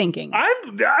Hicks thinking?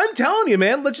 I'm telling you,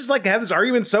 man. Let's just have this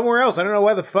argument somewhere else. I don't know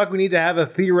why the fuck we need to have a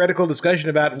theoretical discussion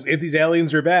about if these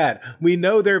aliens are bad. We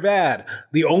know they're bad.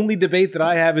 The only debate that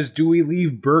I have is, do we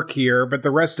leave Burke here, but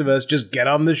the rest of us just get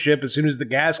on the ship as soon as the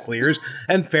gas clears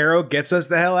and Pharaoh gets us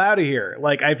the hell out of here?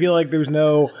 I feel like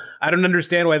I don't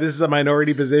understand why this is a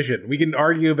minority position. We can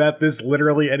argue about this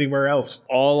literally anywhere else.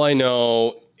 All I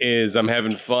know is I'm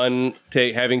having fun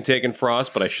having taken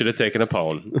Frost, but I should have taken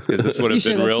Apone because this would have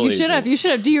been real easy. You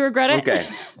should have. Do you regret it? Okay.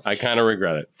 I kind of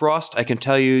regret it. Frost, I can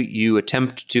tell you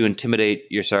attempt to intimidate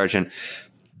your sergeant,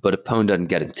 but Apone doesn't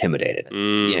get intimidated.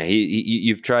 Yeah,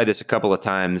 you've tried this a couple of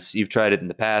times. You've tried it in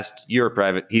the past. You're a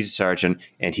private. He's a sergeant,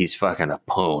 and he's fucking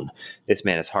Apone. This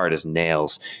man is hard as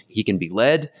nails. He can be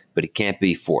led, but he can't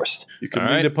be forced. You can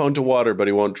lead Apone to water, but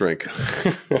he won't drink.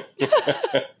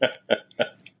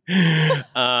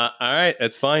 All right,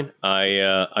 that's fine.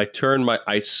 I turn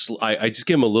I just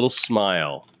give him a little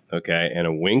smile, okay, and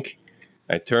a wink.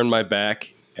 I turn my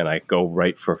back and I go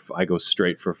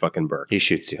straight for fucking Burke. He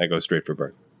shoots you. I go straight for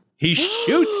Burke. He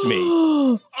shoots me.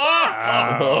 Oh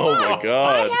my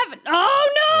god. I haven't. Oh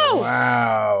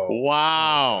no!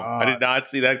 Wow. I did not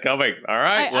see that coming. All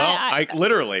right. I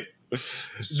literally.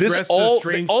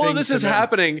 All of this is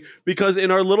happening because in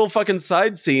our little fucking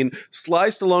side scene, Sly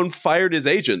Stallone fired his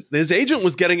agent. His agent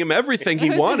was getting him everything he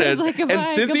wanted, and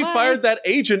since he fired that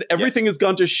agent, everything has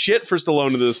gone to shit for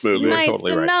Stallone in this movie. Nice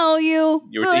totally to right. know you.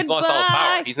 He's lost all his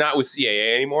power. He's not with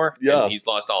CAA anymore. Yeah, and he's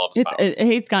lost all of his power.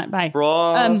 It's gone by.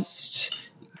 Frost,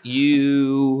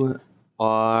 you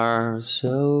are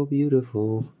so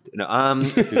beautiful. No,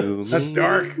 That's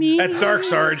dark. That's dark,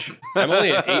 Sarge. I'm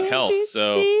only at 8 health,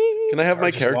 so can I have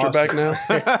my character back now?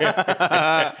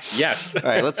 yes. All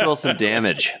right, let's roll some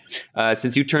damage.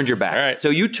 Since you turned your back. All right. So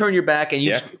you turn your back and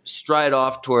you stride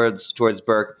off towards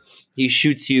Burke. He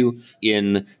shoots you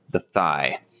in the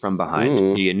thigh from behind.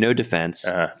 Ooh. You get no defense.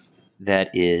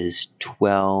 That is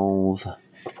 12.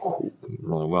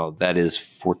 Well, that is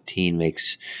 14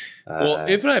 makes... well,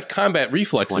 if I have combat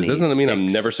reflexes, doesn't that mean I'm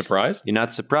 26. never surprised? You're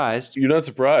not surprised. You're not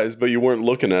surprised, but you weren't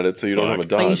looking at it, so you don't have a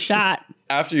But you dodge. shot.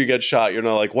 After you get shot, you're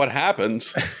not like, what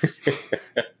happened?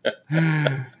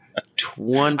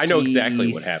 27 I know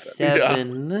exactly what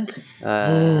happened.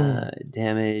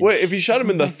 Damage. Wait, if you shot him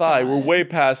in the thigh, we're way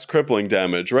past crippling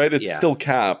damage, right? It's still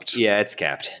capped. Yeah, it's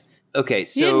capped. Okay, didn't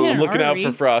so hit I'm looking out Artery.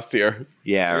 for Frost here.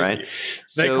 yeah, right.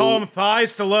 They call him Thigh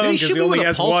Stallone Did he because shoot he me with only a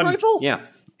has pulse one. rifle? Yeah,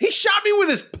 He shot me with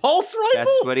his pulse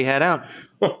rifle? that's what he had out.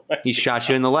 He shot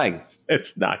you in the leg.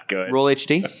 It's not good. Roll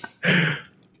HD.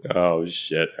 Oh,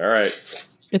 shit. All right.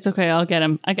 It's okay. I'll get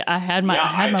him. I had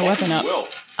my weapon up.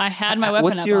 I had my weapon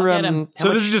What's up. your I'll get him. how So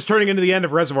much, this is just turning into the end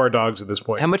of Reservoir Dogs at this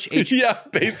point. how much HP? Yeah,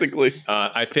 basically.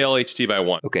 I fail HT by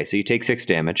 1. Okay, so you take 6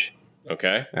 damage.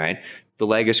 Okay. All right, the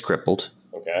leg is crippled,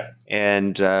 Okay.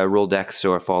 and roll dex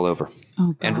or fall over,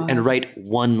 Oh, God. and write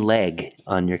 1 leg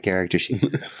on your character sheet.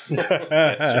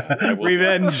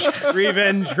 Revenge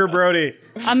for Brody.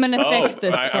 I'm gonna fix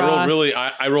this.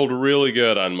 I rolled really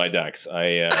good on my decks.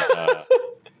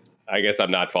 I guess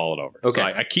I'm not falling over. Okay. So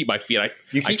I keep my feet. I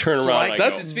keep turn around. sliding. And I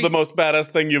That's go. the most badass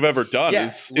thing you've ever done Yeah,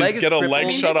 is leg is get a leg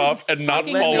crippled. shut off and not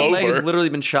fall Your leg has over. literally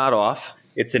been shot off.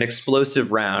 It's an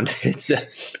explosive round.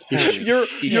 You're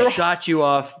he shot you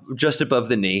off just above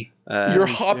the knee. You're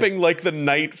hopping like the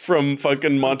knight from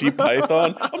fucking Monty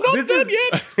Python. I'm not dead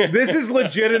yet. This is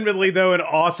legitimately though an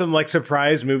awesome like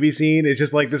surprise movie scene. It's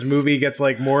just like this movie gets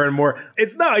like more and more.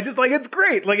 It's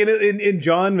great. Like in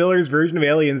John Miller's version of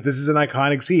Aliens, this is an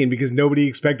iconic scene because nobody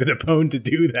expected Apone to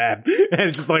do that, and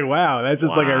it's just like wow, that's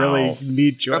just like a really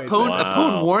neat choice.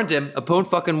 Apone warned him. Apone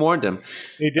fucking warned him.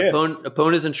 He did.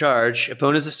 Apone is in charge.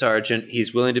 Apone is a sergeant.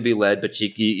 He's willing to be led, but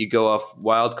you go off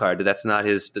wild card. That's not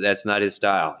his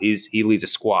style. He leads a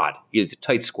squad. He's a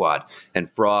tight squad, and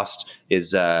Frost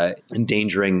is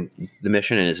endangering the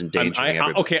mission and is endangering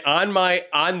everybody. Okay, on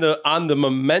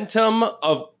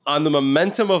the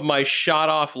momentum of my shot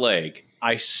off leg,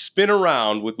 I spin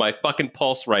around with my fucking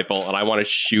pulse rifle and I want to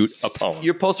shoot Apone.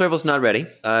 Your pulse rifle's not ready.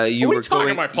 You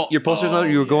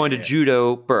were going to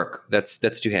judo Burke. That's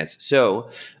 2 hands. So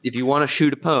if you want to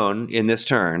shoot Apone in this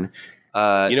turn,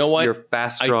 you know what? You're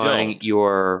fast drawing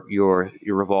your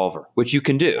revolver, which you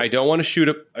can do. I don't want to shoot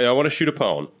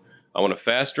Apone. I want to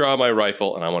fast draw my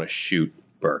rifle and I want to shoot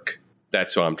Burke.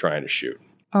 That's what I'm trying to shoot.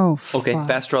 Oh, fuck. Okay,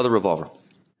 fast draw the revolver.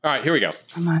 All right, here we go.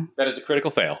 Come on. That is a critical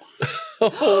fail.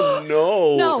 Oh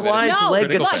no! No, Sly's leg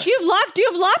gets- What? Do you have luck? Do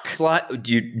you have luck?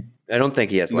 I don't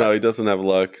think he has luck. No, he doesn't have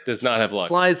luck. Does not have luck.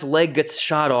 Sly's leg gets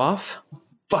shot off.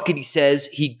 Fuck it, he says.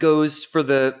 He goes for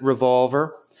the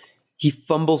revolver. He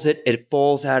fumbles it. It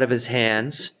falls out of his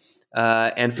hands.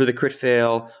 And for the crit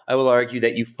fail, I will argue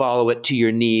that you follow it to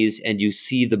your knees and you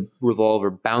see the revolver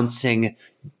bouncing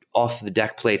off the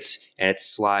deck plates and it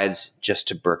slides just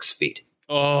to Burke's feet.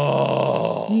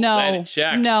 Oh No. That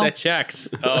checks. No. That checks.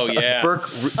 Oh yeah. Burke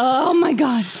Oh my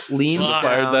God. leans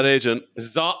Fired down. that agent. This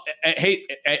is all. Hey,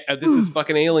 this is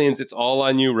fucking Aliens. It's all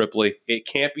on you, Ripley. It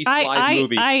can't be Sly's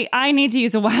movie. I need to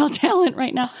use a wild talent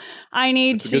right now. I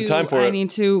need It's to. a good time for I it. need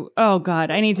to. Oh God!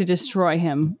 I need to destroy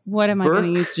him. What am I going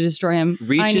Burke to use to destroy him?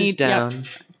 reaches down,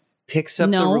 picks up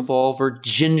the No. revolver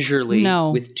gingerly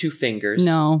No. with 2 fingers,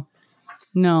 No.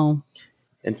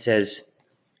 and says,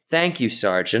 "Thank you,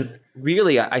 Sergeant.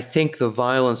 Really, I think the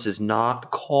violence is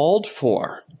not called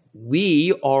for.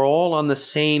 We are all on the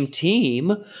same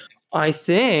team, I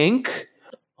think.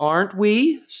 Aren't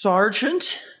we,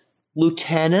 Sergeant?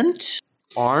 Lieutenant?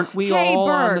 Aren't we Hey, all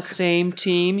on the Burke. same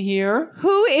team here?"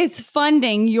 Who is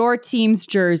funding your team's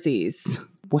jerseys?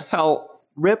 Well,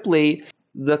 Ripley,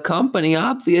 the company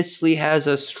obviously has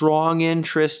a strong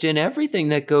interest in everything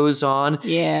that goes on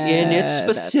in its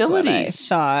facilities.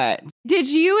 That's what I thought. Did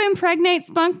you impregnate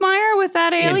Spunkmeyer with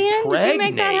that alien? Did you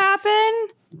make that happen?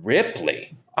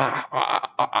 Ripley.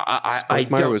 I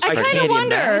was can't kinda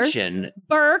wonder, imagine.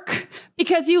 Burke,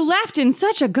 because you left in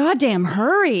such a goddamn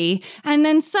hurry, and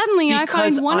then suddenly I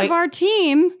find one of our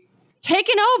team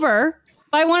taken over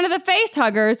by one of the face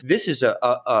huggers. This is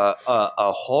a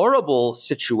horrible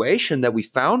situation that we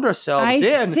found ourselves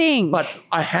in. But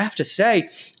I have to say,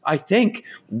 I think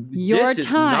this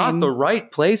is not the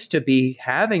right place to be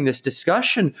having this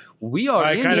discussion. We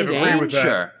are in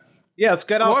danger. Yeah, let's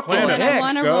get off planet.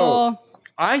 Let's go.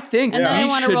 I think and then I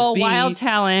want to roll wild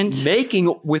talent,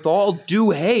 making with all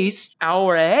due haste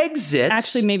our exits.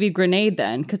 Actually, maybe grenade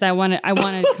then, because I want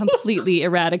to completely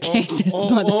eradicate this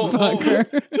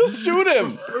motherfucker. Just shoot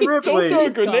him. Don't throw a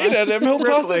grenade at him. He'll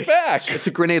toss it back. It's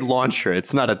a grenade launcher.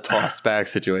 It's not a toss back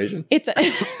situation.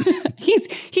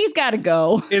 He's got to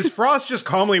go. Is Frost just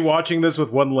calmly watching this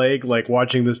with one leg, like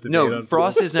watching this debate? No,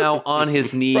 Frost is now on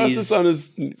his knees. Frost is on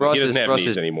his. He doesn't have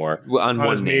knees anymore. On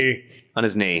one knee. On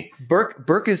his knee.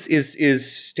 Burke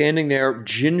is standing there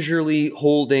gingerly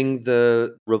holding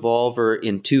the revolver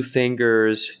in two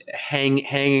fingers,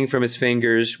 hanging from his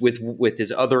fingers with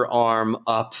his other arm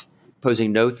up,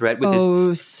 posing no threat.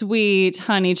 Sweet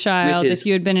honey child. If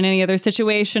you had been in any other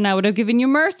situation, I would have given you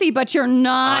mercy, but you're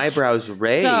not. Eyebrows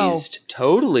raised.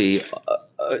 Totally.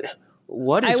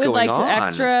 What is going on? I would like to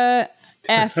extra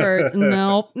effort.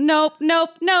 Nope.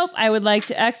 I would like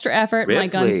to extra effort Ripley. My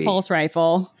gun's pulse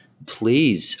rifle.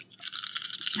 Please,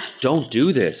 don't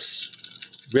do this.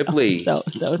 Ripley. So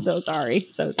sorry.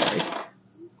 So sorry.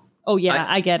 Oh, yeah,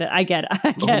 I get it.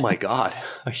 Oh, my God.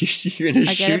 You're going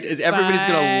to shoot? Everybody's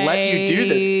going to let you do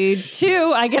this.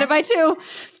 2. I get it by 2.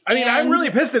 I mean, I'm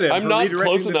really pissed at him. I'm not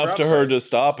close enough to her to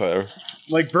stop her.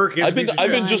 Like Burke is. I've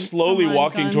been just slowly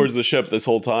walking towards the ship this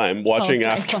whole time, watching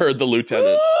after the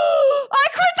lieutenant. I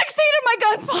crit succeeded my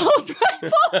gun's pulse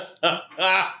rifle.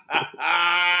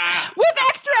 With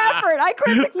extra effort, I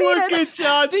crit succeeded. Look at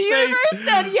John's face. The universe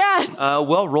said yes.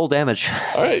 Well, roll damage.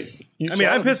 All right.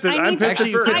 I'm pissed at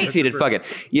Actually, you crit succeeded. Fuck it.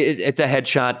 It's a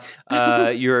headshot.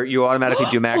 You automatically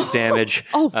do max damage.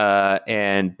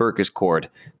 And Burke is cored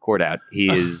out. He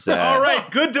is. All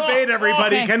right. Good debate,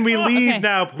 everybody. Okay. Can we leave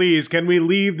now, please? Can we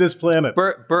leave this planet?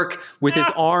 Burke, with his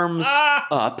arms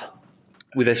up,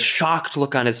 with a shocked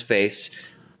look on his face,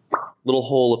 little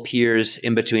hole appears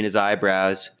in between his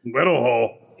eyebrows. Little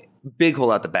hole. Big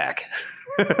hole out the back.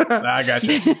 I got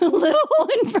you. Little hole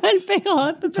in front, big hole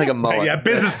at the back. It's like a mullet. Yeah,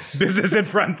 business in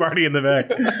front, party in the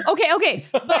back. Okay.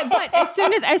 But as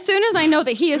soon as I know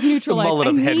that he is neutralized, mullet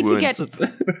of head wounds.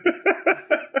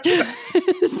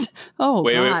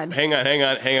 Wait, hang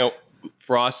on.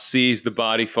 Frost sees the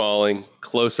body falling,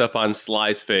 close up on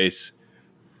Sly's face.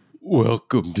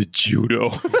 Welcome to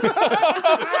judo.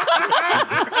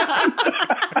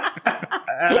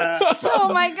 Oh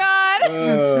my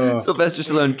God. Sylvester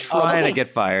Stallone trying to get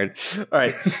fired. All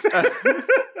right.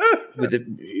 With a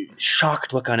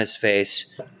shocked look on his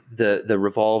face, the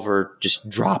revolver just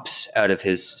drops out of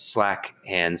his slack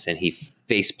hands and he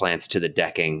face plants to the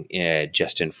decking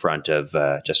just in front of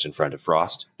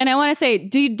Frost. And I want to say,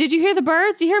 did you hear the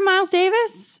birds? Did you hear Miles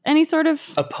Davis? Any sort of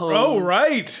Apone? Oh,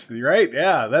 right.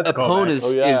 Yeah, that's Apone is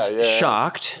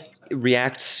shocked,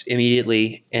 reacts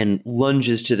immediately, and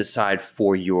lunges to the side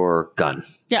for your gun.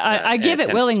 Yeah, I give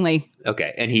it willingly.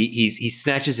 Okay, and he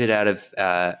snatches it out of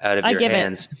your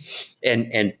hands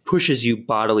and pushes you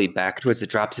bodily back towards the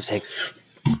dropship, saying,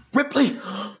 "Ripley,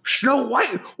 Snow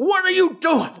White, what are you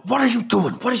doing? What are you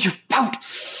doing? What are you about?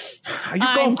 Are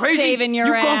you going crazy? Saving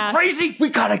your ass. Going crazy? We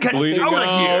gotta get out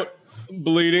of here."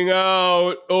 Bleeding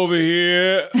out over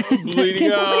here. Bleeding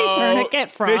Can somebody turn it? Get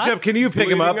Frost. Bishop, can you pick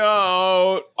him up?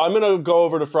 Out. I'm going to go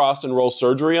over to Frost and roll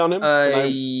surgery on him.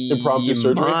 Impromptu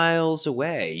surgery. Miles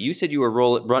away. You said you were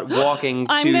walking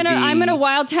I'm gonna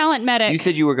wild talent medic. You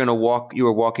said you were going to walk. You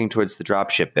were walking towards the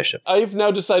dropship, Bishop. I've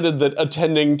now decided that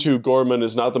attending to Gorman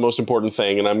is not the most important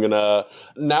thing, and I'm going to,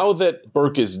 now that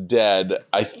Burke is dead,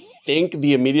 I think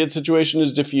the immediate situation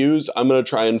is diffused. I'm going to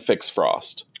try and fix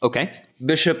Frost. Okay.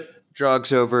 Bishop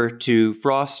jogs over to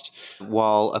Frost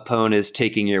while Apone is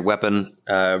taking your weapon,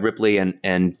 Ripley,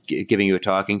 and giving you a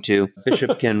talking to.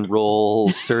 Bishop can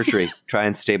roll surgery, try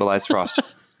and stabilize Frost,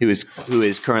 who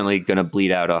is currently going to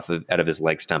bleed out of his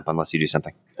leg stump unless you do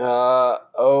something. I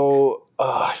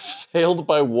failed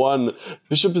by 1.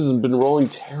 Bishop has been rolling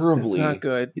terribly. It's not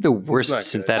good. You're the worst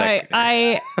synthetic.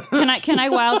 Can I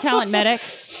wild talent medic?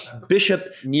 Bishop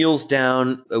kneels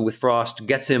down with Frost,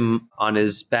 gets him on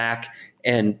his back,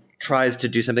 and tries to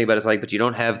do something about his leg, but you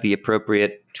don't have the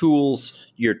appropriate tools.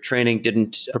 Your training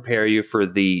didn't prepare you for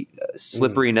the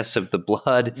slipperiness of the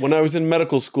blood. When I was in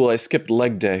medical school, I skipped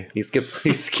leg day. He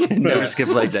never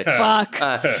skipped leg day. Fuck.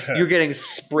 You're getting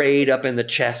sprayed up in the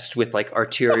chest with like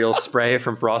arterial spray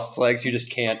from Frost's legs. You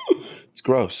just can't. It's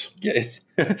gross. Yeah,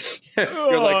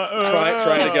 you're like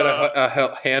trying to get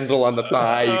a handle on the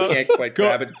thigh. You can't quite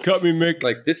grab it. Cut me, Mick.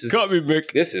 Like this is Cut me,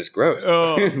 Mick. This is gross.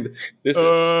 This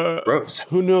is gross.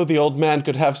 Who knew the old man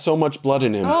could have so much blood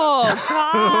in him? Oh,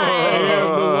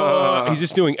 God. He's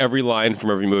just doing every line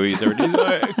from every movie he's ever done.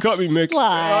 Cut me, Mick.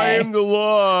 Sly. I am the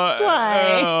law.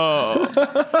 Sly.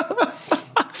 Oh.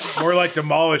 More like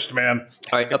Demolished Man.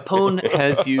 All right, Apone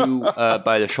has you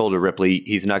by the shoulder, Ripley.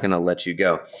 He's not going to let you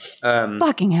go.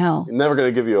 Fucking hell. Never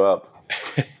gonna give you up.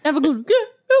 Never gonna get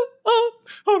up.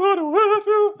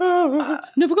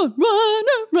 Never gonna run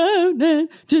around and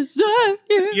desert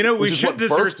you. You know, we Which is should what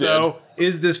desert, Burke did. though,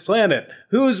 is this planet.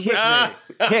 Who's with me?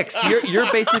 Hicks,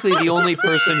 you're basically the only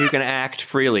person who can act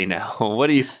freely now. What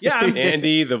do you? Yeah, I'm,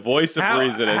 Andy, the voice of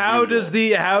reason. how does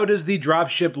the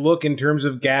dropship look in terms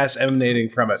of gas emanating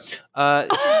from it?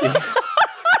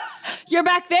 You're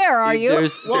back there, are you?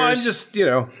 I'm just,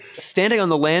 Standing on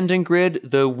the landing grid,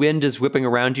 the wind is whipping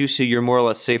around you, so you're more or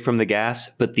less safe from the gas,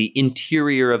 but the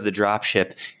interior of the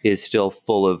dropship is still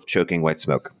full of choking white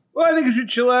smoke. Well, I think we should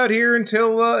chill out here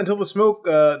until the smoke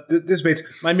dissipates.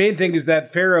 My main thing is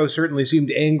that Pharaoh certainly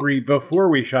seemed angry before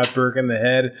we shot Burke in the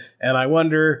head, and I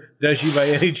wonder, does she by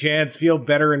any chance feel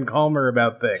better and calmer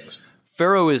about things?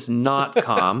 Pharaoh is not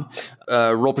calm.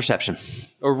 Roll perception.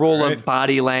 Or roll a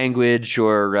body language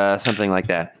or something like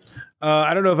that.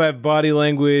 I don't know if I have body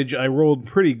language. I rolled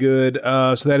pretty good.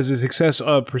 So that is a success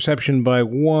of perception by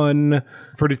 1.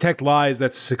 For detect lies,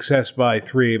 that's a success by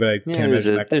 3, but I can't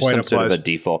imagine that there's quite some sort applies. of a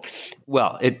default.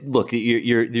 Well, look,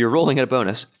 you're rolling at a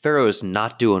bonus. Pharaoh is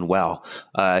not doing well.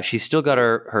 She's still got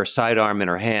her sidearm in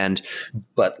her hand,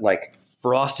 but like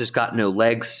Frost has got no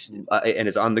legs and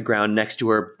is on the ground next to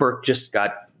her. Burke just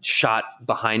got shot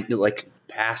behind, like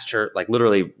past her, like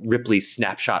literally Ripley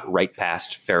snapshot right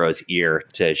past Pharaoh's ear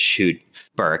to shoot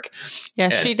Burke. Yeah,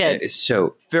 she did.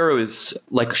 So Pharaoh is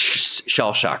like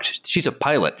shell shocked. She's a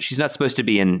pilot. She's not supposed to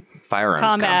be in firearms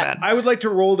combat. I would like to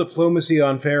roll diplomacy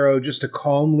on Pharaoh just to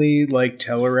calmly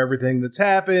tell her everything that's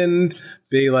happened.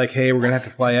 Be like, hey, we're gonna have to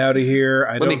fly out of here.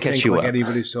 I don't think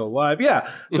anybody's still alive.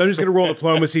 Yeah, so I'm just gonna roll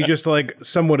diplomacy just to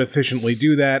somewhat efficiently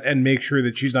do that and make sure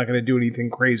that she's not gonna do anything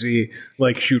crazy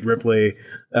like shoot Ripley,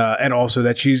 and also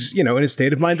that she's in a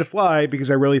state of mind to fly,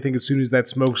 because I really think as soon as that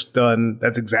smoke's done,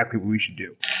 that's exactly what we should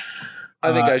do.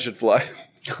 I think I should fly.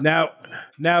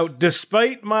 Now,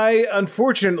 despite my,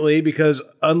 unfortunately, because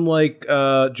unlike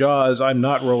Jaws, I'm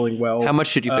not rolling well. How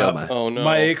much did you fail by? Oh no!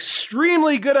 My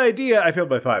extremely good idea, I failed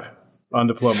by 5 on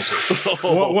diplomacy.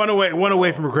 one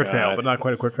away from a crit fail, but not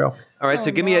quite a crit fail. All right, so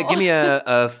give me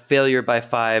a failure by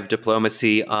 5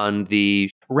 diplomacy on the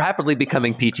rapidly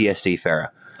becoming PTSD Pharaoh.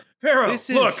 Pharaoh, This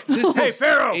look! is Hey,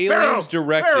 Pharaoh! Aliens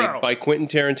directed Pharaoh! by Quentin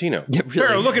Tarantino. It really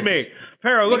Pharaoh, look at me!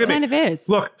 Pharaoh, look at me! Kind of is.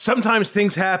 Look, sometimes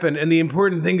things happen, and the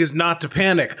important thing is not to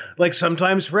panic. Like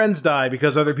sometimes friends die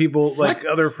because other people,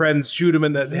 other friends, shoot them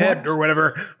in the head or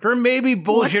whatever for maybe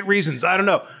bullshit reasons. I don't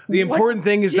know. The important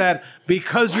thing is that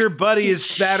because your buddy is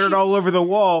spattered all over the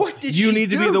wall, you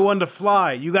need to be the one to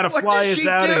fly. You got to fly us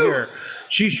out of here.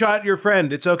 She shot your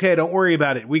friend. It's okay. Don't worry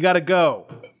about it. We got to go.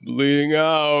 Bleeding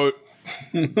out.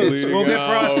 We'll get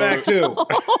Frost back too.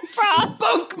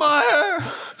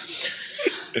 Spunkmeyer!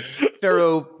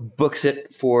 Pharaoh books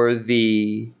it for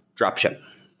the dropship.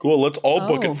 Cool, let's all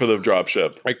book it for the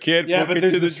dropship. I can't Yeah, book but it to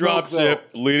there's the the smoke, dropship.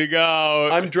 Bleeding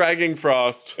out. I'm dragging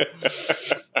Frost.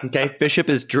 Okay, Bishop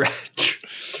is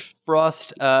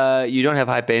Frost, you don't have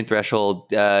high pain threshold.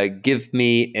 Give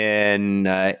me an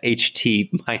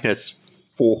HT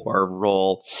 -4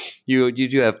 roll. You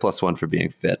do have +1 for being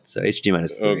fit, so HT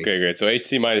 -3. Okay, great. So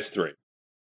HT -3.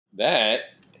 That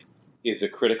is a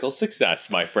critical success,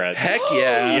 my friend. Heck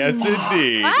yeah. Yes,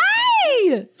 indeed.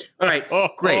 Hey! All right,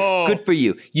 great. Good for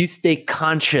you. You stay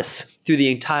conscious through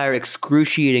the entire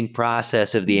excruciating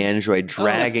process of the android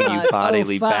dragging you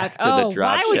bodily back to the dropship.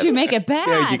 Why would you make it bad?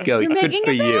 There you go. You're Good making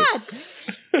for it you. bad.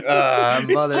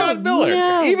 It's John Miller.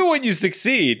 No. Even when you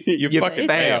succeed, you fucking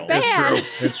fail. bad. It's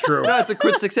true. It's true. No, it's a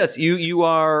crit success. You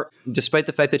are, despite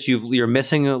the fact that you're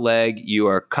missing a leg, you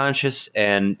are conscious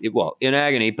and in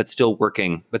agony, but still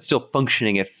working, but still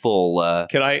functioning at full.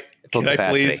 Can I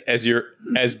capacity. please,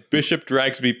 as Bishop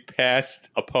drags me past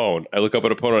Apone, I look up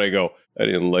at Apone and I go, I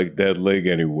didn't like that leg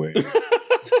anyway.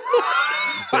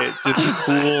 Say it just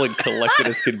cool and collected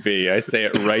as can be. I say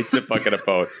it right to fucking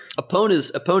Apone.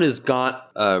 Apone has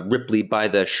got Ripley by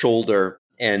the shoulder,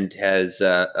 and has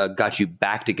got you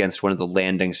backed against one of the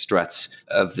landing struts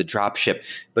of the dropship.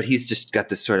 But he's just got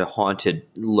this sort of haunted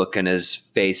look in his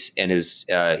face, and his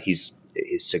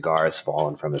cigar has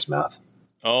fallen from his mouth.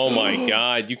 Oh my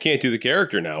God! You can't do the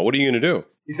character now. What are you going to do?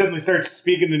 He suddenly starts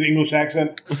speaking in an English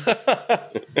accent.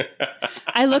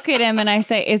 I look at him and I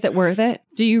say, is it worth it?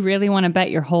 Do you really want to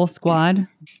bet your whole squad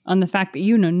on the fact that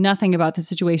you know nothing about the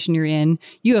situation you're in?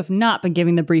 You have not been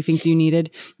giving the briefings you needed.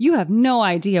 You have no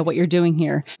idea what you're doing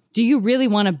here. Do you really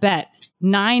want to bet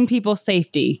 9 people's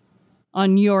safety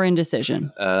on your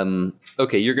indecision?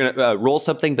 Okay, you're gonna roll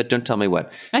something, but don't tell me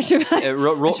what. I should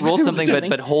roll something,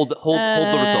 but hold the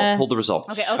result. Hold the result.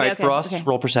 Okay. All right, Frost,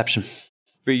 roll perception.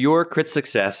 For your crit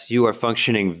success, you are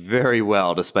functioning very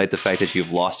well, despite the fact that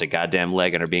you've lost a goddamn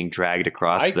leg and are being dragged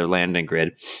across the landing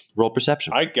grid. Roll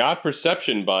perception. I got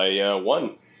perception by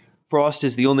 1. Frost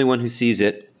is the only one who sees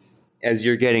it as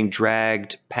you're getting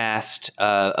dragged past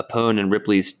Apone and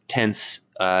Ripley's tense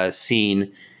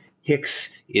scene.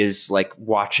 Hicks is like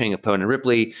watching Apone and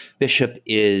Ripley. Bishop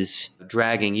is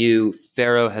dragging you.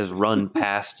 Pharaoh has run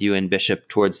past you and Bishop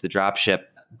towards the dropship,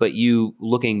 but you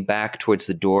looking back towards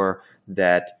the door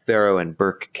that Pharaoh and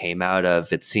Burke came out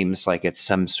of, it seems like it's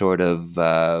some sort of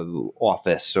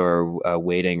office or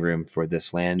waiting room for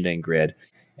this landing grid.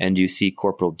 And you see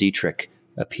Corporal Dietrich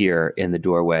appear in the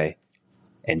doorway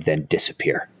and then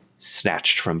disappear,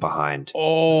 snatched from behind.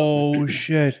 Oh,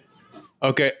 shit.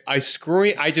 Okay, I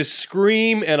just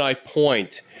scream and I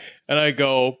point. And I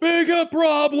go, bigger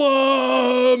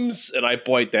problems! And I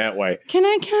point that way. Can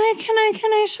I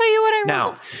show you what I Now,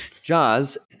 wrote?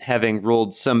 Jaws, having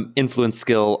rolled some influence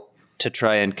skill to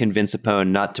try and convince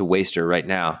Apone not to waste her right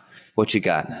now, what you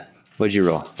got? What'd you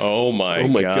roll? Oh my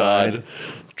God.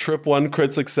 Trip 1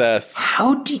 crit success.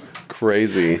 How do you...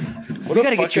 Crazy. What You a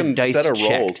gotta get your fucking dice set of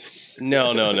checked. rolls.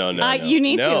 No. You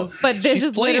need to, but this She's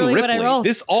is playing literally what I Ripley. rolled.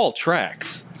 This all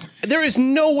tracks. There is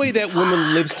no way that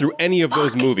woman lives through any of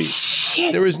those movies.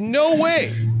 Shit. There is no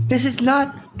way. This is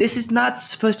not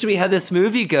supposed to be how this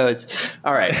movie goes.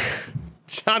 All right.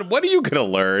 John, what are you going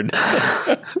to learn?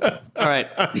 All right.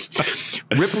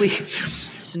 Ripley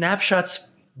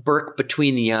snapshots Burke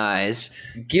between the eyes,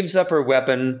 gives up her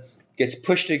weapon, gets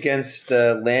pushed against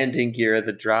the landing gear of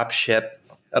the dropship.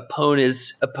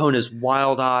 Apone is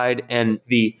wild-eyed, and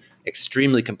the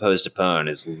extremely composed Apone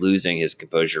is losing his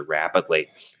composure rapidly.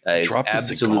 He's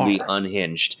absolutely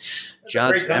unhinged.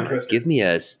 Jaws Vammer, give me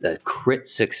a crit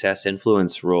success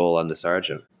influence roll on the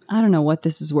sergeant. I don't know what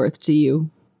this is worth to you.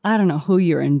 I don't know who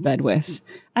you're in bed with.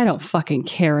 I don't fucking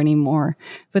care anymore.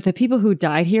 But the people who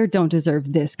died here don't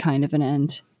deserve this kind of an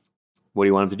end. What do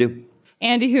you want him to do?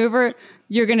 Andy Hoover,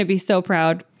 you're going to be so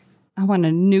proud. I want to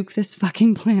nuke this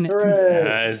fucking planet from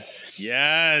space.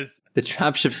 Yes. The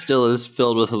dropship still is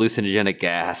filled with hallucinogenic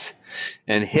gas.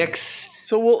 And Hicks...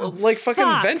 So we'll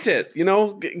fucking vent it,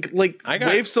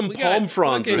 wave some palm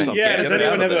fronds or something. Yeah, does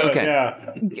anyone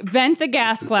have Vent the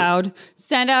gas cloud.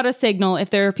 Send out a signal. If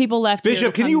there are people left here,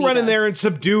 Bishop, can you run in there and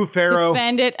subdue Pharaoh?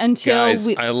 Defend it until Guys,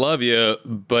 I love you,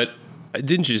 but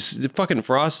didn't you fucking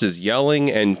Frost is yelling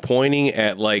and pointing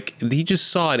at he just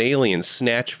saw an alien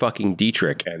snatch fucking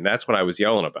Dietrich, and that's what I was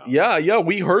yelling about. Yeah,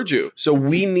 we heard you. So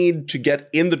we need to get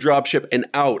in the dropship and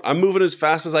out. I'm moving as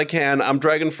fast as I can. I'm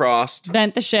dragging Frost.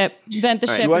 Vent the ship. Vent the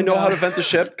ship. Do I know how to vent the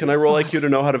ship? Can I roll IQ to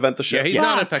know how to vent the ship? Yeah, he's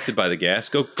not affected by the gas.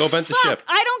 Go vent the ship.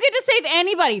 I don't get to save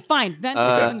anybody. Fine, vent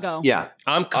the ship and go. Yeah.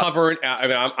 I'm covering.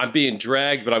 I'm being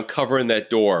dragged, but I'm covering that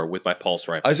door with my pulse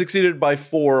rifle. I succeeded by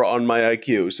 4 on my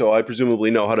IQ, so I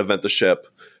presumably know how to vent the ship.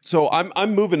 So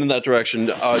I'm moving in that direction.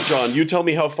 John, you tell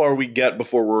me how far we get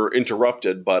before we're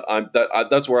interrupted, but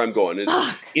that's where I'm going, is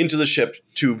into the ship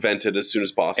to vent it as soon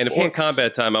as possible. And if in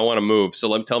combat time, I want to move,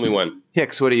 so tell me when.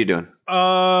 Hicks, what are you doing?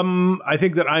 I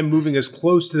think that I'm moving as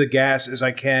close to the gas as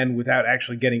I can without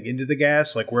actually getting into the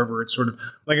gas, wherever it's sort of,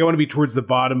 I want to be towards the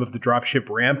bottom of the dropship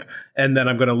ramp, and then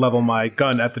I'm going to level my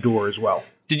gun at the door as well.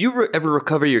 Did you ever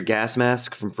recover your gas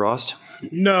mask from Frost?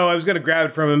 No, I was going to grab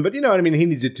it from him, but you know what I mean? He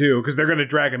needs it too, because they're going to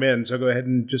drag him in, so go ahead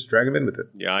and just drag him in with it.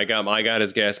 Yeah, I got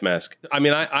his gas mask.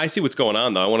 I see what's going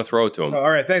on, though. I want to throw it to him. All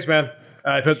right, thanks, man.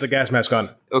 I put the gas mask on.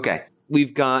 Okay.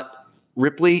 We've got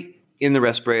Ripley in the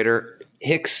respirator,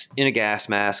 Hicks in a gas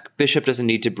mask, Bishop doesn't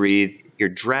need to breathe. You're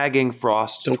dragging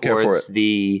Frost towards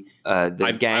the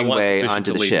gangway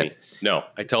onto the ship. No,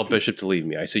 I tell Bishop to leave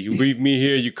me. I say, you leave me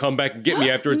here, you come back and get me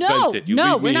after it's vented.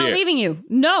 We're not leaving you.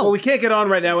 No. Well, we can't get on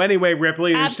right now anyway,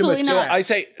 Ripley. There's Absolutely too much not.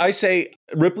 So I say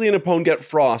Ripley and Apone get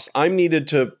Frost. I'm needed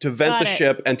to vent the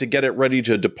ship and to get it ready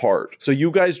to depart. So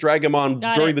you guys drag him on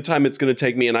during the time it's going to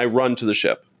take me, and I run to the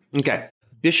ship. Okay.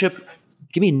 Bishop,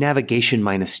 give me navigation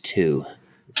 -2.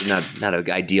 It's not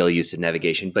an ideal use of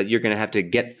navigation, but you're going to have to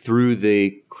get through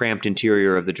the cramped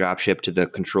interior of the dropship to the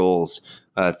controls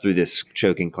through this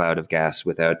choking cloud of gas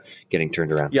without getting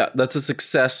turned around. Yeah, that's a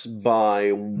success by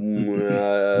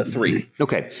 3.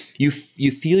 Okay, you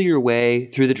feel your way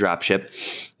through the dropship.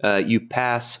 You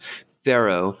pass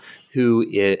Pharaoh, who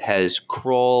has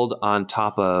crawled on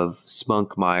top of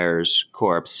Spunkmeyer's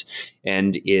corpse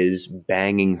and is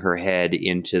banging her head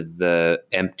into the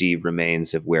empty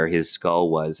remains of where his skull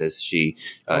was as she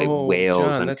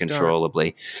wails John,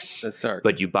 uncontrollably. That's dark.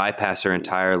 But you bypass her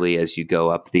entirely as you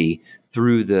go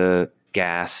through the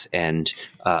gas and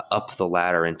up the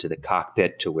ladder into the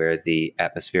cockpit to where the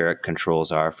atmospheric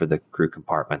controls are for the crew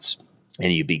compartments.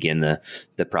 And you begin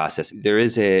the process. There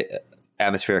is a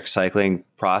atmospheric cycling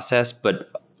process, but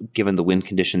given the wind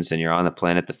conditions and you're on the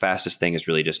planet, the fastest thing is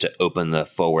really just to open the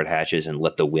forward hatches and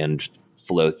let the wind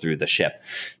flow through the ship.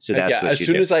 So that's what as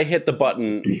soon as I hit the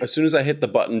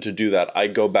button to do that, I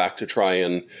go back to try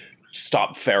and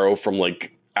stop Pharaoh from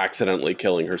accidentally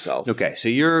killing herself. Okay, so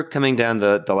you're coming down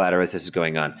the ladder as this is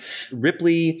going on.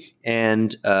 Ripley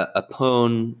and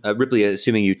Apone, Ripley,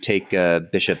 assuming you take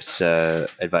Bishop's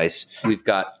advice, we've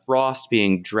got Frost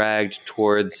being dragged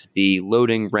towards the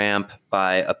loading ramp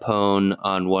by Apone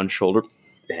on one shoulder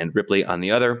and Ripley on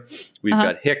the other. We've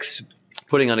got Hicks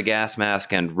putting on a gas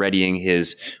mask and readying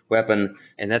his weapon,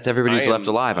 and that's everybody who's left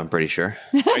alive, I'm pretty sure.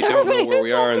 I don't know where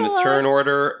we are in the turn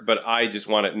order, but I just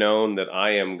want it known that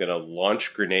I am going to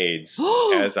launch grenades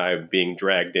as I'm being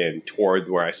dragged in toward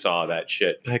where I saw that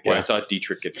shit, where I saw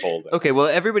Dietrich get pulled. Okay, well,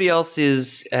 everybody else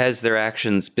has their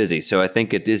actions busy, so I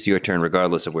think it is your turn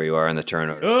regardless of where you are in the turn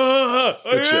order. I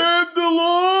am the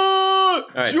law!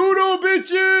 Right. Judo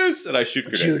bitches! And I shoot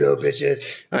grenades. Judo bitches.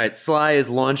 All right, Sly is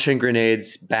launching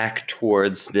grenades back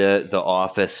towards the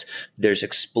office. There's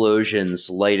explosions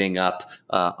lighting up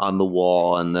on the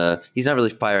wall, and he's not really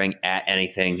firing at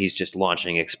anything. He's just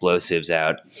launching explosives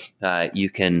out. You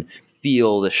can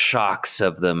feel the shocks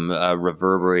of them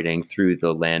reverberating through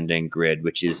the landing grid,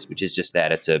 which is just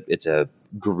that. It's a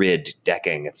grid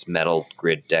decking. It's metal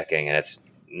grid decking, and it's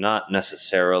not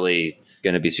necessarily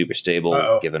going to be super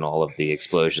stable given all of the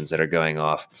explosions that are going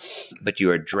off. But you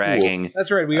are dragging. Cool.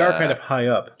 That's right. We are kind of high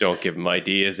up. Don't give him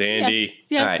ideas, Andy.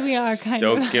 Yes, right. we are kind of.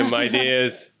 Don't give him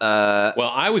ideas.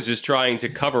 Well, I was just trying to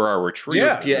cover our retreat.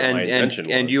 Yeah, my intention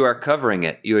was. and you are covering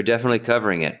it. You are definitely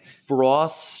covering it.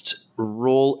 Frost,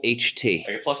 roll HT.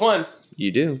 I get +1.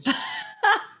 You do.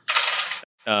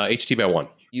 HT by 1.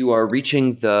 You are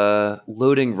reaching the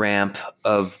loading ramp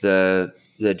of the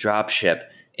dropship.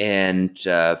 And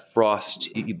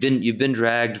Frost, you've been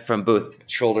dragged from both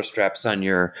shoulder straps on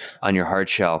your hard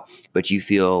shell, but you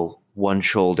feel one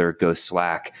shoulder go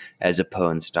slack as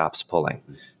Apone stops pulling,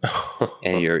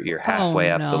 and you're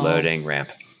halfway up the loading ramp.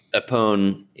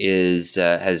 Apone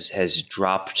has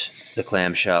dropped the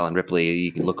clamshell, and Ripley,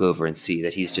 you can look over and see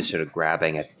that he's just sort of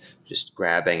grabbing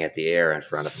at the air in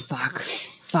front of him.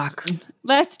 Fuck.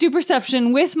 Let's do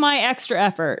perception with my extra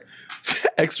effort.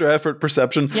 Extra effort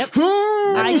perception. Yep.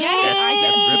 That's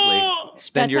Ripley.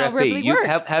 Spend That's your how FB. Ripley You works.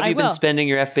 have you I been will. spending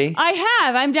your FB? I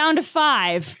have. I'm down to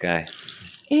 5. Okay.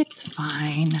 It's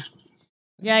fine.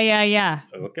 Yeah.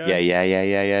 Okay.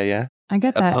 Yeah. I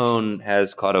get that. Apone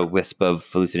has caught a wisp of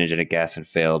hallucinogenic gas and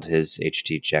failed his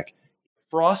HT check.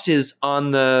 Frost is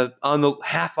on the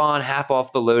half on, half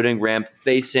off the loading ramp,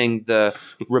 facing the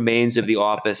remains of the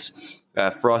office.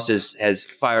 Frost has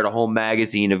fired a whole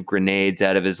magazine of grenades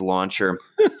out of his launcher.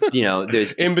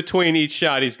 There's In between each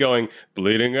shot, he's going,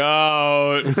 bleeding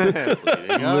out.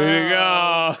 bleeding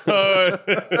out. well,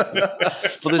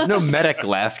 there's no medic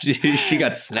left. She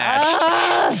got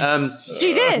snatched.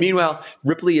 She did. Meanwhile,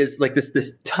 Ripley is like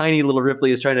this tiny little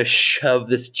Ripley is trying to shove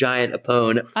this giant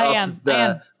Apone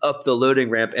up the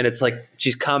loading ramp, and it's like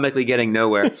she's comically getting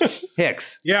nowhere.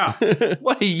 Hicks, Yeah.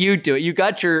 what are you doing? You've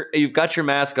got your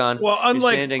mask on. Well, You're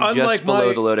standing just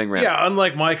below the loading ramp. Yeah,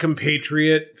 unlike my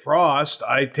compatriot Frost,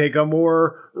 I take a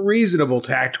more reasonable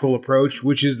tactical approach,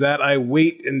 which is that I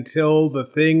wait until the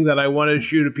thing that I want to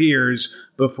shoot appears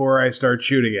before I start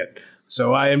shooting it.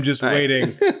 So I am just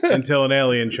waiting until an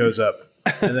alien shows up,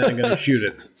 and then I'm going to shoot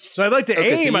it. So I'd like to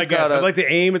aim, I guess. I'd like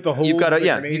to aim at the holes. You got to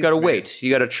made. wait.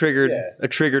 You got a triggered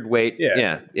wait.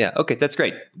 Yeah. Okay, that's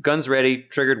great. Guns ready,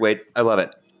 triggered wait. I love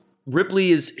it.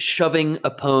 Ripley is shoving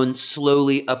Apone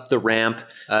slowly up the ramp.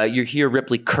 You hear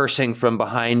Ripley cursing from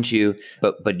behind you,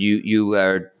 but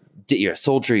you're a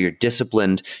soldier. You're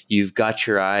disciplined. You've got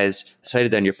your eyes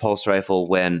sighted on your pulse rifle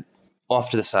when off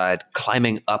to the side,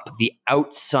 climbing up the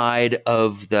outside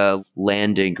of the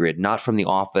landing grid, not from the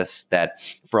office that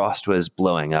Frost was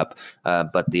blowing up,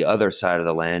 but the other side of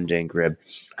the landing grid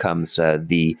comes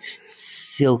the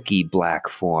silky black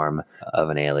form of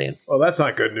an alien. Well, that's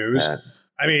not good news.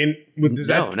 I mean, does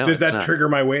that trigger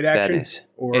my weight action?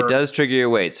 Or... It does trigger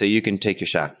your weight, so you can take your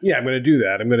shot. Yeah, I'm going to do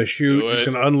that. I'm going to shoot. Just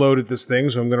going to unload at this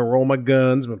thing. So I'm going to roll my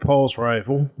guns, my pulse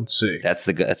rifle. Let's see.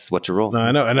 That's what to roll.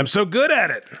 I know, and I'm so good at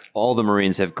it. All the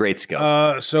Marines have great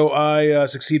skills. So I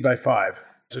succeed by 5.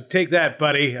 So take that,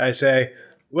 buddy. I say.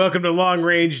 Welcome to long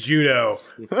range judo,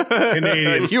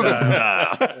 Canadian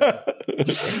style.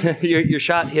 Your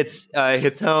shot hits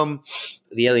home.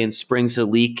 The alien springs a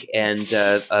leak, and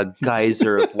a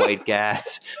geyser of white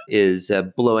gas is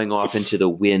blowing off into the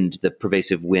wind, the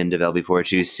pervasive wind of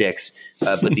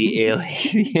LB-426. But the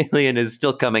alien is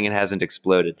still coming and hasn't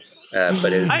exploded.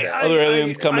 But other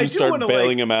aliens come and start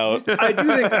bailing him out.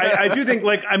 I do think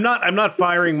like I'm not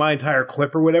firing my entire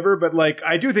clip or whatever, but like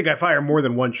I do think I fire more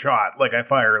than one shot. Like I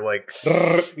fire like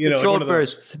control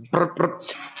bursts,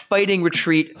 fighting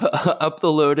retreat up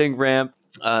the loading ramp.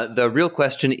 The real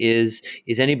question is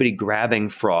anybody grabbing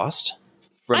Frost?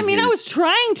 I was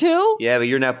trying to. Yeah, but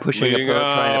you're now trying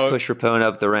to push Rapone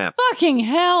up the ramp. Fucking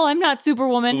hell, I'm not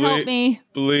Superwoman. Help me.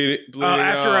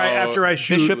 After I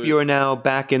shoot. Bishop, you are now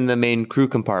back in the main crew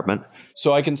compartment.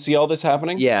 So I can see all this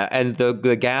happening? Yeah, and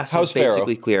the gas is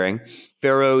basically clearing.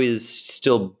 Pharaoh is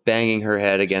still banging her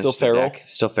head against the deck.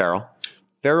 Still feral.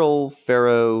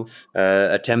 Pharaoh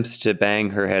attempts to bang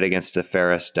her head against the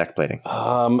ferrous deck plating.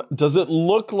 Does it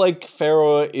look like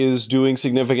Pharaoh is doing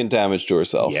significant damage to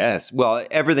herself? Yes. Well,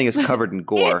 everything is covered in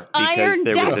gore because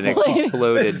there was an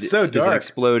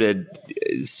exploded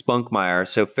Spunkmeyer.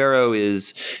 So Pharaoh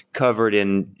is covered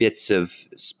in bits of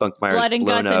Spunkmeyer's blood and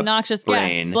guts and noxious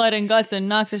brain. gas. Blood and guts and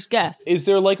noxious gas. Is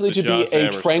there likely to be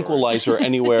a tranquilizer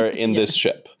anywhere in this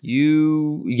ship?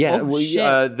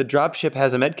 The drop ship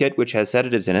has a med kit which has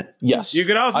sedatives in it. Yes. You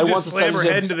could also just slam her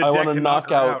head into the deck to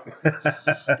knock her out.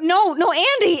 No,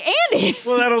 Andy.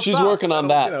 Well, she's working on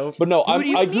that. But no, who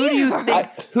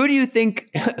do you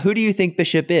think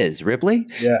Bishop is? Ripley?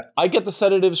 Yeah. I get the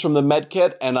sedatives from the med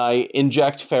kit and I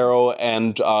inject Pharaoh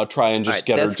and try and just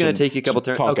get her to That's going to take you a couple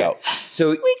turns. Conk out.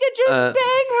 So we could just bang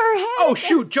her head. Oh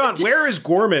shoot, John, where is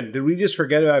Gorman? Did we just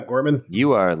forget about Gorman?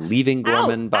 You are leaving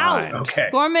Gorman behind. Okay.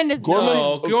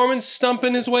 Gorman's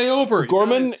stumping his way over.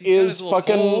 Gorman is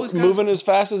fucking moving as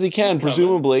fast as he can,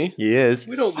 presumably. He is.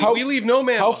 We leave no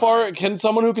man. How far can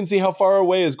someone who can see how far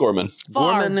away is Gorman?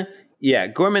 Gorman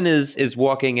is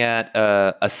walking at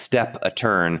a step a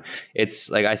turn. It's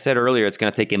like I said earlier, it's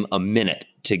going to take him a minute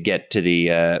to get to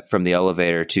the from the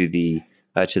elevator to the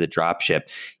dropship.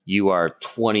 You are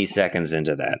 20 seconds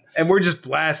into that, and we're just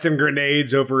blasting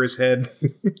grenades over his head. He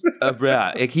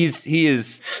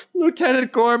is.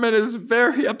 Lieutenant Gorman is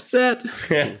very upset.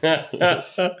 Wait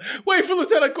for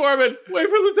Lieutenant Gorman.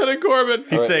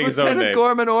 He's saying his own name. Lieutenant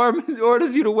Gorman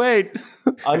orders you to wait.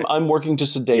 I'm working to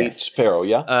sedate Pharaoh.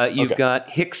 Yeah. You've got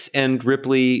Hicks and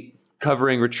Ripley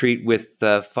covering retreat with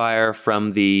fire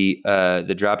from the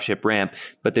dropship ramp,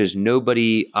 but there's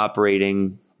nobody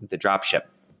operating the dropship.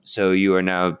 So you are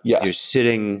now you're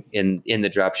sitting in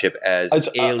the dropship as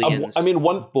aliens.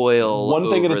 Boil one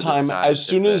thing at a time. As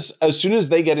soon as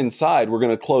they get inside, we're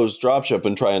going to close dropship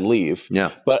and try and leave.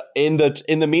 Yeah. But in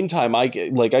the meantime, I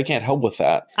can't help with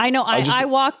that. I know. I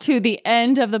walk to the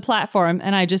end of the platform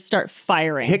and I just start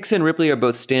firing. Hicks and Ripley are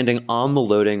both standing on the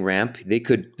loading ramp. They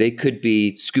could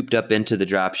be scooped up into the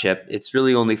dropship. It's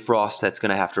really only Frost that's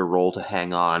going to have to roll to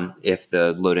hang on if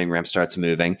the loading ramp starts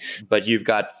moving. But you've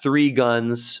got 3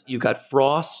 guns. You've got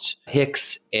Frost,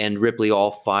 Hicks, and Ripley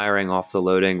all firing off the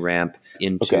loading ramp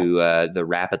into the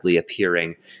rapidly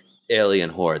appearing alien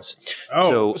hordes.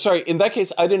 Oh, sorry. In that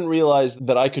case, I didn't realize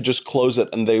that I could just close it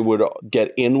and they would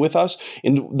get in with us.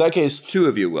 In that case, 2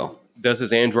 of you will. Does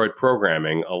his android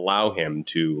programming allow him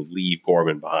to leave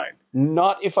Gorman behind?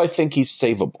 Not if I think he's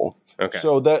savable. Okay.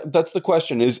 So that's the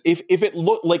question: is if it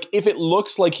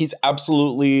looks like he's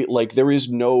absolutely like there is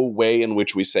no way in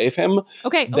which we save him.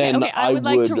 Then I would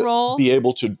like to roll be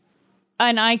able to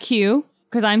an IQ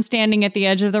because I'm standing at the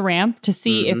edge of the ramp to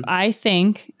see if I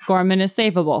think Gorman is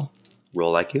savable.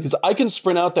 Roll IQ because I can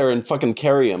sprint out there and fucking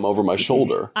carry him over my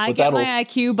shoulder. I get my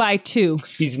IQ by 2.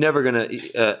 He's never gonna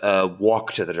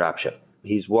walk to the dropship.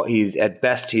 He's at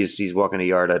best he's walking a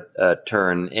yard a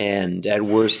turn, and at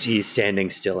worst he's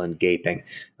standing still and gaping.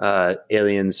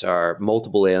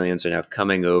 Multiple aliens are now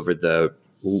coming over the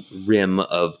rim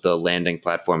of the landing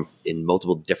platform in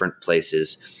multiple different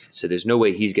places. So there's no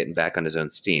way he's getting back on his own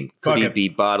steam. Could he be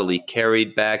bodily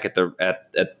carried back at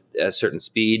a certain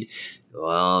speed?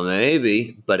 Well,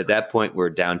 maybe, but at that point we're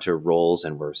down to rolls,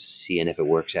 and we're seeing if it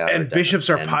works out. And bishops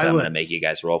are I'm pilot. going to make you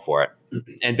guys roll for it.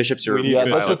 And bishops are. Yeah,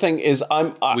 that's the thing is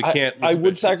I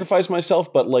would sacrifice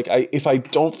myself, but like if I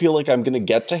don't feel like I'm going to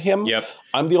get to him,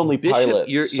 I'm the only pilot,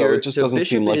 so it just doesn't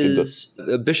seem like a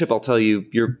good. Bishop, I'll tell you,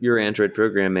 your android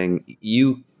programming,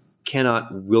 you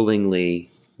cannot willingly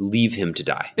leave him to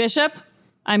die. Bishop,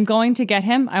 I'm going to get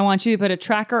him. I want you to put a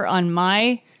tracker on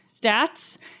my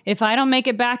stats. If I don't make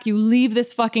it back, you leave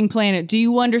this fucking planet. Do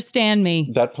you understand me?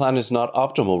 That plan is not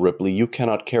optimal, Ripley. You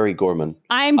cannot carry Gorman.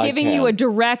 I'm giving you a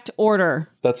direct order.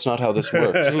 That's not how this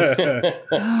works. All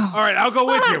right, I'll go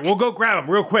with you. We'll go grab him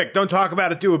real quick. Don't talk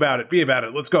about it. Do about it. Be about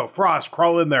it. Let's go. Frost,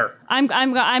 crawl in there. I'm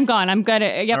gone. I'm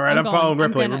gonna. Yep, all right, I'm following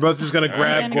Ripley. We're both just gonna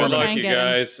grab Good Gorman. luck, you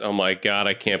guys. Oh my god,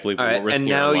 I can't believe we're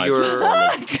risking and now our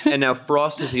lives. and now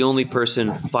Frost is the only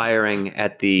person firing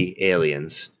at the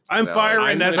aliens. I'm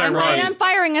firing as I run. I'm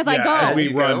firing as I go. As we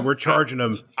run, we're charging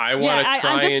them. I want to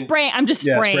try I'm just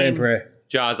spraying. Spray and pray.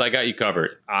 Jaws, I got you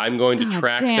covered. I'm going to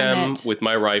track them with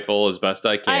my rifle as best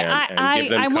I can and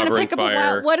give them cover and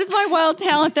fire. What is my wild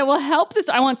talent that will help this?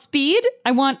 I want speed.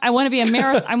 I want to be a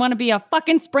marathon. I want to be a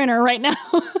fucking sprinter right now.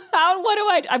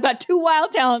 I've got 2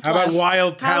 wild talents. How about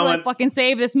wild talent? How do I fucking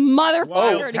save this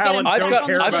motherfucker? Talent.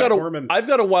 I've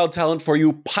got a wild talent for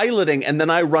you, piloting, and then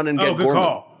I run and get Gorman.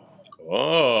 Call.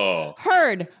 Oh.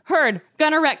 Heard.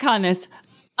 Gonna retcon this.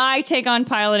 I take on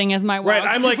piloting as my wild.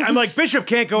 Right, I'm like Bishop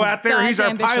can't go out there. He's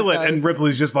our pilot, and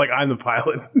Ripley's just like, I'm the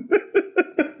pilot.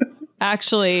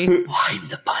 Actually, I'm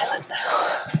the pilot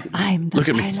now. I'm the pilot. Look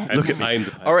at me. I'm the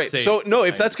pilot. All right. So no,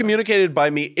 if that's communicated by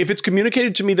me, if it's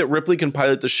communicated to me that Ripley can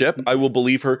pilot the ship, I will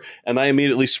believe her, and I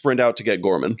immediately sprint out to get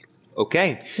Gorman.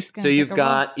 Okay, so you've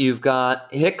got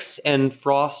Hicks and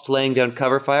Frost laying down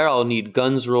cover fire. I'll need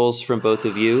guns rolls from both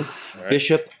of you. Right.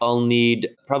 Bishop, I'll need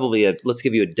probably let's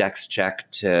give you a dex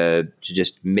check to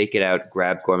just make it out,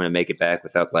 grab Gorman and make it back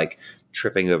without like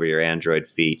tripping over your android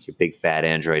feet, your big fat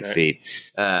android feet.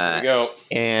 There we go.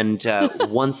 And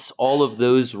once all of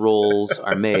those rolls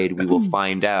are made, we will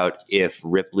find out if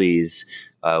Ripley's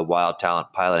wild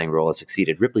talent piloting roll has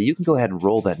succeeded. Ripley, you can go ahead and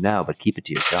roll that now, but keep it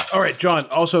to yourself. All right, John.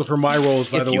 Also for my rolls,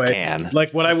 by the way, can.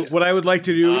 Like what I would like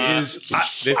to do is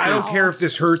I don't care if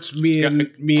this hurts me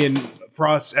and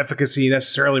Frost's efficacy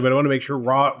necessarily, but I want to make sure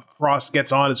Frost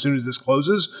gets on as soon as this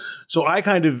closes. So I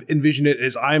kind of envision it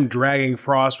as I'm dragging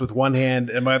Frost with one hand,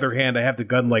 and my other hand I have the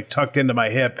gun like tucked into my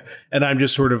hip, and I'm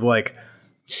just sort of like,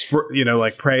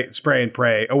 spray and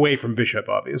pray away from Bishop,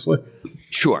 obviously.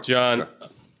 Sure, John. Sure.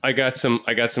 I got some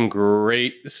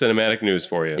great cinematic news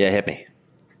for you. Yeah, hit me.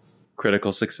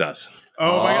 Critical success.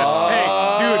 Oh my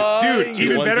god! Hey,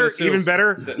 dude!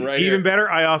 Even better.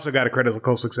 I also got a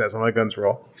critical success on my guns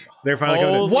roll. They're finally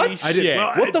coming in. What? I did.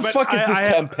 Well, what the fuck is this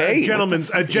campaign?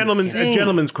 A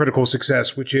gentleman's critical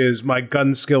success, which is my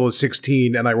gun skill is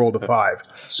 16 and I rolled a 5.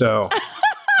 So.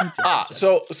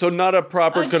 So not a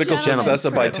proper critical success,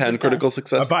 a by 10 critical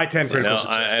success? A by 10 critical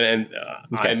success.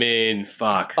 I mean,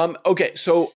 fuck. Okay,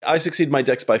 so I succeed my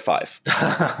dex by 5.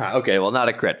 Okay, well, not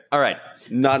a crit. All right.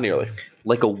 Not nearly.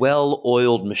 Like a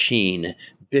well-oiled machine,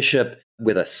 Bishop,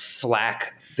 with a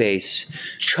slack face,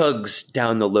 chugs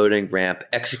down the loading ramp,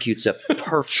 executes a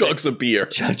perfect... chugs a beer.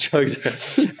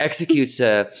 Executes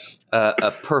a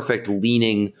perfect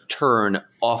leaning turn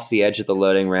off the edge of the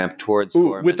loading ramp towards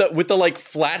Gorman. with the like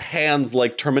flat hands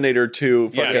like Terminator 2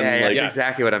 fucking that's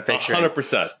exactly what I'm picturing.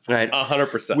 100%. Right.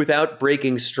 100%. Without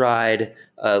breaking stride,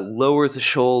 lowers a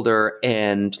shoulder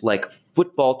and like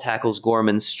football tackles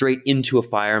Gorman straight into a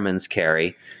fireman's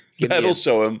carry. That'll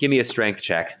show him. Give me a strength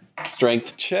check.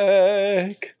 Strength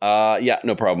check. Yeah,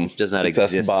 no problem. Does not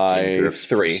Success exist by in GURPS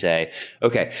 3. per se.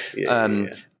 Okay.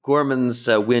 Gorman's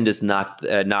wind is knocked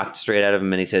straight out of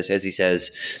him, and he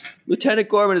says, Lieutenant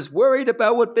Gorman is worried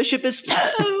about what Bishop is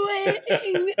doing.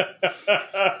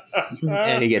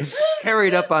 And he gets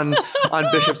carried up on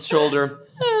Bishop's shoulder.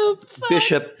 Oh,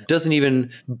 Bishop doesn't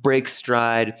even break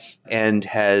stride and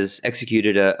has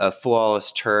executed a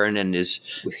flawless turn and is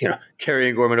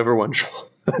carrying Gorman over one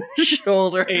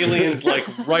shoulder. Aliens like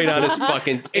right on his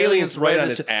fucking aliens right on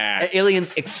his ass.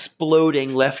 Aliens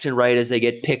exploding left and right as they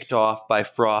get picked off by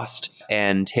Frost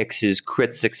and Hicks's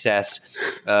crit success,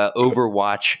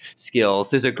 Overwatch skills.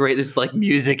 There's like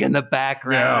music in the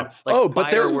background. Yeah. Like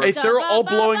but they're all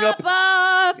blowing up.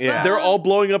 Yeah. They're all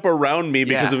blowing up around me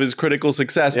because of his critical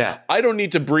success. Yeah. I don't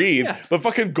need to breathe, but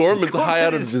fucking Gorman's high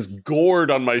out of his gourd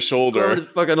on my shoulder. Gorman is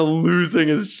fucking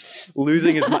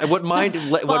losing his mind. What mind he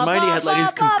had let him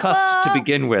concussed to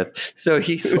begin with. So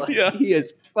he's like, he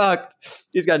is fucked.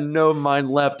 He's got no mind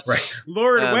left. Right.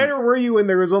 Lord, where were you when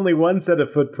there was only one set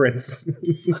of footprints?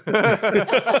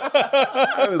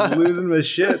 I was losing my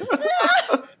shit.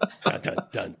 Dun, dun,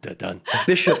 dun, dun, dun.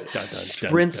 Bishop Dun, dun,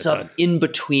 sprints dun, dun, up in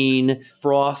between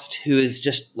Frost, who is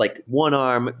just like one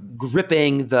arm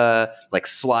gripping the like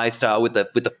Sly style with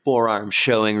the forearm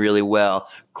showing really well,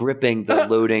 gripping the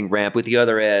loading ramp with the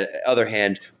other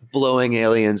hand, blowing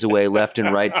aliens away left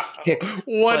and right. Hicks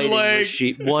One leg.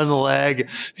 One leg,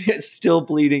 still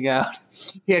bleeding out.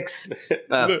 Hicks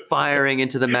firing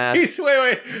into the mask. He's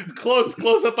wait,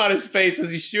 close up on his face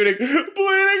as he's shooting. Bleeding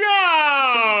out.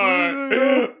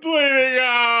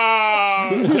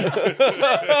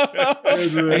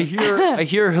 I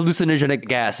hear hallucinogenic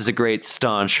gas is a great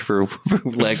staunch for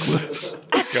leg wounds.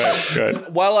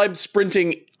 Good. While I'm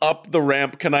sprinting up the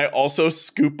ramp, can I also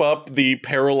scoop up the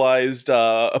paralyzed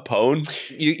Apone?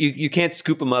 You can't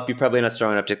scoop him up. You're probably not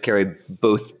strong enough to carry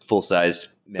both full-sized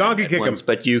donkey kick him.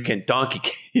 But you can donkey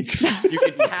kick. You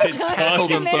can tackle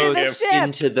them both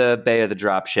into the bay of the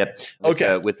dropship.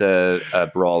 With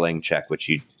a brawling check, which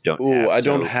you don't have. I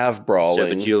don't have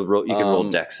brawling. But you can roll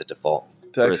Dex at default.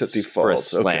 Dex at default. For a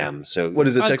slam. Okay. So what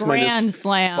is it? Dex minus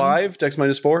slam. 5? Dex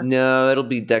minus 4? No, it'll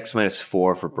be Dex minus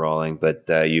 4 for brawling, but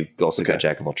you've also got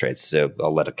Jack of all trades, so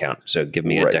I'll let it count. So give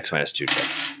me a Dex minus 2 check.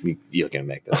 You're going to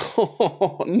make this.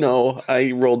 Oh, no,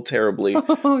 I rolled terribly.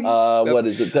 What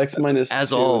is it? Dex minus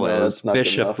As 2? always, no,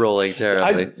 Bishop rolling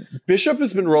terribly. Bishop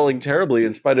has been rolling terribly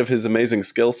in spite of his amazing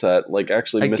skill set. Like,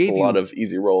 actually missed a lot of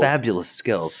easy rolls. Fabulous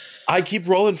skills. I keep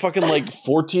rolling fucking like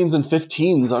 14s and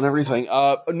 15s on everything.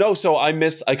 No, so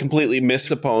I completely miss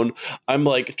Apone. I'm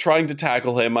like trying to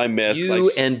tackle him. I miss.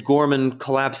 You and Gorman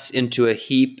collapse into a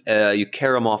heap. You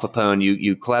carry him off Apone.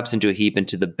 You collapse into a heap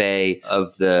into the bay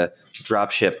of the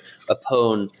dropship.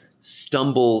 Apone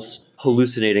stumbles,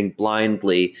 hallucinating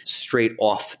blindly, straight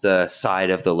off the side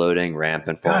of the loading ramp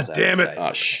and falls God damn it. outside.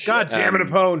 Oh, shit. God damn it,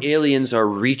 Apone. Aliens are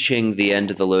reaching the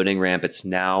end of the loading ramp. It's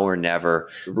now or never.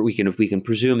 We can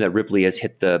presume that Ripley has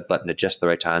hit the button at just the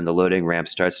right time. The loading ramp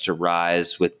starts to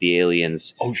rise with the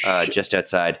aliens just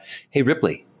outside. Hey,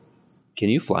 Ripley, can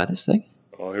you fly this thing?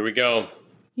 Oh, here we go.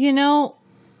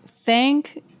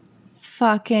 Thank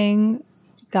fucking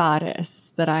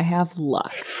goddess that I have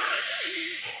luck.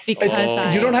 Because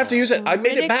you don't have to use it. I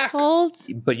made it back.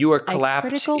 But you are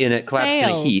collapsed in a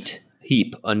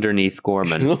heap underneath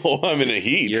Gorman. No, I'm in a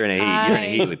heat. You're in a heat. You're in a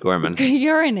heat with Gorman.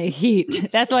 You're in a heat.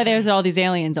 That's why there's all these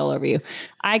aliens all over you.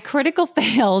 I critical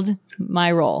failed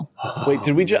my roll. Wait,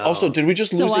 did we just lose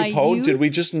Epone? Did we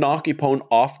just knock Epone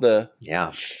off the?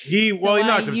 Yeah. He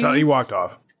knocked himself. He walked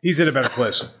off. He's in a better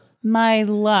place. My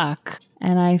luck,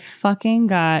 and I fucking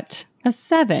got a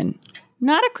 7.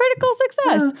 Not a critical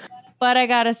success. But I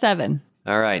got a 7.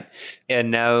 All right.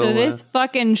 And now... So this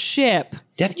fucking ship...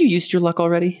 Haven't you used your luck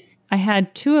already? I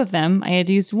had 2 of them. I had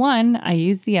used one. I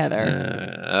used the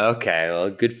other. Okay.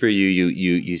 Well, good for you.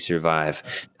 You survive.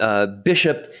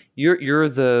 Bishop, you're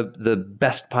the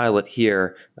best pilot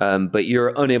here, but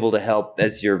you're unable to help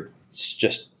as you're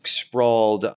just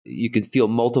sprawled. You can feel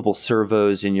multiple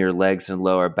servos in your legs and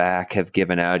lower back have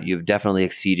given out. You've definitely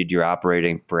exceeded your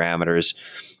operating parameters.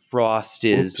 Frost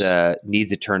needs a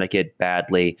tourniquet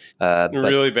badly.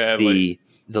 Really badly.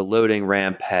 The loading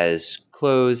ramp has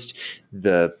closed.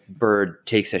 The bird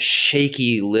takes a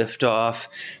shaky liftoff,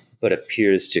 but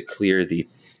appears to clear the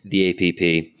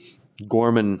APP.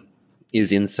 Gorman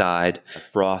is inside.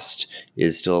 Frost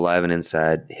is still alive and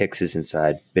inside. Hicks is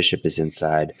inside. Bishop is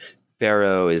inside.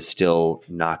 Pharaoh is still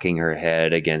knocking her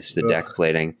head against the deck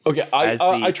plating. Okay,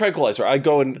 I tranquilize her. I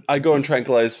go and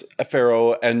tranquilize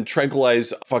Pharaoh and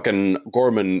tranquilize fucking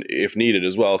Gorman if needed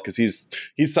as well, because he's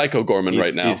Psycho Gorman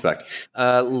right now. He's fucked.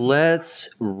 Let's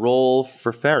roll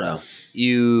for Pharaoh.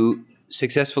 You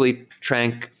successfully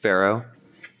trank Pharaoh.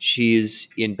 She's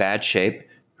in bad shape.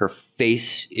 Her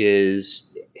face is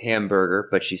hamburger,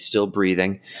 but she's still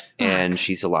breathing and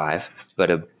she's alive. But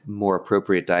a more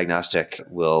appropriate diagnostic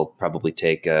will probably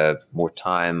take more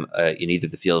time in either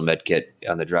the field med kit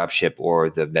on the dropship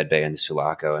or the med bay in the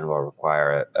Sulaco, and will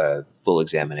require a full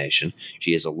examination.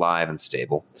 She is alive and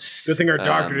stable. Good thing our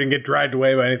doctor didn't get dragged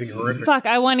away by anything horrific. Fuck,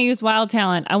 I want to use wild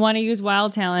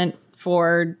talent.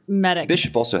 For medic.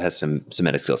 Bishop also has some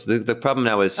medic skills. The problem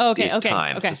now is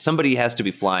time. Okay. So somebody has to be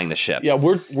flying the ship. Yeah,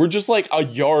 we're just like a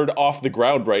yard off the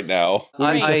ground right now.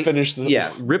 We need to finish the...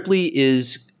 Yeah, Ripley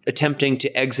is attempting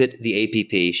to exit the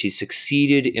APP. She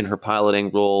succeeded in her piloting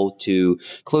role to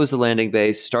close the landing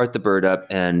bay, start the bird up,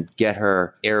 and get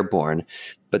her airborne.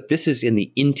 But this is in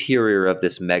the interior of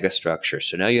this megastructure.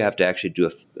 So now you have to actually do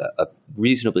a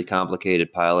reasonably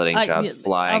complicated piloting job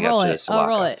flying up to the Sulaco. I'll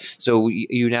roll it. So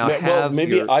you now have...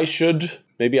 Maybe I should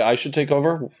Maybe I should take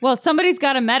over? Well, somebody's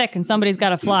got a medic and somebody's got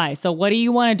to fly. So what do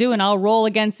you want to do? And I'll roll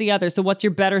against the other. So what's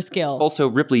your better skill? Also,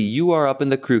 Ripley, you are up in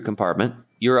the crew compartment.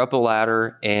 You're up a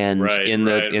ladder and in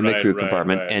the crew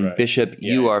compartment. And Bishop,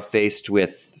 you are faced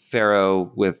with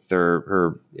Pharaoh with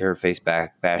her face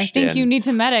bashed in. I think you need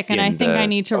to medic, and I think I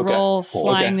need to roll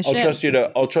flying the ship.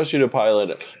 I'll trust you to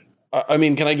pilot it. I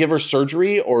mean, can I give her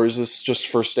surgery, or is this just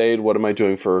first aid? What am I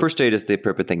doing for first aid? Is the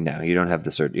appropriate thing now. You don't have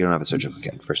you don't have a surgical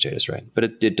kit. First aid is right, but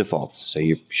it defaults, so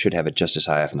you should have it just as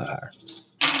high, if not higher.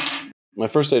 My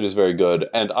first aid is very good,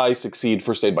 and I succeed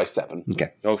first aid by 7.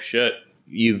 Okay. Oh shit!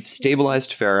 You've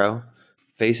stabilized Pharaoh.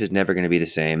 Face is never going to be the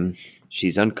same.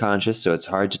 She's unconscious, so it's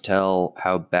hard to tell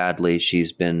how badly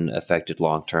she's been affected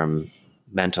long term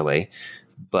mentally.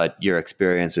 But your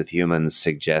experience with humans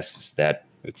suggests that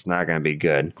it's not going to be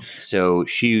good. So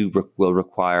she will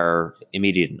require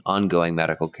immediate and ongoing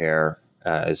medical care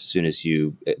as soon as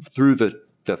through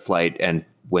the flight and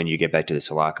when you get back to the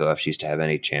Sulaco, if she's to have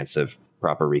any chance of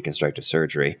proper reconstructive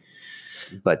surgery.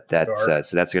 But that's so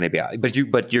that's going to be. But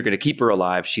you're going to keep her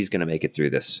alive. She's going to make it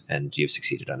through this, and you've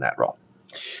succeeded on that role.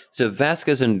 So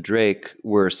Vasquez and Drake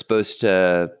were supposed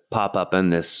to pop up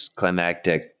in this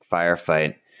climactic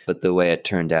firefight, but the way it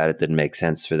turned out, it didn't make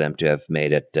sense for them to have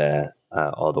made it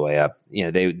all the way up.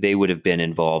 They would have been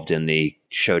involved in the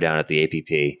showdown at the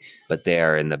APP, but they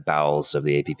are in the bowels of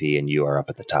the APP, and you are up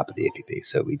at the top of the APP.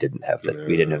 So we didn't have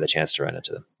the chance to run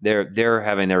into them. They're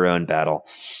having their own battle.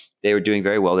 They were doing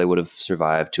very well. They would have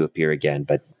survived to appear again,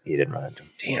 but he didn't run into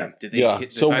them. Damn!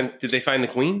 Did they find the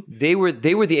queen? They were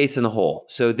the ace in the hole.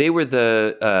 So they were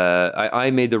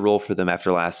I made the roll for them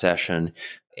after last session.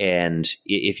 And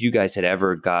if you guys had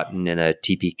ever gotten in a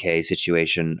TPK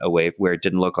situation away where it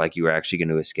didn't look like you were actually going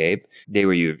to escape, they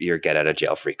were your get out of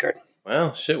jail free card.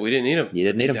 Well, shit, we didn't need them. You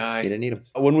didn't need them. You didn't need them.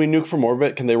 When we nuke from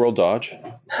orbit, can they roll dodge?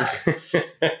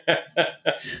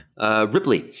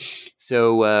 Ripley.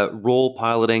 So roll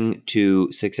piloting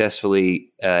to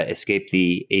successfully escape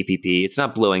the APP. It's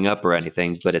not blowing up or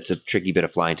anything, but it's a tricky bit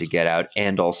of flying to get out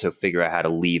and also figure out how to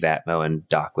leave Atmo and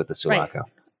dock with the Sulaco.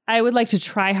 Right. I would like to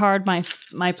try hard my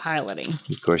piloting.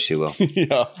 Of course you will.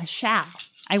 Yeah. I shall.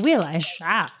 I will. I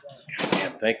shall. God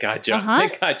damn, thank God, Josh.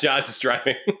 Thank God Josh is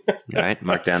driving. All right,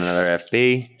 mark down another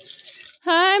FB.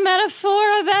 I'm at a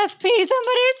 4 of FP.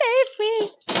 Somebody save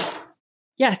me.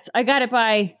 Yes, I got it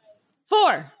by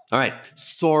 4. All right,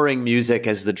 soaring music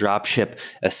as the dropship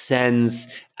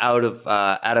ascends out of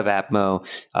Atmo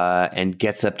and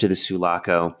gets up to the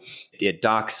Sulaco. It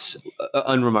docks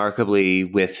unremarkably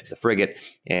with the frigate,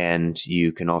 and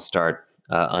you can all start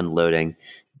unloading.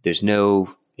 There's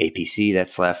no APC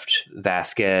that's left.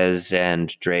 Vasquez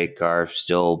and Drake are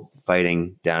still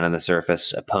fighting down on the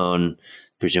surface. Apone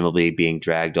presumably being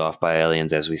dragged off by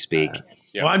aliens as we speak.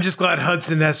 Well, I'm just glad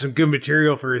Hudson has some good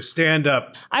material for his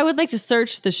stand-up. I would like to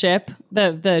search the ship,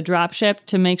 the drop ship,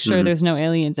 to make sure there's no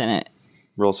aliens in it.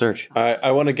 Roll search.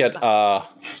 I want to get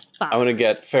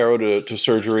Pharaoh to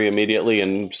surgery immediately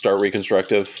and start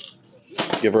reconstructive.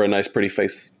 Give her a nice, pretty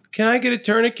face. Can I get a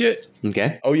tourniquet?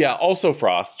 Okay. Oh yeah, also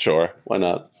Frost. Sure, why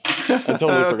not? I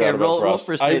totally forgot about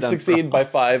Frost. I succeed by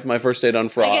 5. My first aid on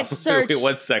Frost. I get searched. Wait,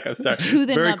 1 sec. I'm sorry. Very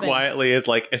nubbin. Quietly, it's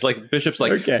like Bishop's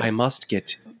like, okay. I must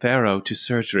get Pharaoh to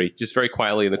surgery. Just very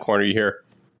quietly in the corner, you hear,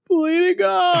 bleeding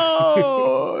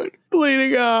out,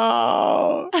 bleeding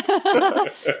out.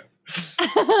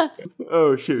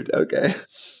 Oh shoot. Okay.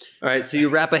 All right, so you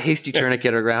wrap a hasty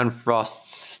tourniquet around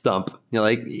Frost's stump. You're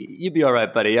like, "You'll be all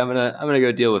right, buddy. I'm gonna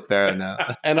go deal with Pharaoh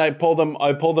now." And I pull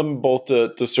them both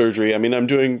to surgery. I mean, I'm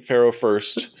doing Pharaoh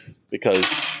first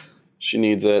because she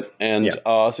needs it, and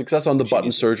success on the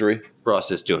button surgery.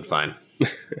 Frost is doing fine,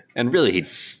 and really, he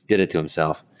did it to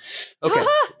himself. Okay,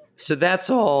 so that's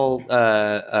all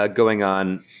going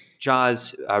on.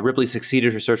 Jaws, Ripley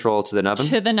succeeded her search roll to the nubbin.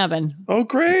 To the nubbin. Oh,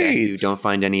 great! Okay, you don't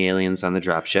find any aliens on the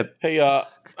dropship. Hey,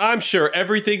 I'm sure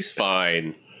everything's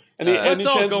fine. Any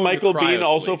chance Michael Biehn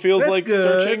also feels like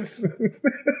searching?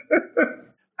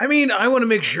 I mean, I want to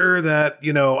make sure that,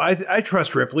 I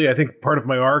trust Ripley. I think part of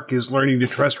my arc is learning to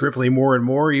trust Ripley more and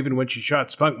more, even when she shot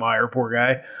Spunkmeyer, poor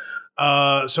guy.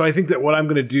 So I think that what I'm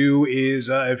going to do is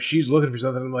if she's looking for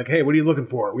something, I'm like, hey, what are you looking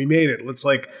for? We made it. Let's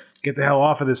get the hell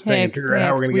off of this thing and figure out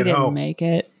how we're going to get home. We didn't make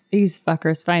it. These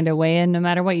fuckers find a way in no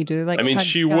matter what you do. Like, I mean,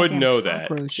 she would know that.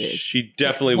 She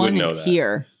definitely would know that.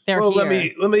 Here. They're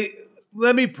here.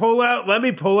 Let me pull out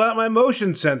my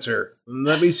motion sensor.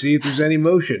 Let me see if there's any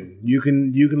motion. You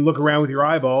can look around with your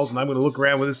eyeballs, and I'm going to look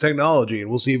around with this technology, and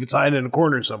we'll see if it's hiding in a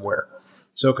corner somewhere.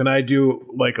 So can I do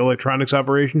electronics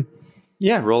operation?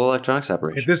 Yeah, roll electronics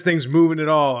operation. If this thing's moving at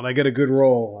all and I get a good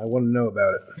roll, I want to know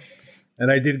about it.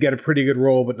 And I did get a pretty good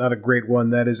roll, but not a great one.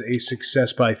 That is a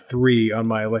success by 3 on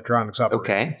my electronics operation.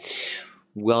 Okay.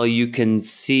 Well, you can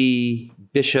see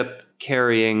Bishop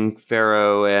carrying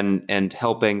Pharaoh and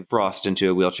helping Frost into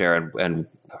a wheelchair and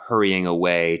hurrying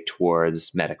away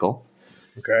towards medical.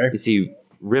 Okay. You see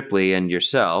Ripley and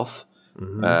yourself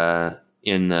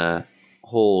in the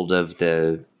hold of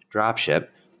the dropship.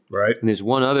 Right. And there's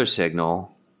one other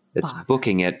signal that's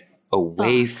booking it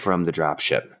away from the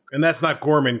dropship. And that's not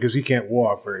Gorman because he can't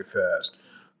walk very fast.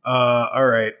 All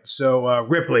right. So,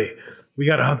 Ripley, we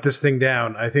got to hunt this thing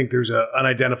down. I think there's an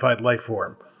unidentified life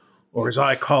form, or as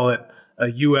I call it, a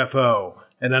UFO,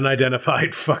 an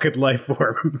unidentified fucking life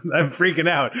form. I'm freaking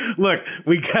out. Look,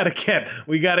 we gotta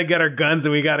get our guns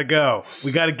and we gotta go.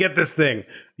 We gotta get this thing.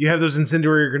 You have those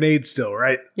incendiary grenades still,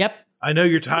 right? Yep. I know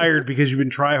you're tired because you've been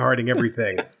try-harding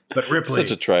everything. But Ripley,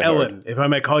 Such a try-hard. Ellen, if I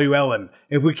might call you Ellen,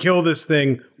 if we kill this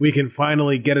thing, we can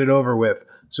finally get it over with.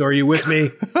 So are you with me?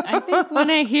 I think when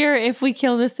I hear if we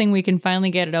kill this thing, we can finally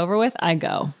get it over with, I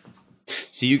go.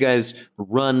 So you guys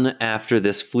run after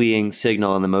this fleeing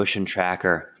signal on the motion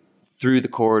tracker through the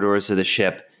corridors of the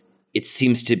ship. It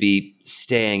seems to be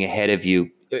staying ahead of you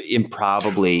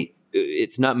improbably.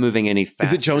 It's not moving any faster.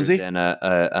 Is it Jonesy? Than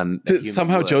a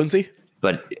Somehow would. Jonesy?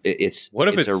 But it's What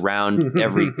if it's around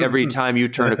every time you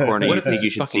turn a corner, What you if think this you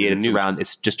is should see it. fucking It's Newt? around.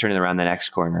 It's just turning around the next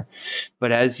corner.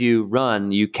 But as you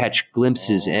run, you catch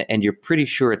glimpses, and you're pretty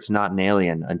sure it's not an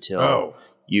alien until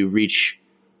you reach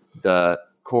the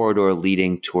corridor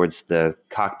leading towards the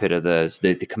cockpit of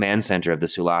the command center of the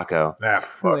Sulaco,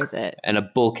 Who is it? and a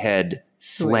bulkhead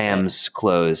slams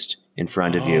closed in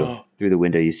front of you. Through the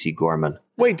window, you see Gorman.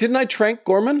 Wait, didn't I trank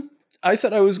Gorman? I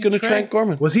said I was going to trank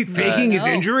Gorman. Was he faking his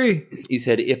no. injury? You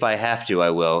said, "If I have to,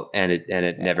 I will," and it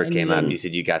never came out. You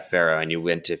said you got Pharaoh, and you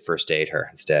went to first aid her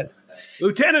instead.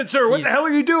 Lieutenant, sir, what the hell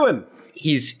are you doing?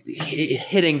 He's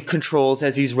hitting controls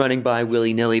as he's running by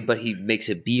willy-nilly, but he makes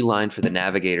a beeline for the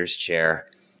navigator's chair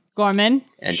Gorman.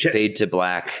 and Shit. fade to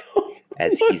black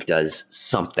as he does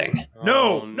something.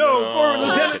 No, Gorman,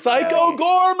 Lieutenant. Psycho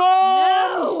Gorman!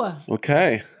 No!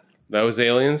 Okay. That was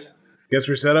aliens? Guess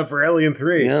we're set up for Alien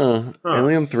 3. Yeah.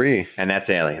 Alien 3. And that's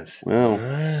aliens. Wow.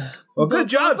 Well, good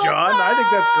job, John. I think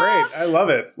that's great. I love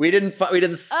it. We didn't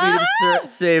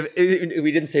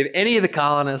save any of the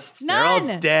colonists. They're all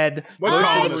None. dead. What Most of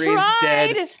colonists? the Marines I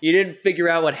dead. tried. You didn't figure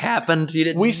out what happened. You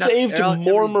didn't. We saved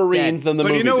more Marines than the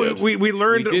But movie you know, did. we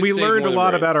learned We did save a more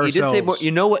lot than about Marines. You ourselves. did save what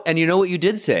you know what, and you know what you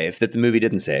did save that the movie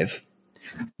didn't save,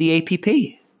 the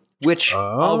APP, which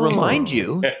I'll remind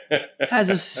you has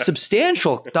a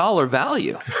substantial dollar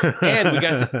value.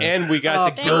 And we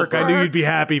got to kill Burke, I knew you'd be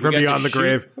happy from We got to beyond the shoot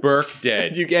grave. Burke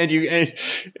dead.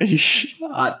 And you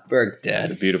shot Burke That's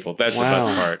dead. beautiful. That's Wow. the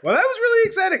best part. Well, that was really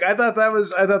exciting. I thought that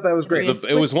was great.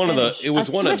 It was one of the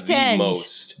swift end.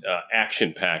 most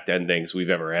action-packed endings we've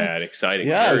ever had. Exciting.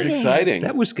 Yeah, it was Very- exciting.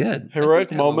 That was good.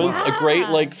 Heroic moments, a great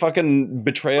like fucking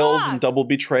betrayals and double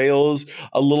betrayals,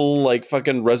 a little like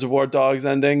fucking Reservoir Dogs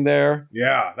ending there.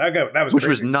 Yeah, that was Which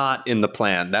crazy. was not in the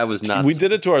plan. That was not. We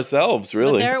did it to ourselves, But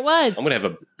really. there it was. I'm gonna have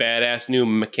a badass new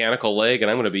mechanical leg,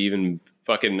 and I'm gonna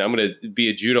be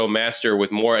a judo master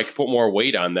with more. I can put more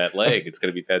weight on that leg. It's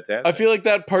gonna be fantastic. I feel like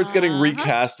that part's getting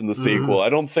recast in the sequel. I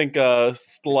don't think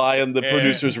Sly and the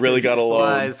producers really got along.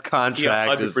 Sly's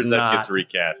contract he is 100% not. gets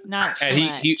recast. Not so And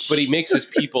he makes his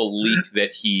people leak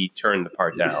that he turned the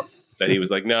part down. That he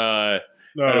was like, nah, I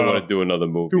don't want to do another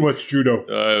movie. too much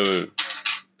judo.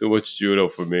 Too much judo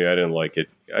for me. I didn't like it.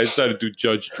 I decided to do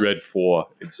Judge Dredd 4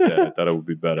 instead. I thought it would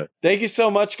be better. Thank you so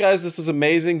much, guys. This was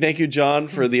amazing. Thank you, John,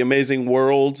 for the amazing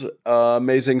world,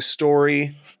 amazing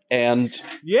story, and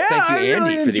Yeah, Thank you, I really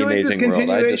Andy, for the enjoyed this amazing world.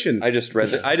 continuation. I just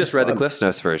read the Cliff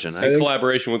Notes version. In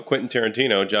collaboration with Quentin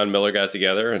Tarantino, John Miller got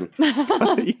together and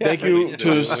thank you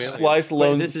to Sly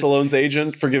Stallone's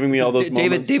agent for giving me all those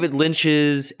moments. David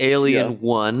Lynch's Alien Yeah.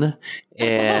 1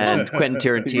 and Quentin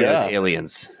Tarantino's Yeah.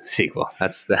 Aliens sequel.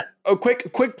 That's the Oh,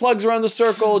 quick plugs around the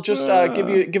circle. Just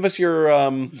give us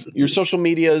your social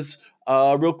medias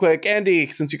real quick. Andy,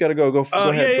 since you got to go ahead. Go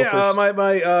first.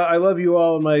 I love you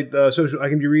all. My social, I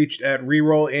can be reached at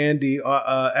Reroll Andy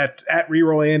at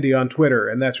Reroll Andy on Twitter,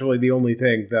 and that's really the only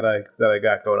thing that I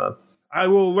got going on. I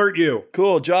will alert you.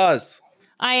 Cool, Jaws.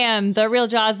 I am the real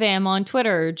JawsVam on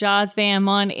Twitter, JawsVam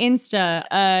on Insta.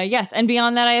 Yes, and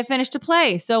beyond that, I have finished to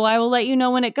play, so I will let you know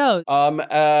when it goes.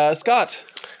 Scott.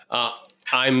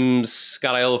 I'm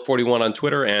Scott Aiello41 on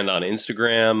Twitter and on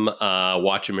Instagram.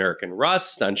 Watch American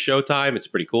Rust on Showtime. It's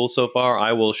pretty cool so far.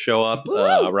 I will show up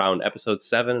around episode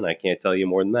 7, and I can't tell you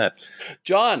more than that.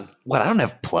 John. What? I don't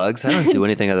have plugs. I don't do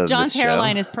anything other than John's this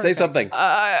hairline show. is perfect. Say something.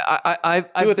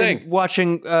 I've been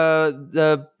watching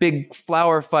the big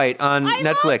flower fight on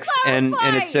Netflix, and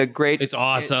it's a great. It's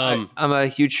awesome. I'm a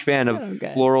huge fan of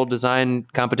floral design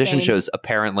competition shows,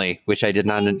 apparently, which I did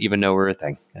not even know were a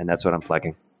thing, and that's what I'm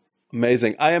plugging.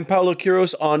 Amazing. I am Paulo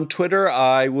Quiros on Twitter.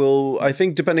 I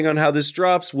think, depending on how this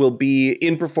drops, will be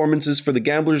in performances for The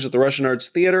Gamblers at the Russian Arts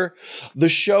Theater. The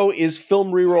show is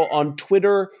Film Reroll on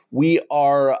Twitter. We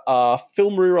are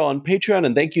Film Reroll on Patreon.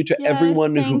 And thank you to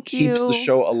everyone who keeps the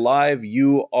show alive.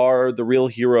 You are the real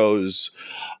heroes.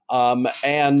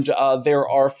 And there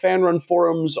are fan-run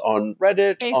forums on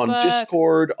Reddit, Facebook, on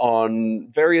Discord, on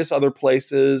various other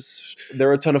places.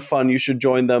 They're a ton of fun. You should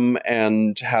join them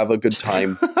and have a good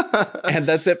time. And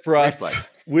that's it for us.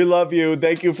 Nice. We love you.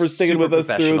 Thank you for sticking with us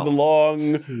through the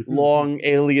long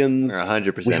aliens.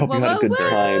 100%. We hope you had a good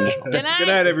time. Good night. Good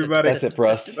night, everybody. That's it for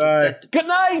us. Bye. Good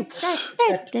night.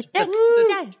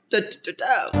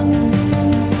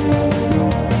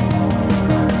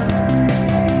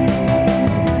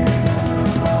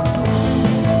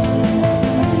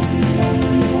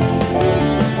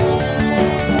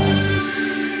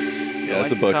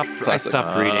 That's a book. I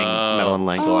stopped reading Metal and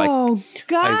Langle. Oh,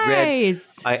 guys.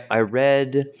 I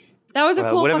read that was a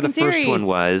cool whatever fucking the first series. one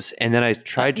was, and then I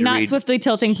tried to read... Not Swiftly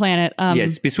Tilting Planet.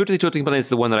 Yes, Swiftly Tilting Planet is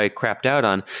the one that I crapped out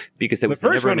on because it was the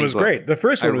first one was great. The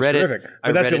first one was terrific.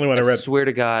 But that's the only one I read. I swear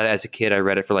to God, as a kid, I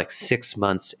read it for like 6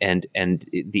 months, and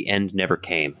the end never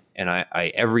came. And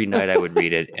I every night I would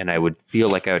read it, and I would feel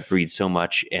like I would read so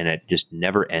much, and it just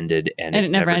never ended, and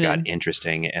it never got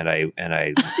interesting. And I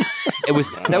that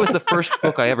was the first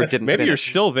book I ever didn't. Maybe finish. you're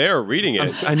still there reading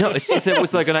it. I know it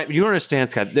was like you don't understand,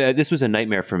 Scott. This was a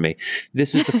nightmare for me.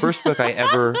 This was the first book I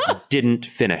ever didn't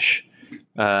finish.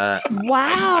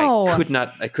 Wow! I could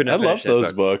not. I love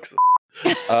those books.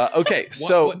 Okay,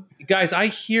 so guys, I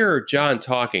hear John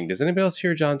talking. Does anybody else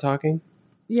hear John talking?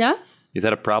 Yes. Is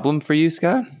that a problem for you,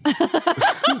 Scott?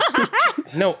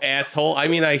 No, asshole. I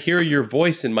mean, I hear your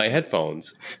voice in my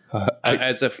headphones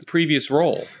as a previous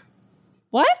role.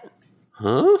 What?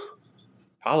 Huh?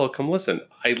 Paulo, come listen.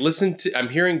 I'm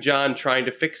hearing John trying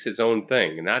to fix his own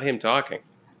thing, not him talking.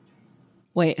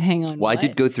 Wait, hang on. Well, I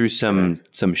did go through some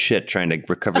shit trying to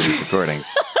recover these recordings.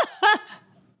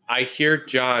 I hear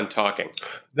John talking.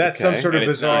 That's some sort of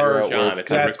bizarre... John.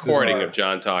 It's a recording of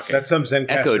John talking. That's some Zencaster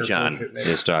Echo John bullshit,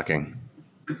 is talking.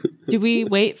 Do we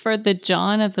wait for the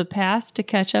John of the past to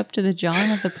catch up to the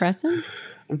John of the present?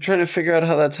 I'm trying to figure out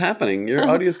how that's happening. Your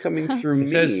audio's coming through me. It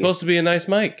says it's supposed to be a nice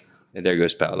mic. And there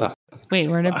goes Paulo. Wait,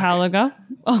 where did Paulo go?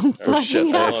 Oh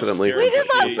shit! I accidentally. We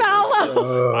just lost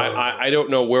Paulo. I don't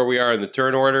know where we are in the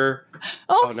turn order.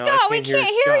 Oh, no, Scott, we can't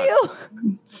hear you.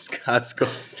 Scott's gone.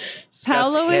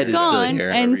 Paulo is gone,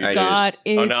 and Scott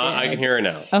is. Oh, no, dead. I can hear her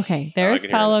now. Okay, there's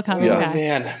Paulo coming back.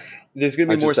 Man, there's going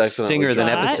to be more stinger than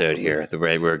episode here. The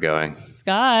way we're going.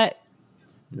 Scott,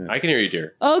 I can hear you,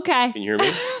 dear. Okay, can you hear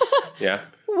me? Yeah.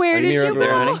 Where did you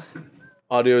go?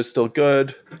 Audio is still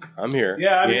good. I'm here.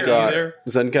 Yeah, We've got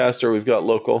Zencaster. We've got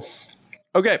local.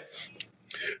 Okay.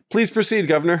 Please proceed,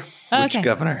 Governor. Which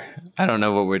governor? I don't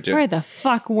know what we're doing. Where the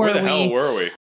fuck were we? Where the hell were we?